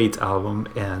 Great album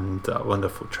and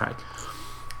wonderful track.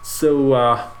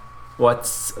 So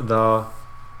what's the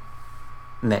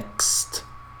next?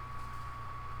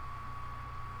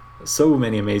 So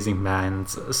many amazing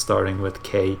bands, starting with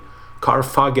K.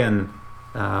 Karfagen.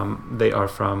 They are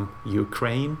from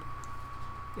Ukraine,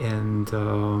 and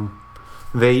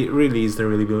they released a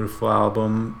really beautiful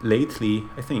album lately,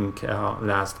 I think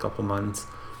last couple months,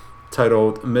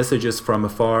 titled Messages from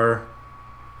Afar,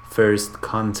 First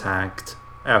Contact.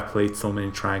 I've played so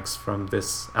many tracks from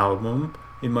this album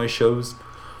in my shows,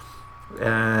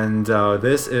 and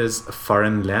this is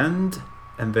Foreign Land,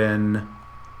 and then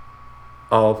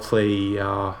I'll play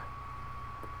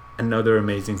another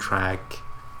amazing track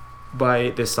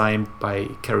this time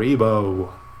by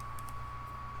Karibo.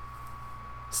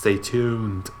 Stay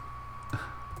tuned.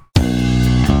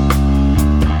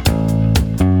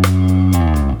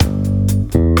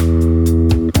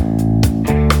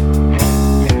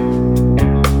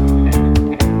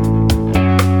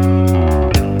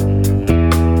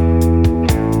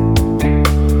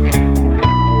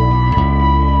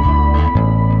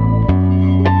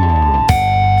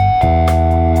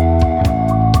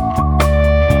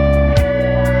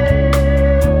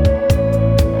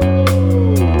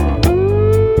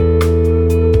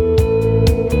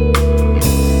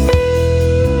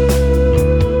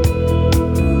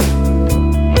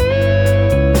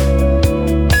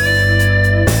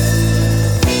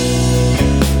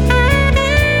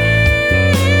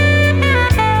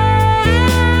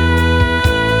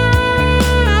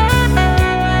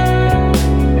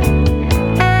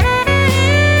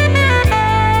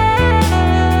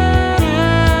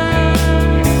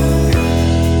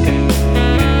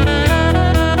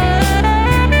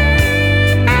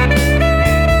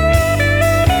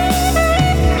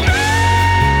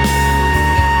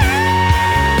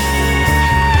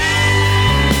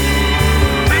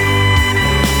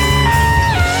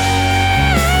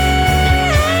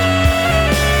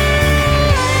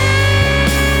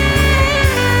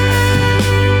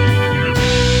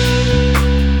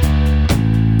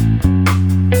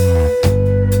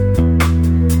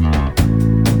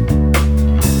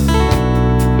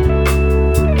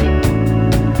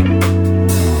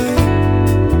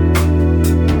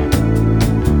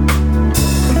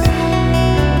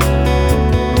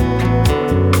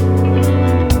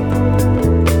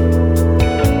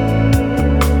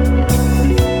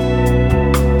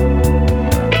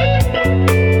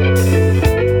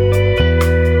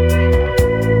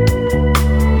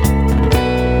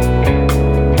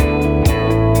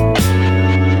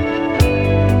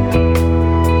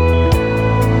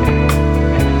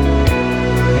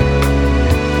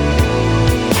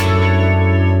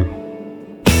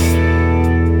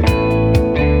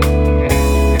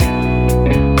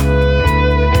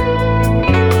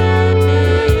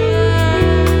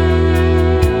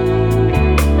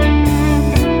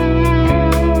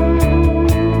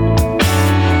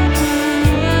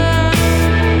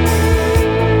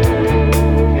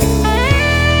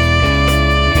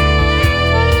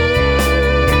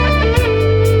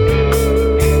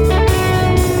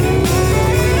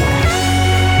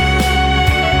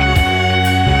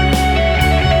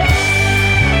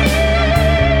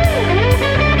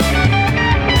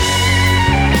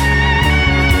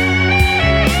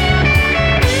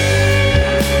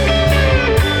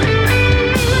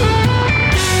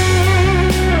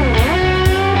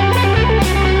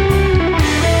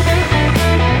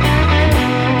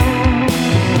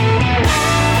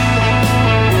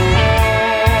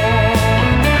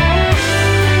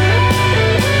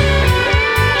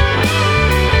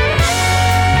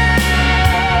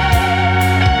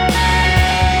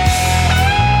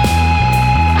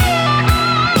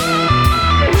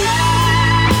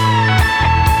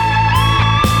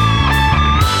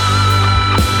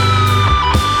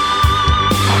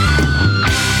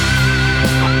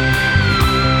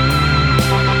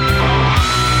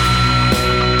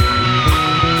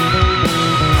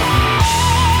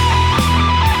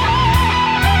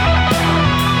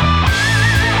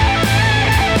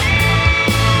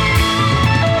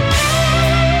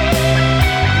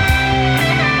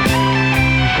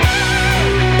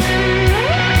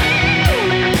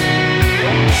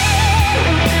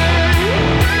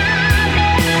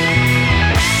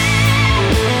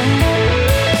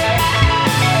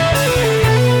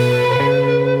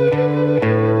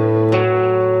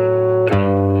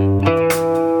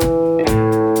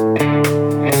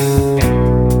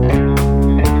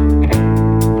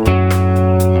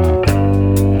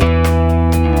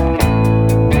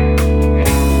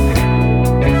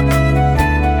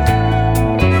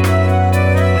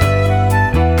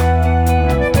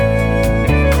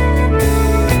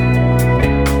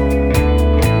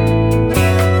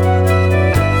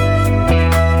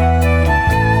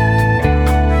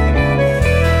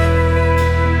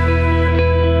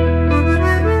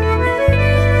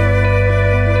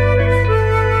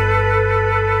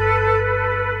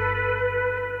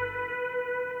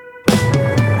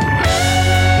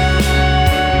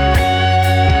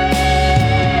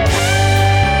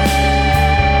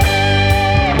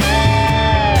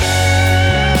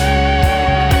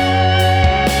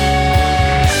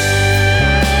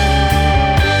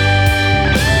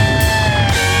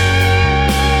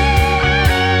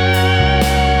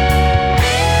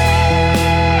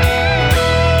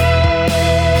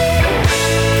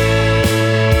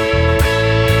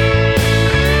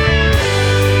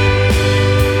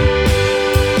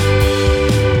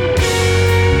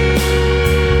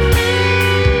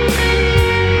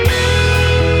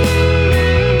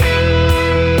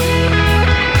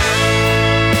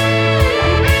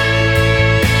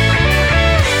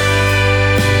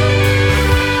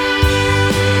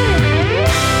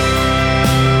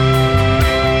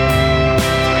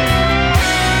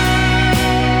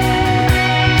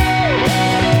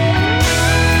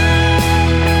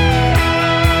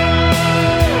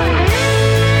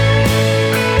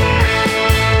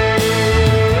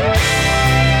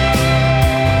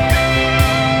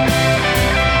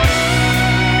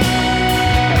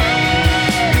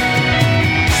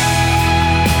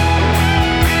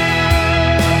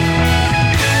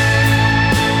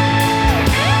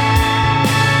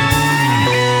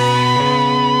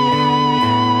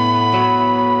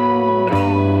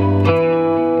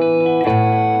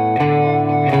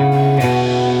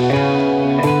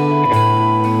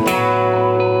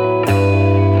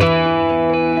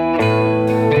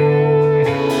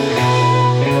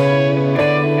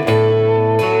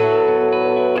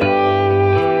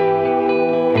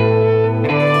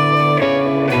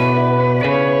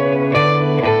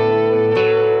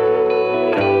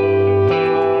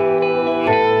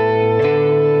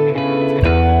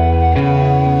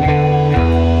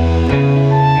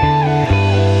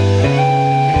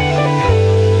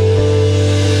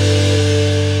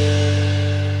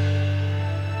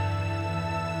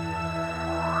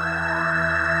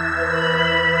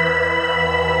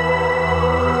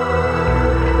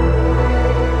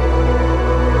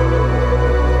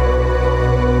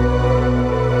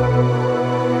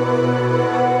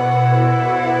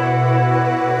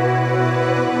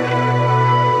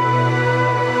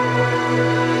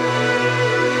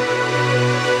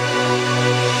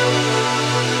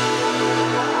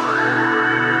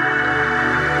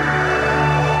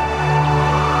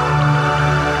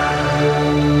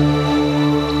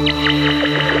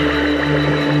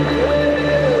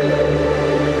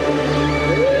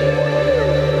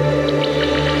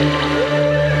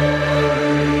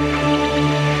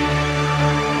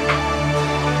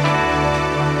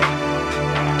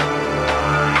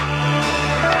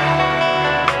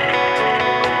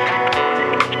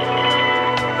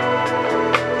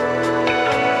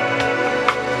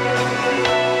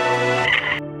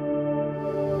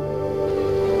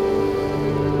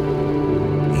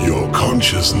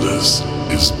 Consciousness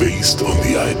is based on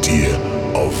the idea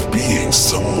of being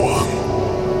someone,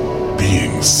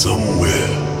 being somewhere.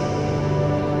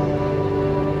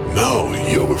 Now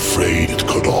you're afraid it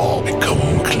could all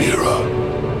become clearer.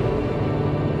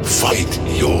 Fight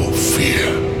your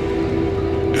fear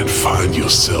and find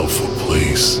yourself a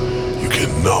place you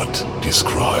cannot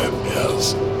describe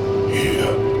as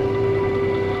here.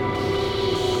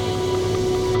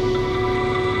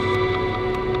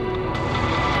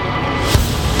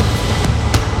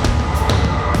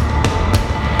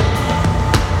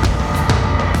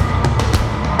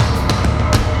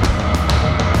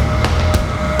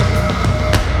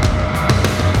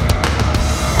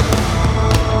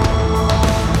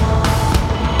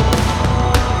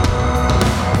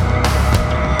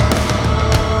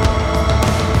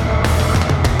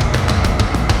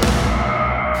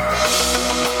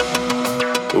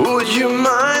 Would you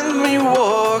mind me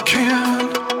walking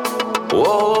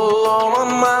all alone on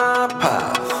my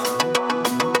path?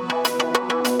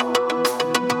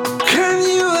 Can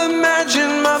you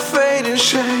imagine my fading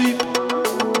shape?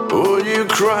 Would you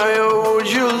cry or would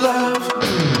you laugh?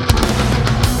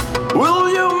 Will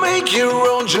you make your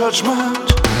own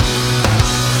judgment?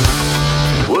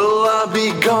 Will I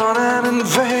be gone and in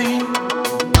vain?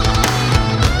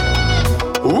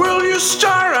 Will you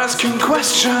start asking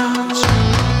questions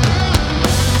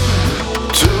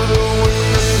to the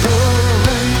wind and the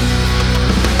rain?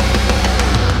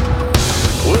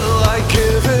 Will I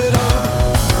give it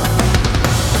up?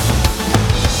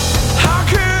 How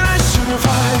can I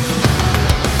survive?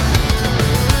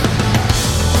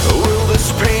 Will this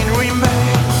pain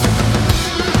remain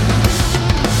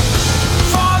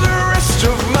for the rest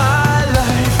of my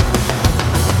life?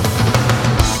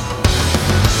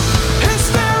 Is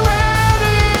there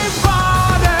anybody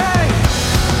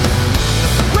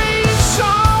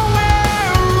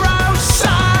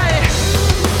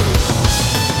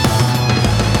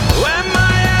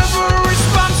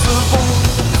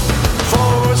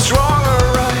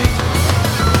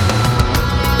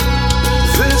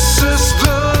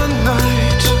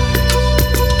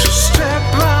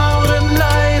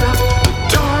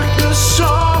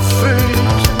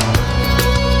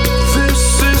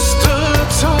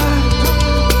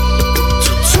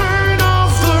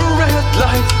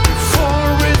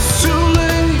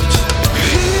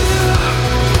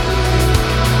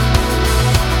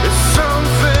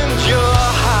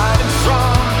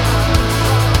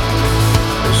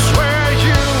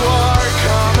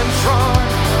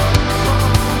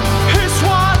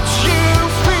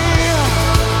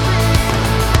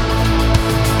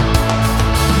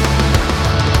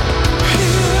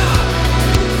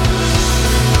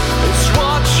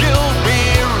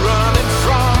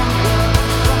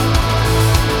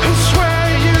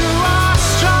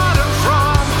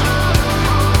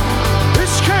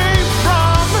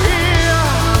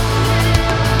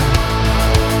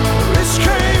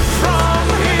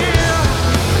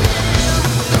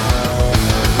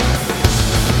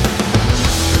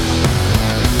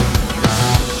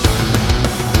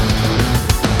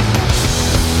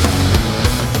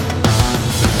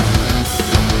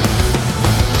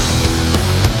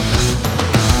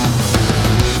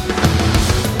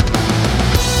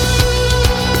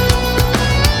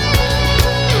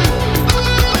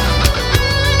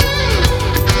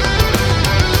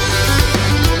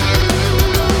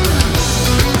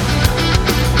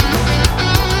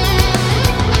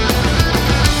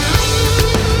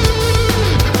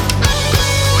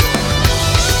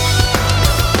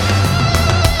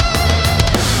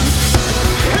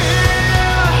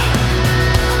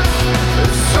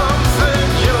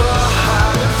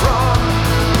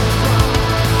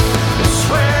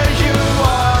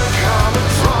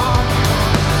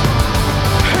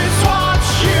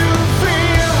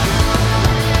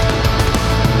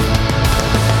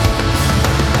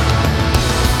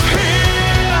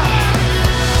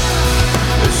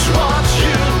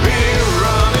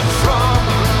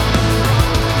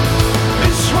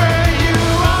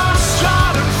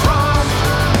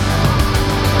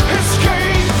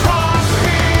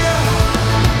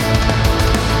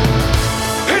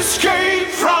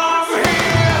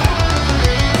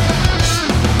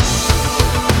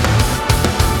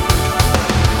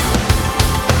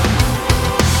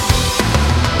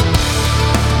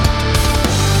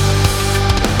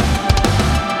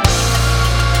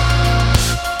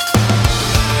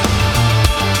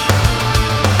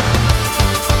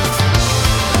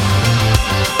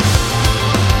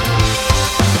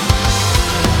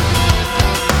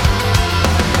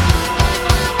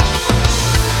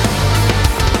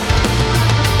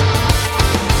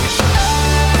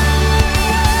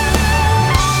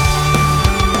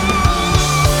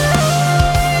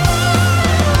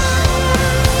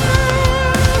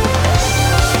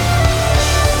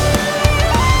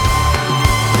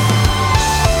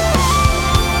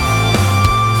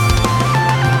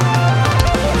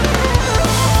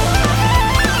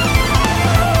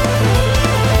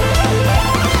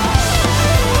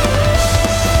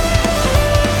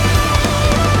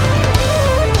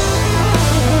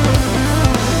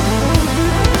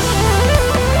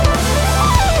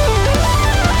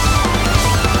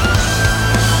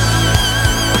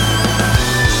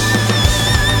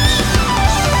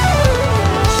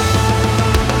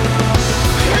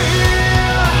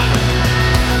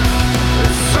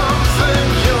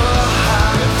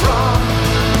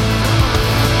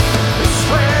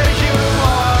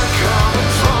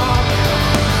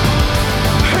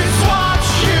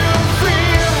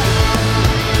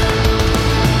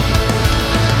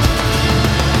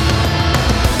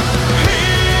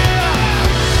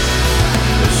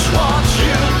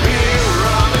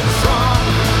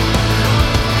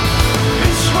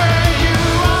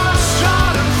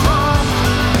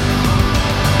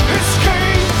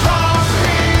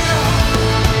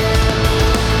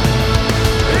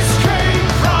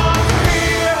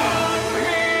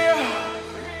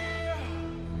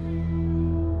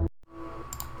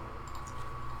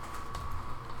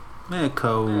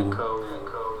Echo.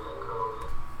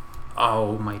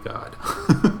 Oh my god.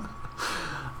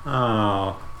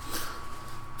 Oh.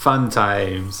 Fun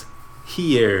Times.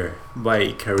 Here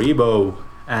by Caribou,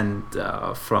 and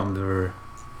from their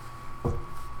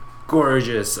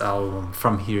gorgeous album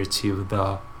From Here to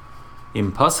the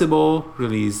Impossible,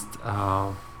 released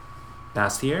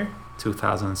last year,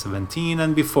 2017.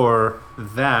 And before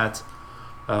that,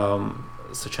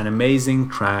 such an amazing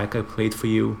track I played for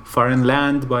you, Foreign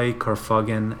Land by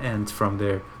Carfagen, and from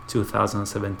their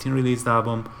 2017 released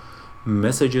album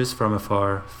Messages from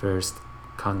Afar, First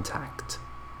Contact.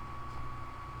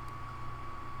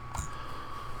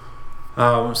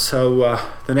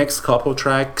 The next couple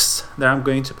tracks that I'm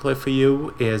going to play for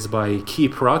you is by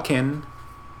Keep Rockin'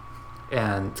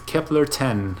 and Kepler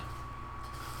 10.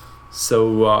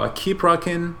 So Keep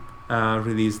Rockin'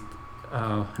 released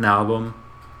an album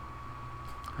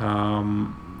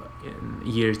in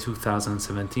year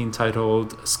 2017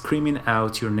 titled Screaming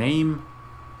Out Your Name,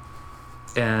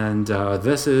 and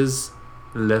this is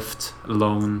Left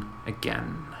Alone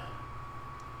Again.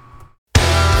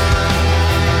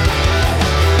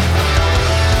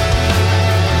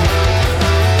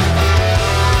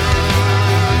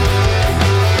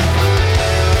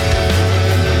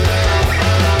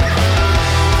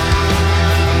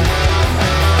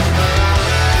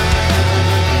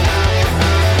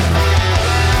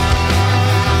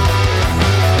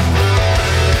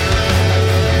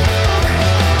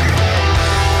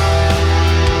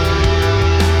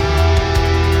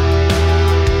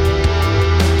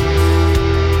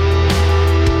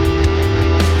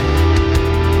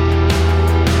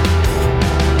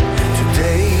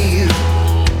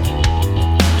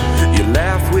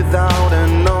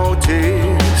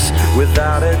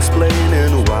 Without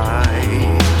explaining why.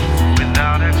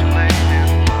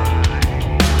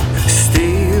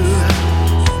 Still,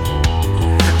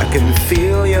 I can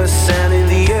feel your scent in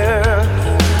the air,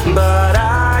 but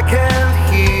I can't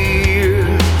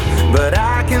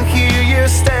hear your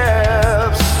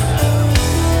steps.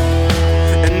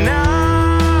 And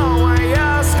now I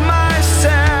ask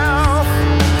myself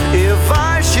if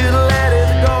I should let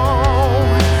it go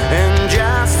and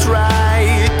just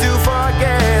try to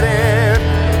forget it.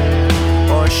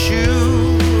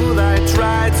 Should I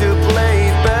try to play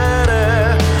it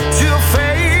better, to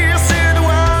face it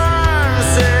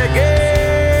once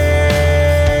again?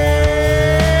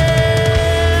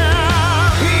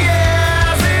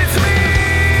 Yes, it's me.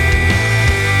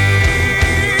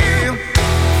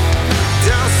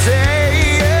 Don't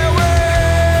say a word.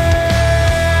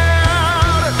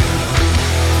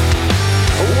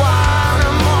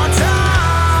 One more time.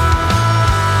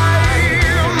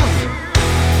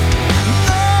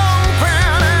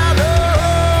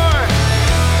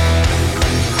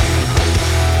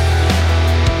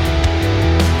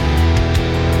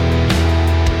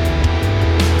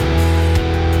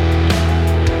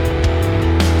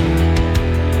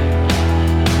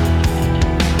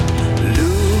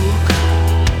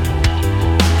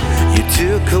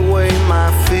 Took away my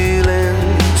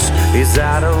feelings, it's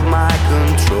out of my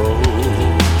control.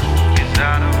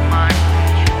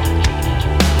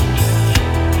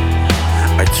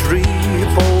 I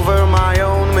trip over my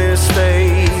own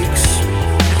mistakes.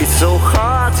 It's so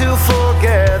hard to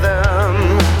forget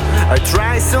them. I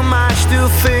try so much to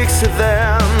fix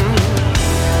them.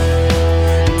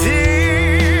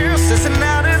 This is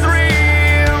another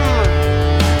dream.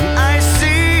 I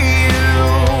see you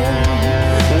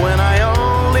when I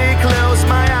close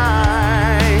my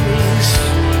eyes.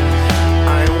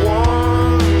 I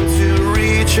want to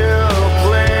reach a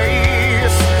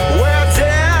place where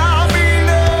there'll be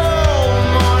no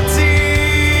more tears.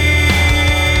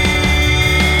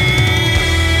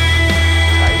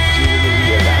 I do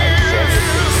realize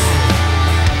everything.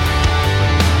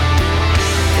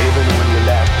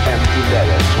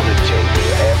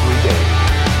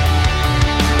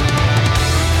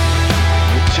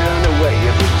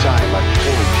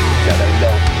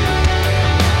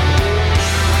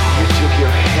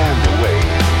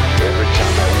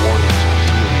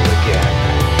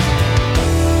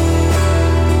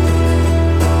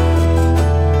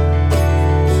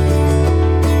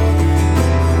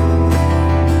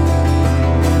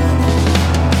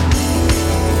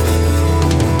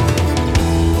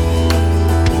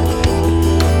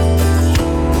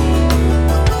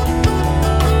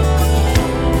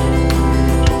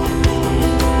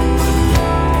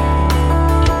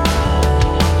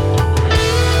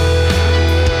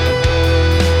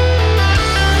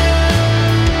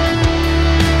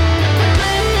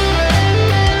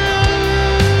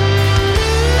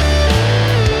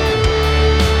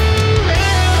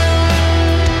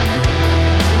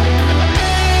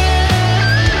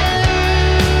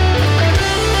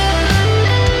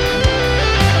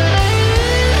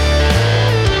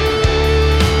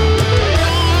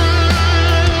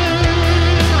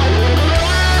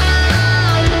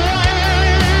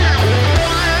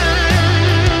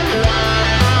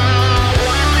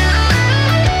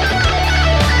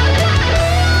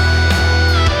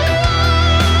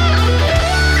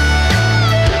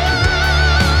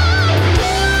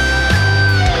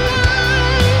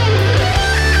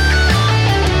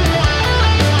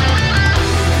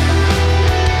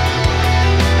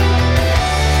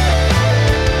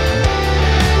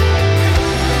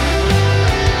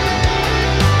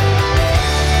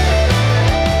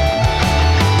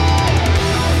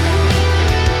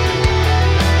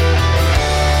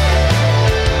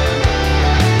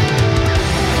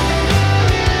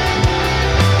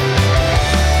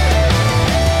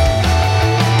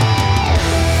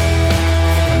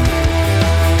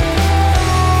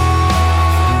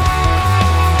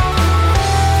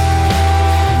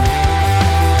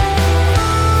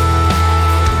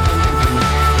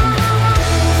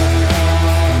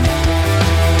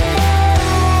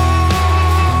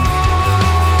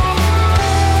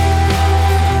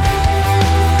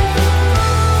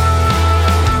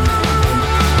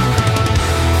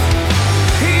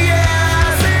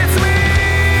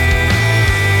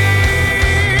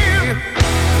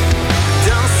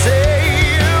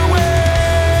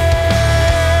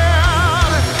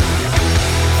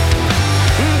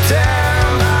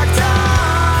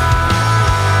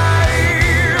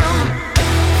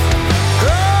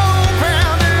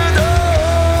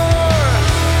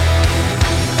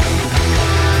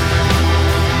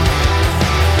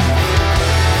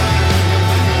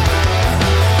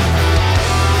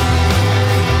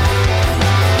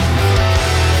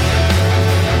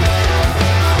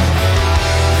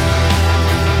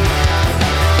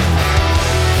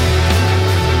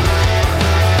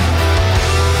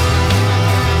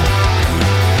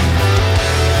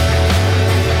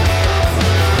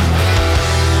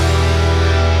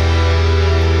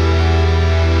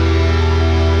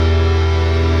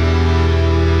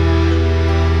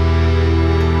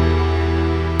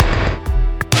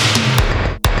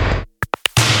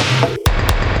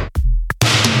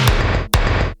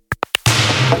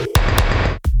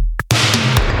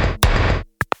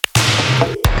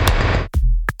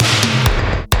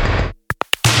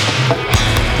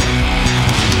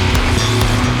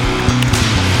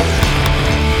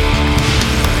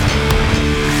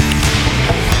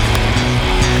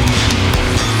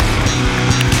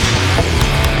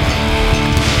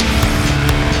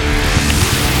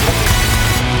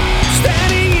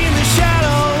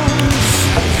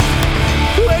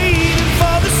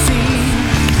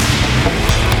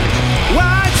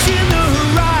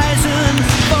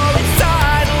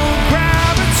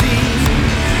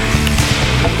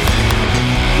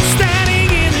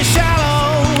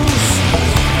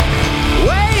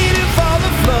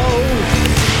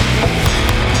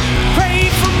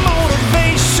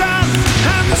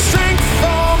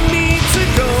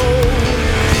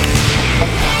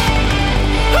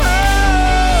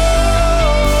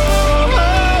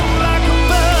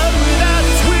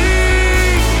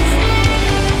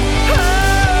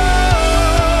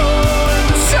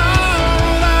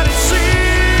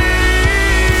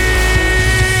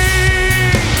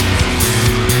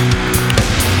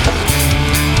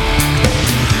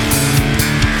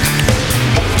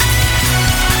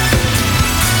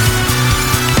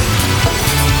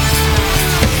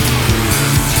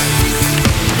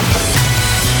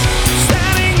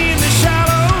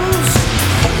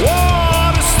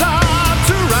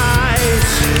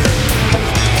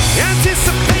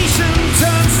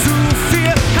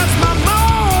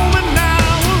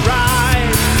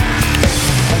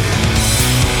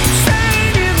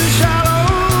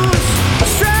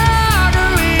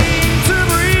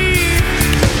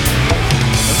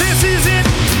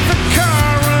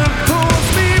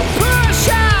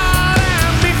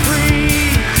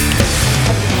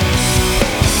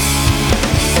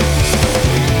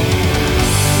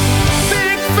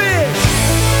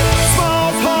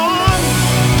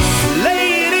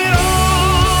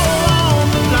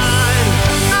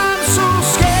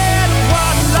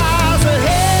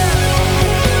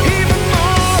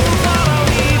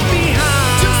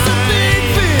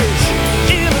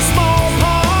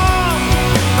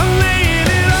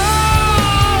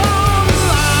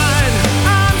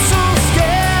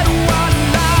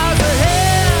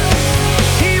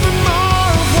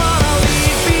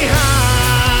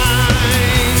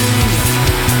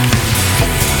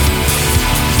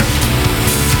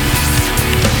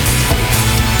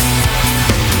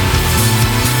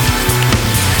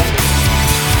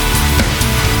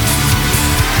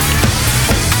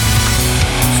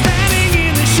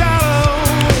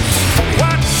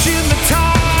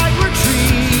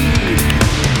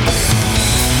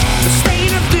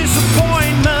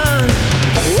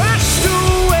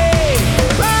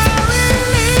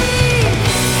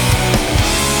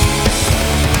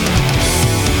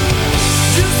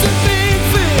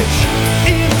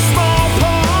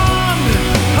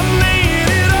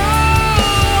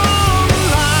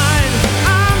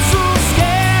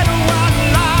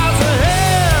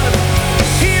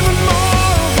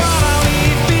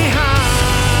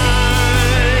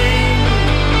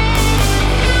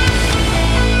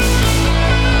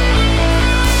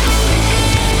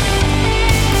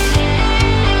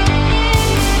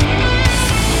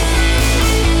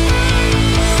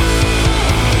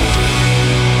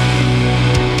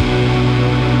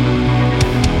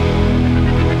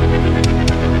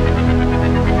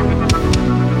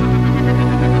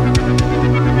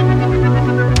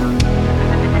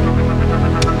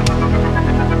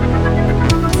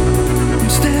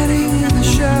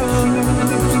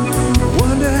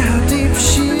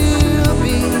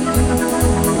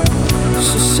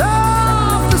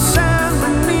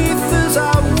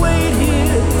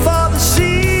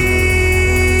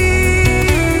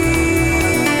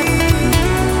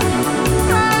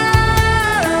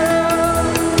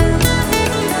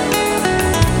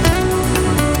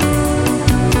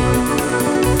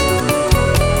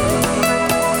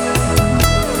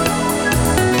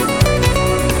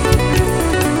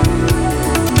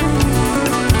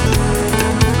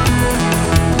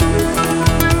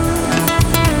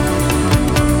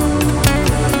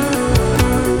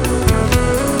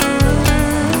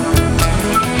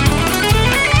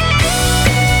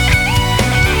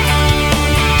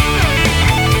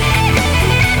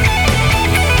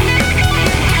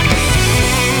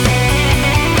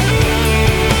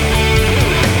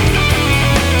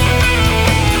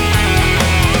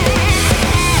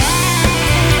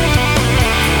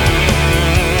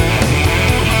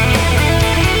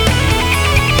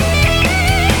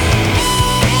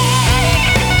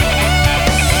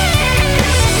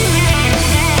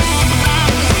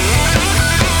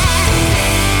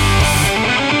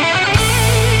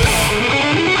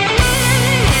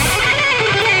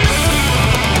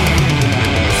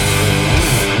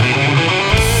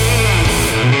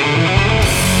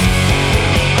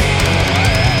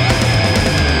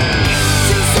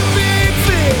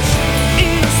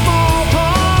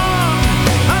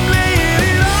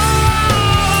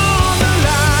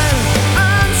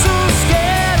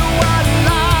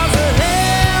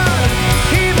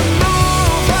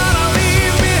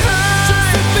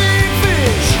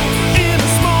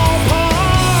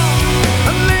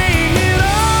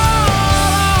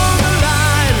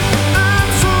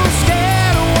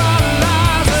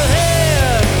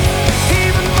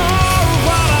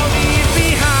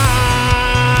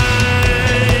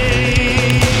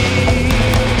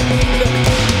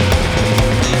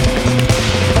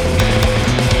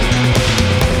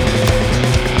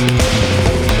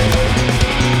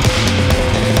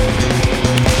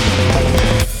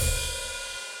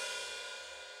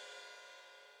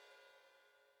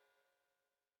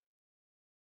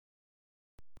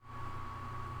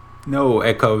 No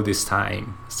echo this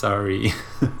time. Sorry.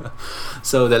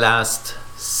 So the last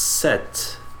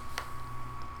set,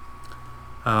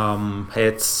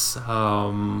 it's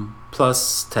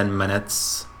plus 10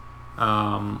 minutes.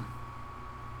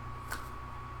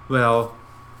 Well,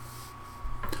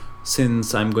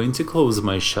 since I'm going to close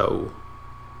my show,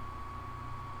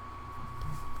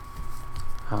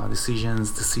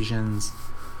 decisions.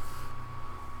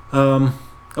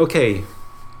 Okay.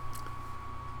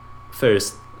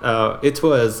 First, it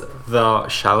was The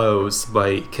Shallows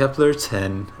by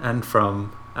Kepler-10, and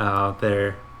from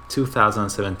their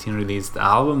 2017 released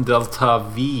album Delta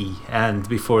V, and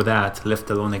before that Left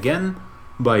Alone Again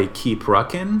by Keep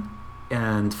Rockin',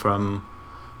 and from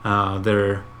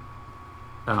their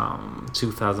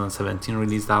 2017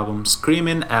 released album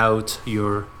Screaming Out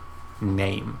Your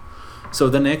Name. So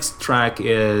the next track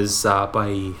is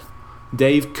by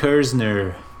Dave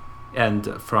Kersner,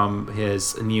 and from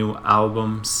his new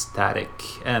album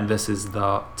Static, and this is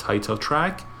the title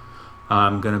track.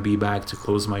 I'm gonna be back to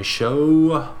close my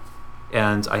show,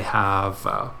 and I have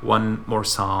one more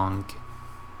song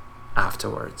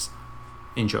afterwards.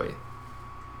 Enjoy it.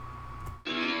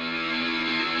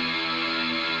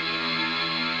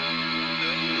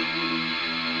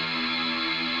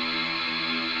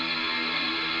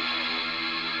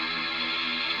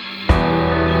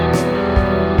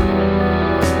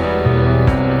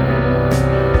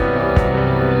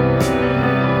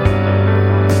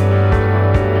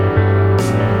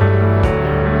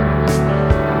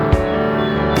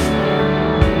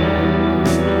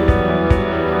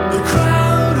 The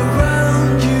crowd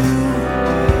around you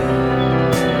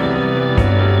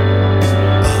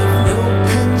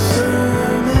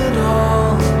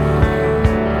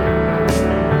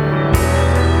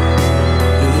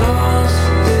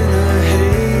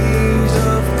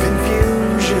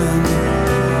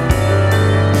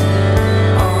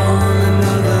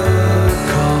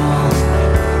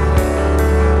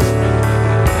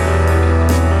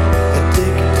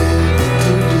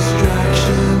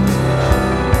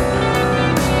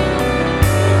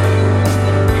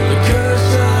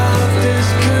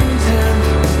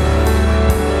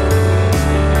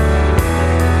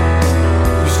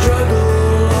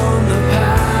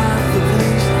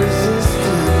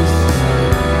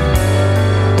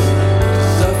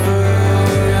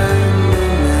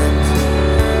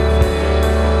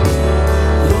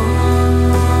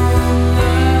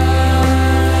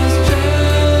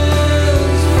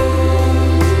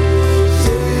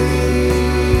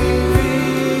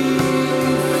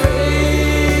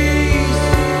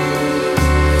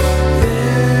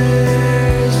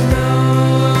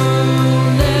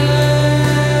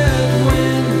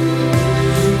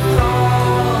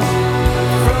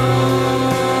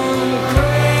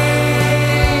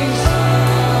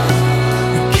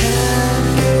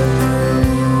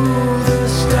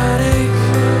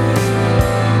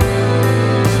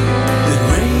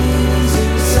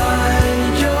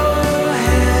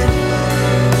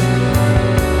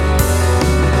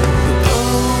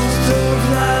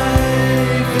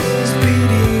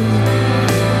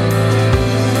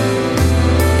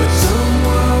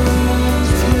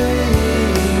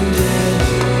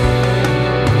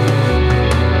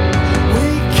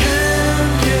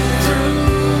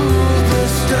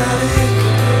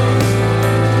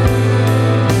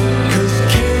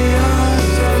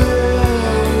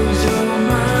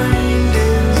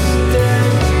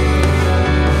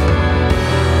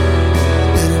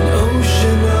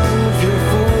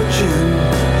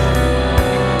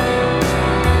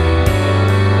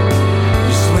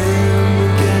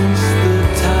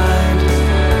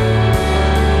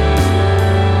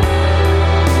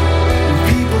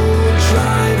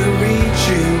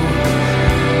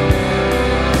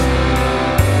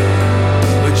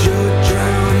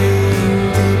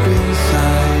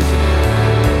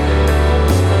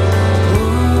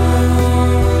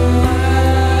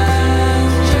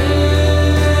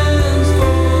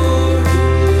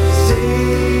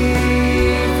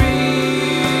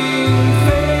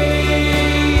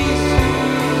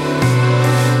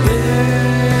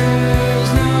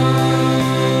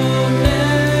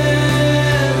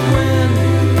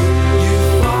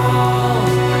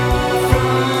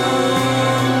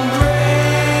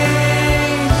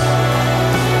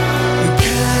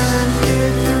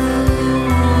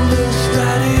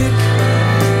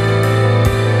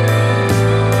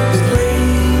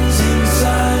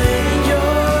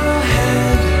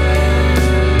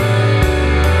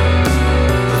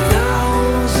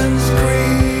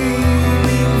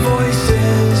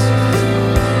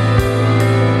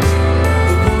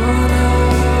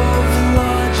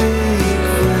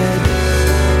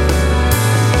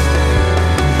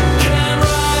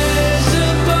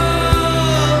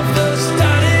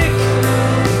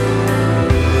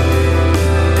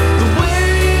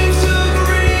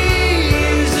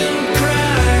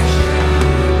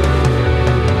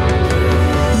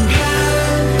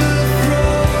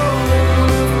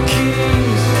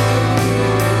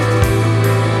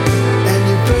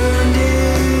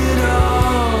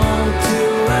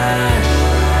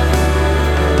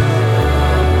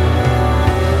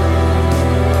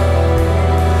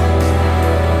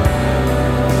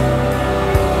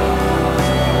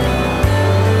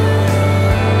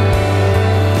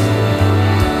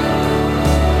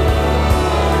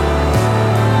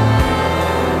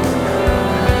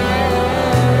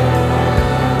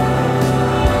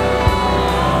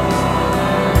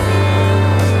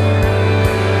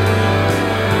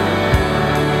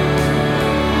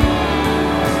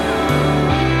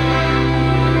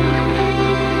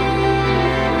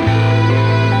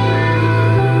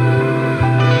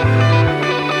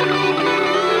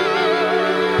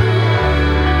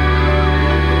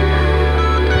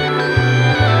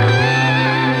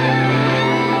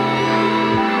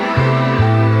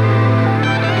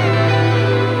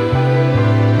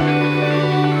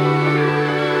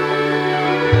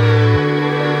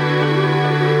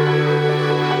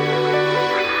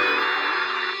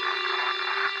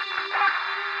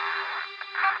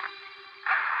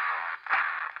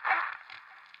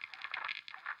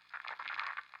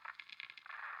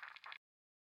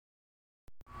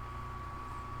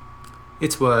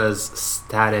It was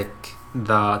Static,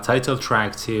 the title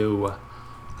track to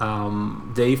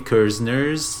Dave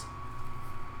Kerzner's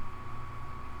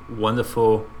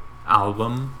wonderful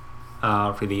album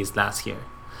released last year.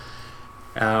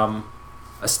 I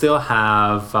still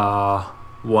have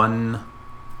one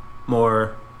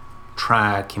more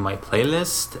track in my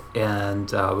playlist,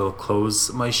 and we'll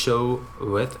close my show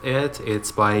with it.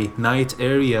 It's by Night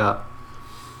Area,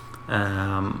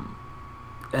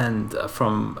 and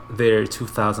from their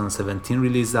 2017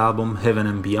 release album Heaven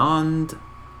and Beyond,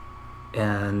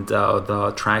 and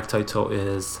the track title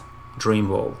is Dream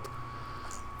World.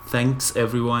 Thanks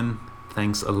everyone,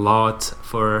 thanks a lot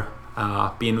for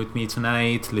being with me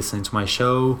tonight, listening to my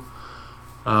show.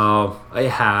 I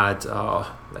had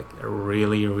like a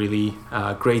really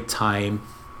great time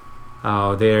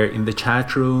there in the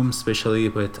chat room, especially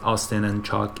with Austin and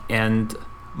Chuck and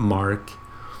Mark.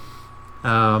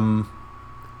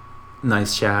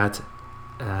 Nice chat,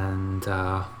 and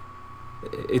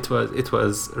it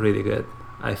was really good.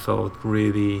 I felt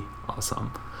really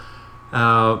awesome.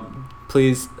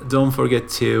 Please don't forget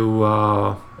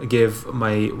to give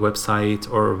my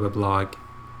website or weblog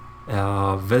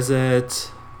a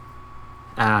visit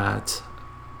at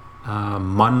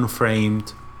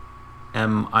Munframed,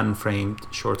 Unframed,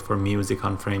 short for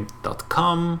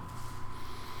music.unframed.com.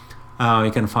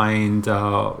 You can find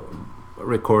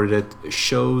recorded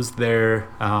shows there,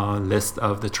 list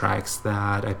of the tracks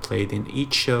that I played in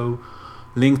each show,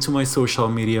 link to my social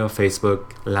media,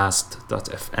 Facebook,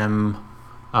 last.fm,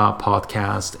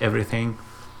 podcast, everything.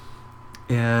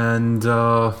 And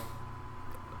I'll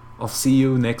see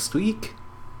you next week.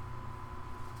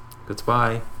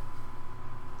 Goodbye.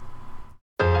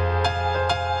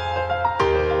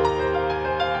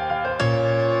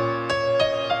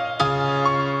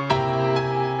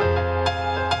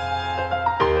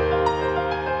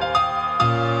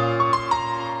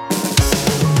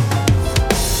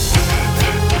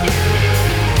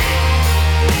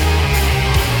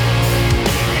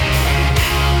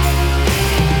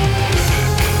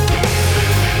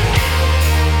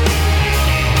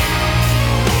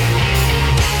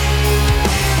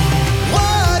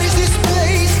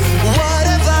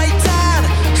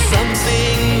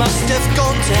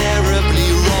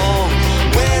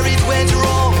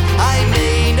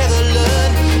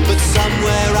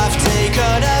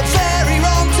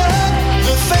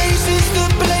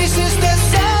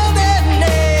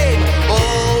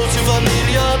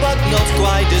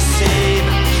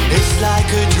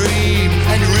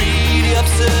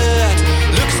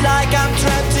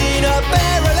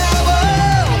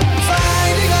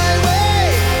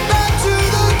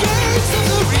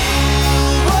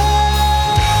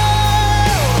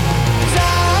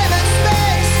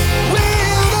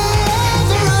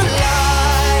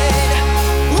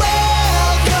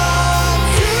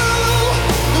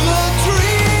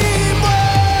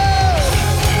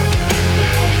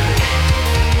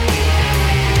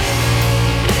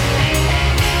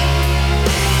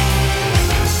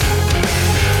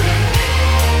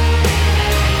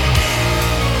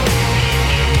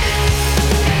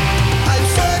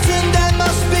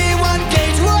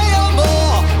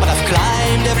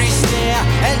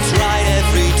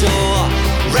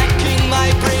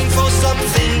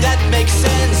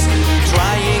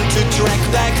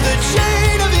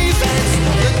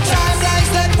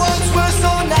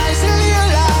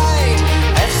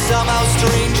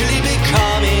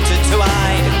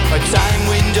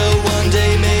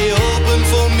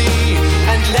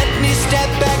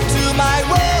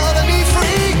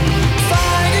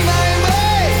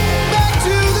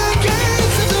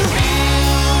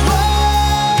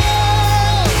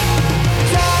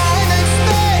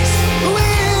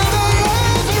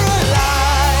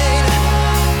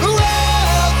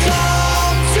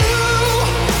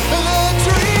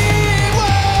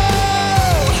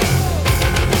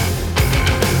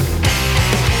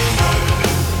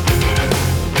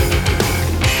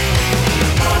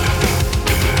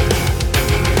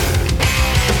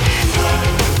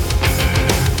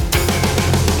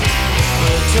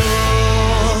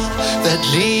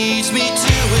 Leads me to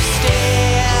a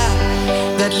stair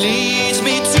that leads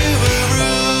me to a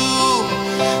room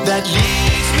that leads